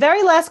actually, the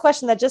very last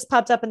question that just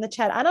popped up in the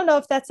chat, I don't know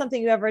if that's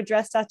something you ever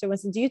addressed, Dr.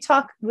 Winston.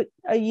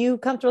 Are you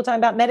comfortable talking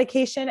about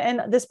medication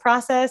and this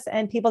process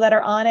and people that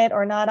are on it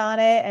or not on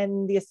it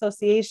and the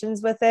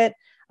associations with it?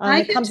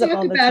 I can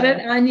talk about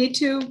it. I need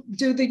to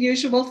do the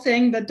usual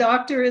thing. The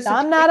doctor is.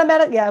 I'm not a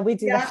medical. Yeah, we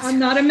do. Yeah, I'm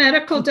not a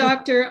medical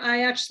doctor.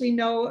 I actually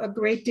know a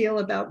great deal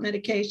about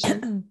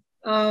medication.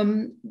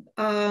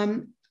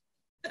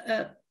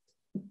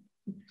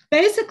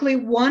 Basically,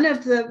 one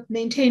of the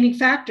maintaining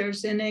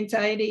factors in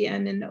anxiety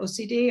and in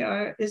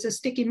OCD is a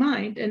sticky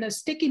mind, and a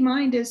sticky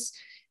mind is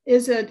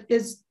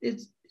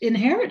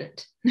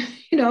inherited.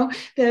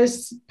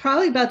 There's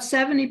probably about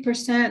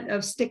 70%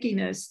 of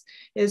stickiness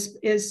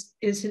is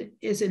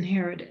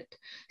inherited.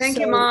 Thank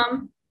you,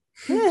 Mom.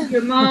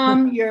 Your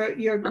mom,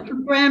 your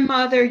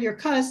grandmother, your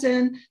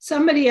cousin,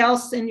 somebody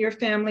else in your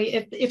family.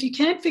 If you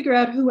can't figure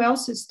out who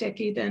else is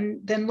sticky,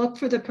 then look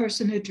for the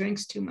person who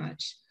drinks too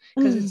much.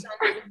 Because it's not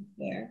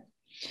there.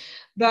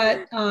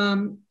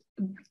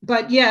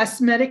 But yes,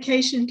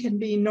 medication can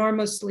be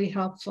enormously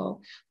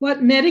helpful.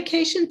 What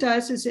medication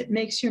does is it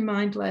makes your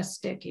mind less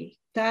sticky.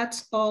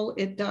 That's all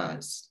it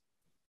does.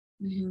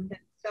 Mm-hmm.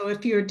 So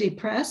if you're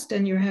depressed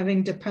and you're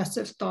having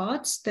depressive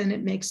thoughts, then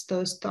it makes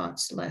those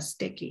thoughts less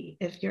sticky.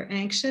 If you're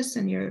anxious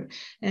and your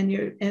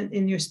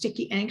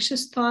sticky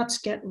anxious thoughts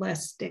get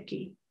less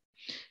sticky.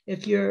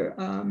 If you're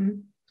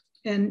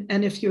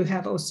and if you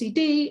have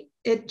OCD,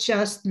 it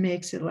just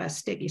makes it less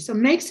sticky. So it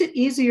makes it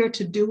easier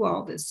to do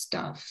all this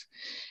stuff.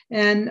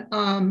 And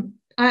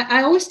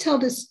I always tell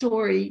this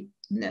story.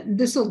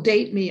 This will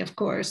date me, of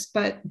course,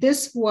 but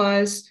this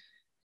was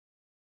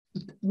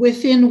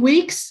within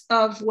weeks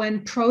of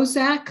when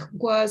Prozac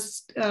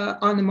was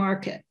on the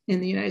market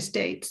in the United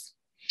States.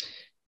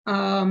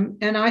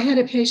 And I had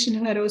a patient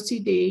who had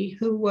OCD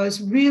who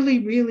was really,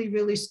 really,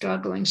 really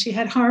struggling. She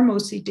had harm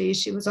OCD.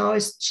 She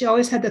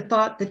always had the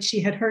thought that she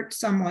had hurt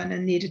someone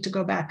and needed to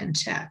go back and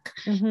check.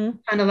 Mm-hmm.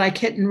 Kind of like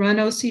hit and run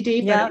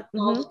OCD, but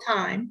all the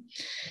time.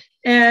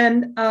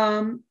 And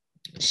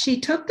she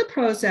took the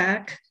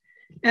Prozac,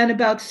 and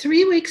about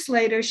 3 weeks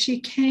later, she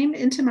came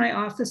into my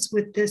office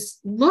with this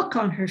look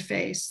on her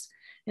face.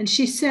 And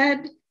she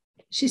said,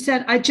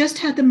 I just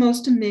had the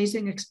most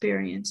amazing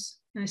experience.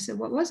 And I said,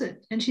 what was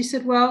it? And she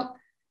said, well,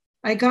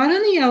 I got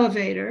on the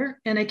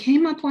elevator and I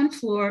came up one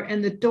floor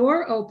and the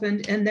door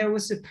opened and there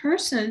was a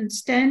person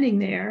standing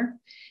there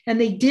and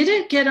they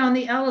didn't get on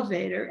the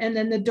elevator. And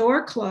then the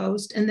door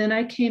closed and then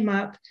I came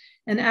up.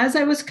 And as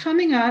I was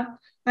coming up,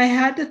 I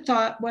had the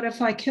thought, what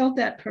if I killed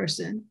that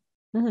person?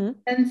 Mm-hmm.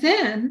 And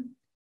then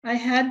I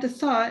had the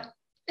thought,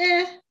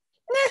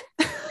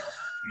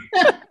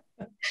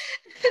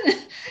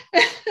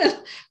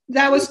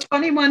 That was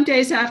 21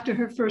 days after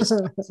her first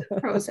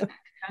Prozac.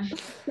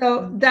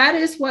 So that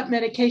is what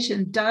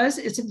medication does.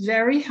 It's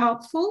very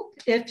helpful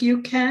if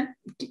you can't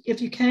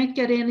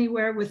get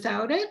anywhere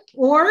without it,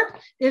 or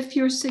if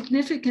you're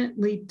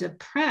significantly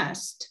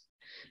depressed,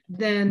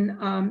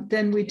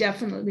 then we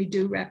definitely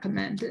do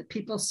recommend that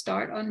people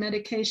start on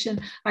medication.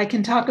 I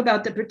can talk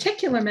about the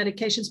particular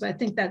medications, but I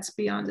think that's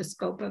beyond the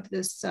scope of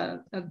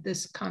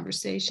this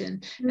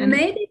conversation. And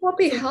maybe what would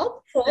be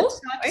helpful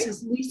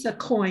is Lisa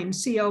Coyne,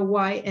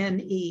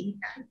 Coyne.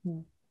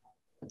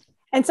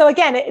 And so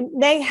again, it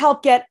may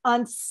help get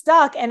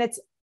unstuck,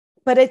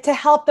 but to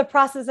help the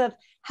process of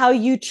how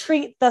you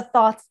treat the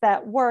thoughts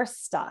that were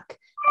stuck.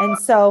 And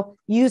so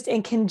used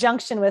in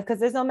conjunction with, because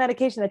there's no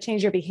medication that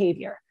changes your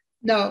behavior.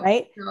 No,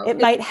 right? No. It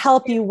might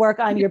help you work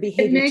on your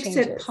behavior. It makes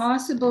it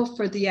possible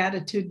for the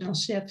attitudinal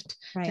shift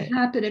to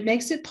happen. It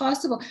makes it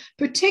possible,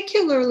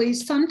 particularly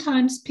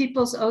sometimes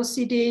people's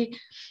OCD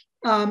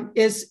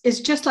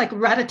is just like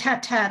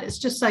rat-a-tat-tat. It's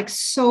just like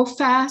so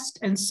fast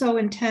and so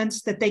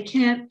intense that they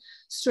can't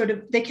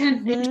they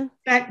can't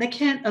interact, they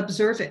can't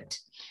observe it.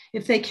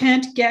 If they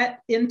can't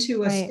get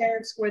into a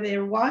stance where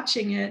they're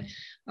watching it,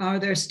 or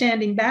they're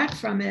standing back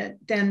from it,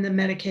 then the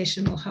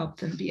medication will help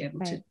them be able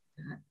to do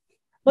that.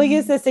 We'll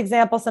use this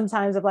example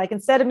sometimes of like,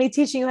 instead of me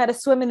teaching you how to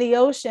swim in the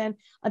ocean,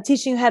 I'm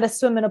teaching you how to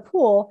swim in a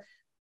pool,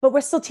 but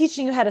we're still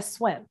teaching you how to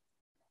swim.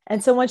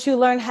 And so once you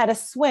learn how to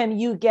swim,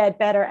 you get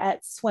better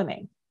at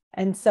swimming.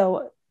 And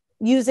so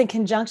using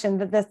conjunction,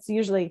 that's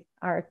usually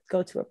our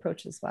go-to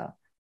approach as well.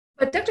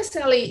 But Dr.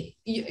 Sally,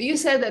 you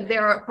said that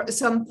there are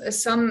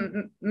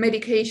some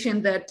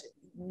medication that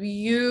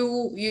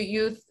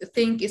you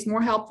think is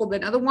more helpful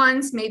than other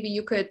ones. Maybe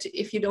you could,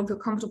 if you don't feel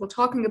comfortable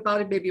talking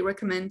about it, maybe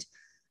recommend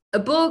a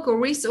book or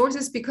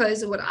resources,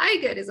 because what I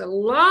get is a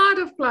lot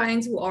of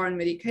clients who are on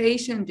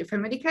medication,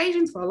 different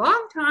medications for a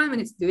long time, and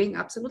it's doing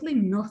absolutely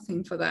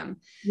nothing for them.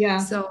 Yeah.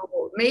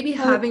 So maybe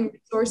having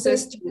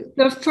resources.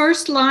 The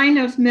first line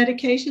of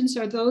medications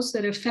are those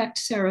that affect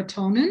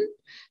serotonin.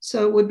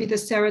 So it would be the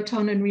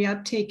serotonin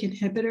reuptake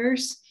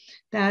inhibitors.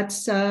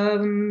 That's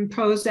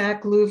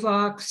Prozac,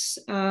 Luvox,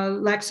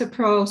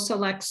 Lexapro,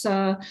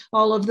 Celexa,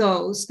 all of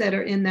those that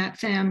are in that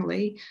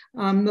family.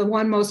 The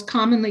one most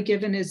commonly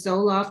given is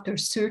Zoloft or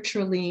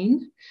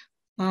sertraline.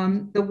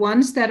 The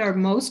ones that are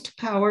most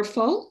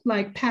powerful,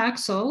 like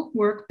Paxil,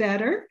 work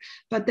better,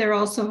 but they're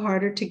also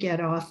harder to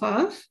get off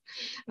of.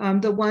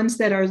 The ones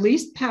that are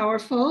least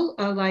powerful,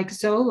 like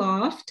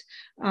Zoloft,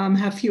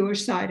 have fewer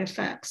side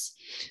effects.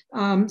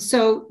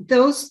 So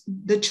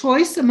the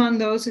choice among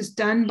those is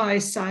done by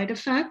side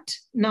effect,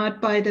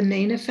 not by the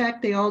main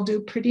effect. They all do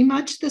pretty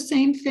much the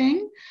same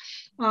thing.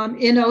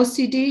 In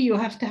OCD, you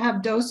have to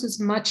have doses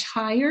much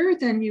higher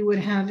than you would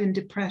have in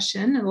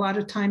depression. A lot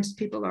of times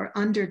people are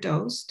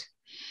underdosed.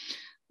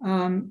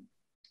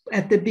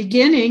 At the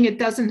beginning, it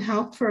doesn't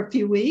help for a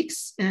few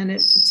weeks, and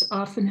it's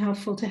often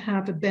helpful to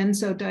have a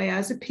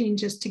benzodiazepine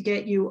just to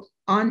get you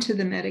onto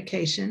the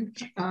medication.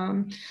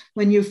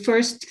 When you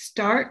first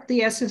start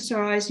the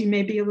SSRIs, you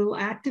may be a little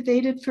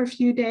activated for a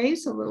few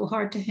days, a little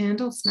hard to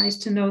handle. It's nice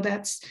to know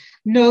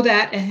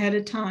that ahead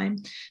of time.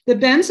 The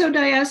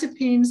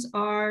benzodiazepines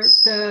are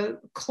the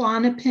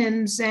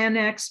Klonopin,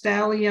 Xanax,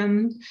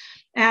 Valium,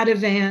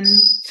 Ativan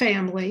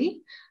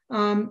family.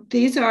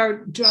 These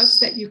are drugs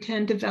that you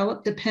can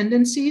develop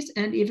dependencies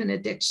and even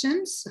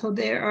addictions. So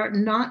they are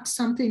not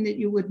something that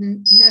you would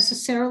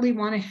necessarily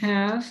want to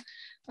have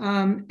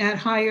at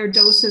higher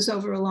doses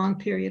over a long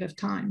period of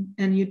time.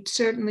 And you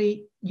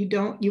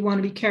want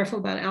to be careful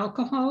about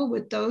alcohol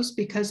with those,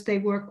 because they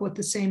work with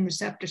the same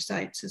receptor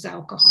sites as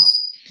alcohol.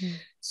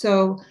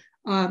 So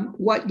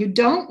what you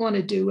don't want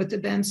to do with the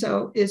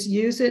benzo is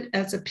use it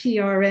as a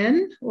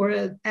PRN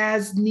or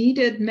as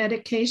needed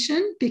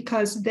medication,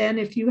 because then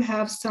if you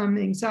have some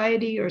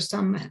anxiety or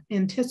some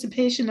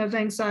anticipation of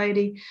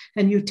anxiety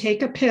and you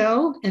take a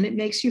pill and it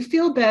makes you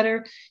feel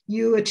better,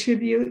 you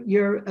attribute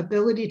your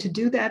ability to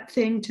do that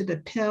thing to the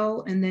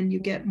pill, and then you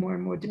get more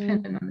and more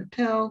dependent on the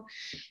pill,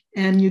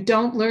 and you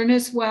don't learn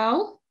as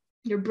well.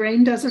 Your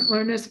brain doesn't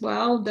learn as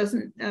well,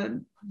 doesn't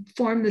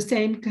form the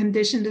same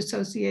conditioned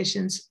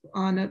associations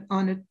on a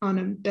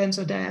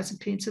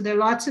benzodiazepine. So there are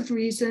lots of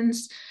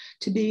reasons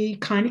to be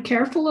kind of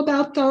careful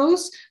about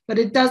those, but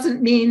it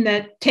doesn't mean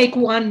that take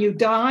one, you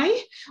die,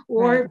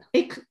 or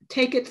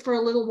take it for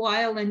a little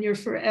while and you're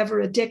forever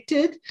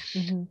addicted.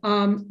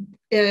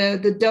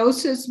 The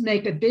doses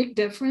make a big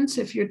difference.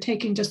 If you're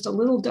taking just a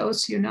little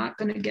dose, you're not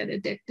going to get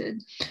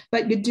addicted,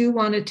 but you do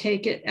want to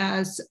take it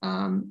as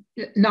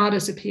not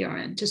as a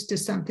PRN, just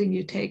as something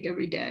you take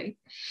every day.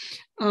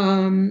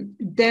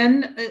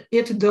 Then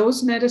if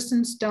those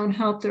medicines don't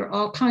help, there are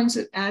all kinds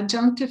of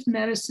adjunctive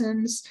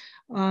medicines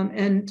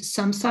and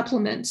some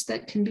supplements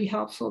that can be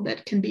helpful,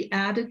 that can be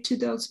added to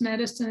those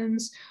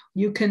medicines.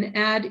 You can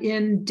add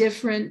in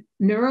different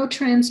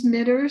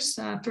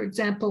neurotransmitters. For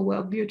example,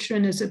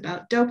 Wellbutrin is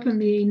about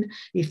dopamine.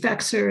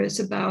 Effexor is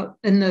about,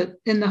 in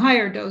the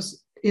higher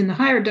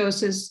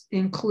doses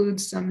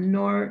includes some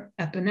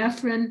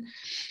norepinephrine.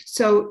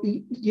 So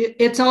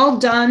it's all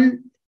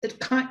done.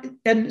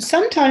 And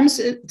sometimes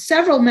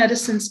several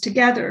medicines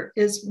together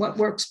is what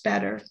works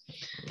better.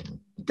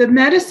 The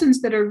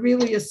medicines that are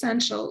really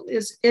essential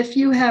is if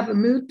you have a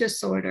mood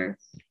disorder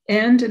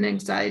and an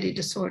anxiety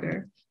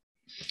disorder,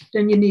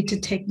 then you need to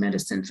take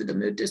medicine for the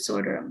mood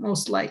disorder,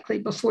 most likely,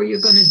 before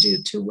you're going to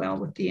do too well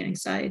with the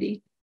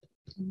anxiety.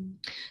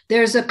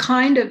 There's a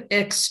kind of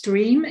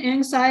extreme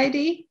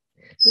anxiety,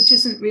 which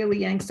isn't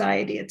really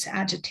anxiety, it's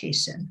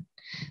agitation.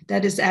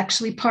 That is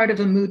actually part of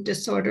a mood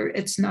disorder.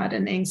 It's not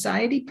an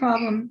anxiety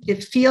problem.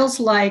 It feels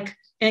like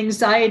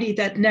anxiety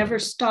that never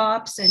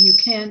stops and you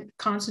can't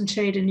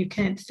concentrate and you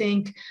can't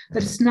think,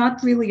 but it's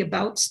not really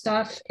about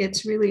stuff.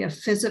 It's really a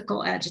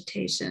physical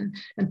agitation.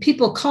 And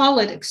people call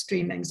it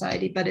extreme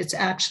anxiety, but it's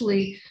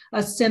actually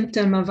a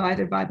symptom of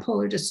either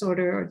bipolar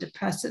disorder or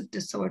depressive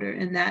disorder.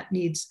 And that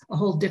needs a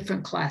whole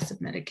different class of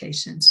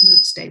medications,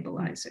 mood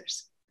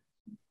stabilizers.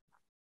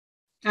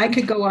 I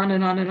could go on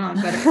and on and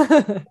on, but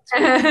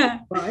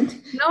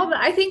no, but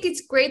I think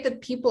it's great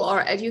that people are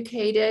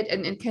educated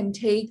and can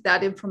take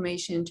that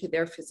information to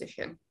their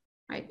physician,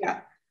 right?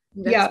 Yeah.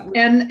 Yeah.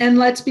 And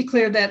let's be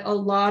clear that a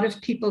lot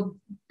of people,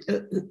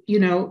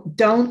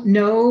 don't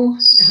know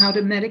how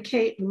to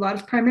medicate. A lot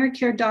of primary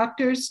care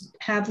doctors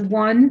have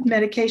one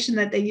medication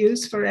that they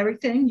use for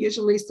everything,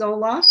 usually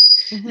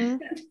Zoloft. Mm-hmm.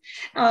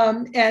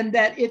 And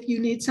that if you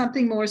need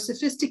something more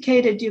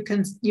sophisticated, you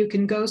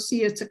can go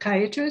see a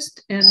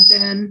psychiatrist, and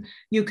then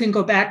you can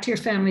go back to your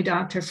family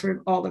doctor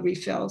for all the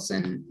refills.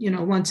 And,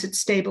 once it's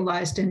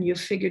stabilized and you've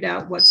figured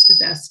out what's the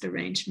best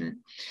arrangement.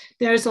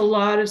 There's a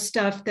lot of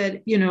stuff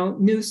that,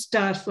 new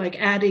stuff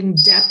like adding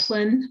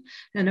Deplin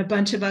and a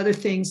bunch of other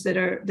things that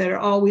are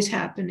always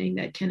happening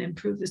that can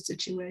improve the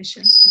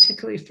situation,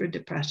 particularly for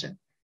depression.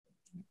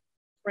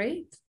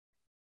 Great.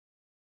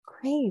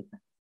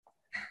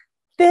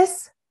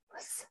 This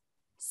was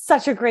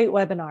such a great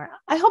webinar.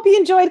 I hope you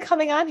enjoyed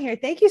coming on here.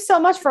 Thank you so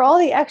much for all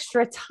the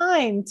extra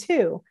time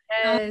too.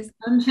 Yes.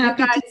 I'm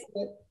happy to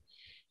do it.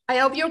 I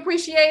hope you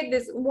appreciate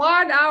this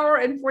 1 hour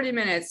and 40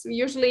 minutes. We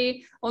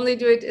usually only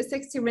do it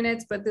 60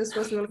 minutes, but this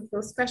was really so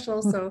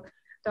special. So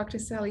Dr.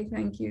 Sally,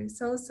 thank you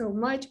so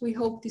much. We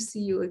hope to see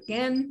you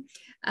again.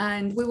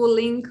 And we will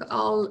link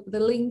all the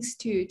links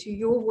to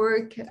your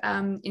work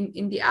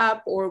in the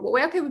app, or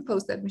where can we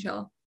post that,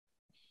 Michelle?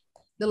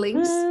 The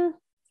links?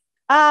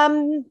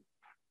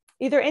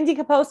 Either Indy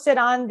could post it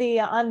on the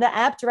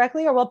app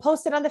directly, or we'll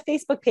post it on the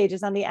Facebook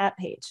pages on the app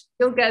page.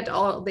 You'll get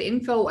all the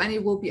info and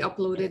it will be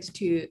uploaded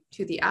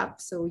to the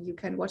app, so you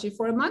can watch it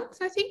for a month,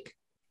 I think.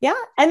 Yeah.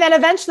 And then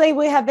eventually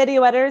we have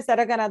video editors that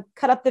are going to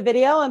cut up the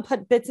video and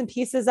put bits and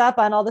pieces up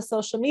on all the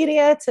social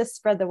media to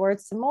spread the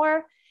word some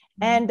more.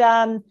 And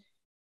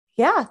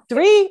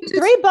three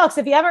books.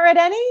 If you haven't read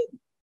any,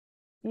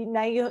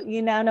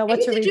 you now know what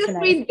to read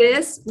tonight. Read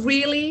this,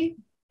 really.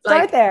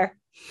 Start there.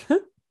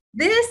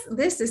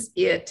 This is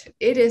it.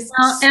 It is.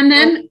 And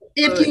then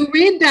if you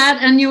read that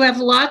and you have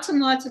lots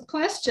and lots of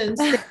questions,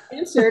 they're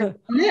answered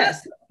on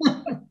this.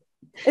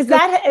 Is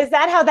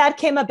that how that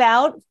came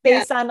about,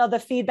 based on all the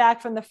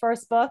feedback from the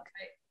first book?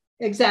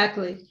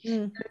 Exactly.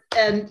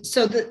 And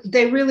so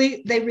they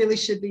really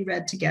should be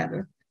read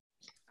together.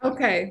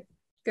 Okay,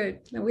 good.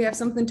 Now we have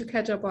something to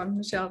catch up on,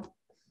 Michelle.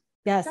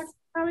 Yes.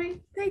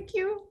 Thank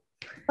you.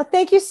 Well,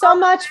 thank you so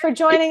much for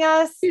joining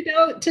us.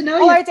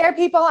 All right, dear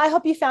people, I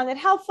hope you found it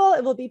helpful.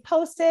 It will be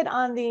posted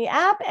on the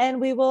app, and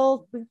we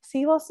will see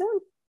you all soon.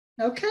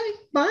 Okay,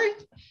 bye.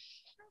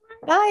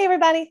 Bye,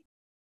 everybody.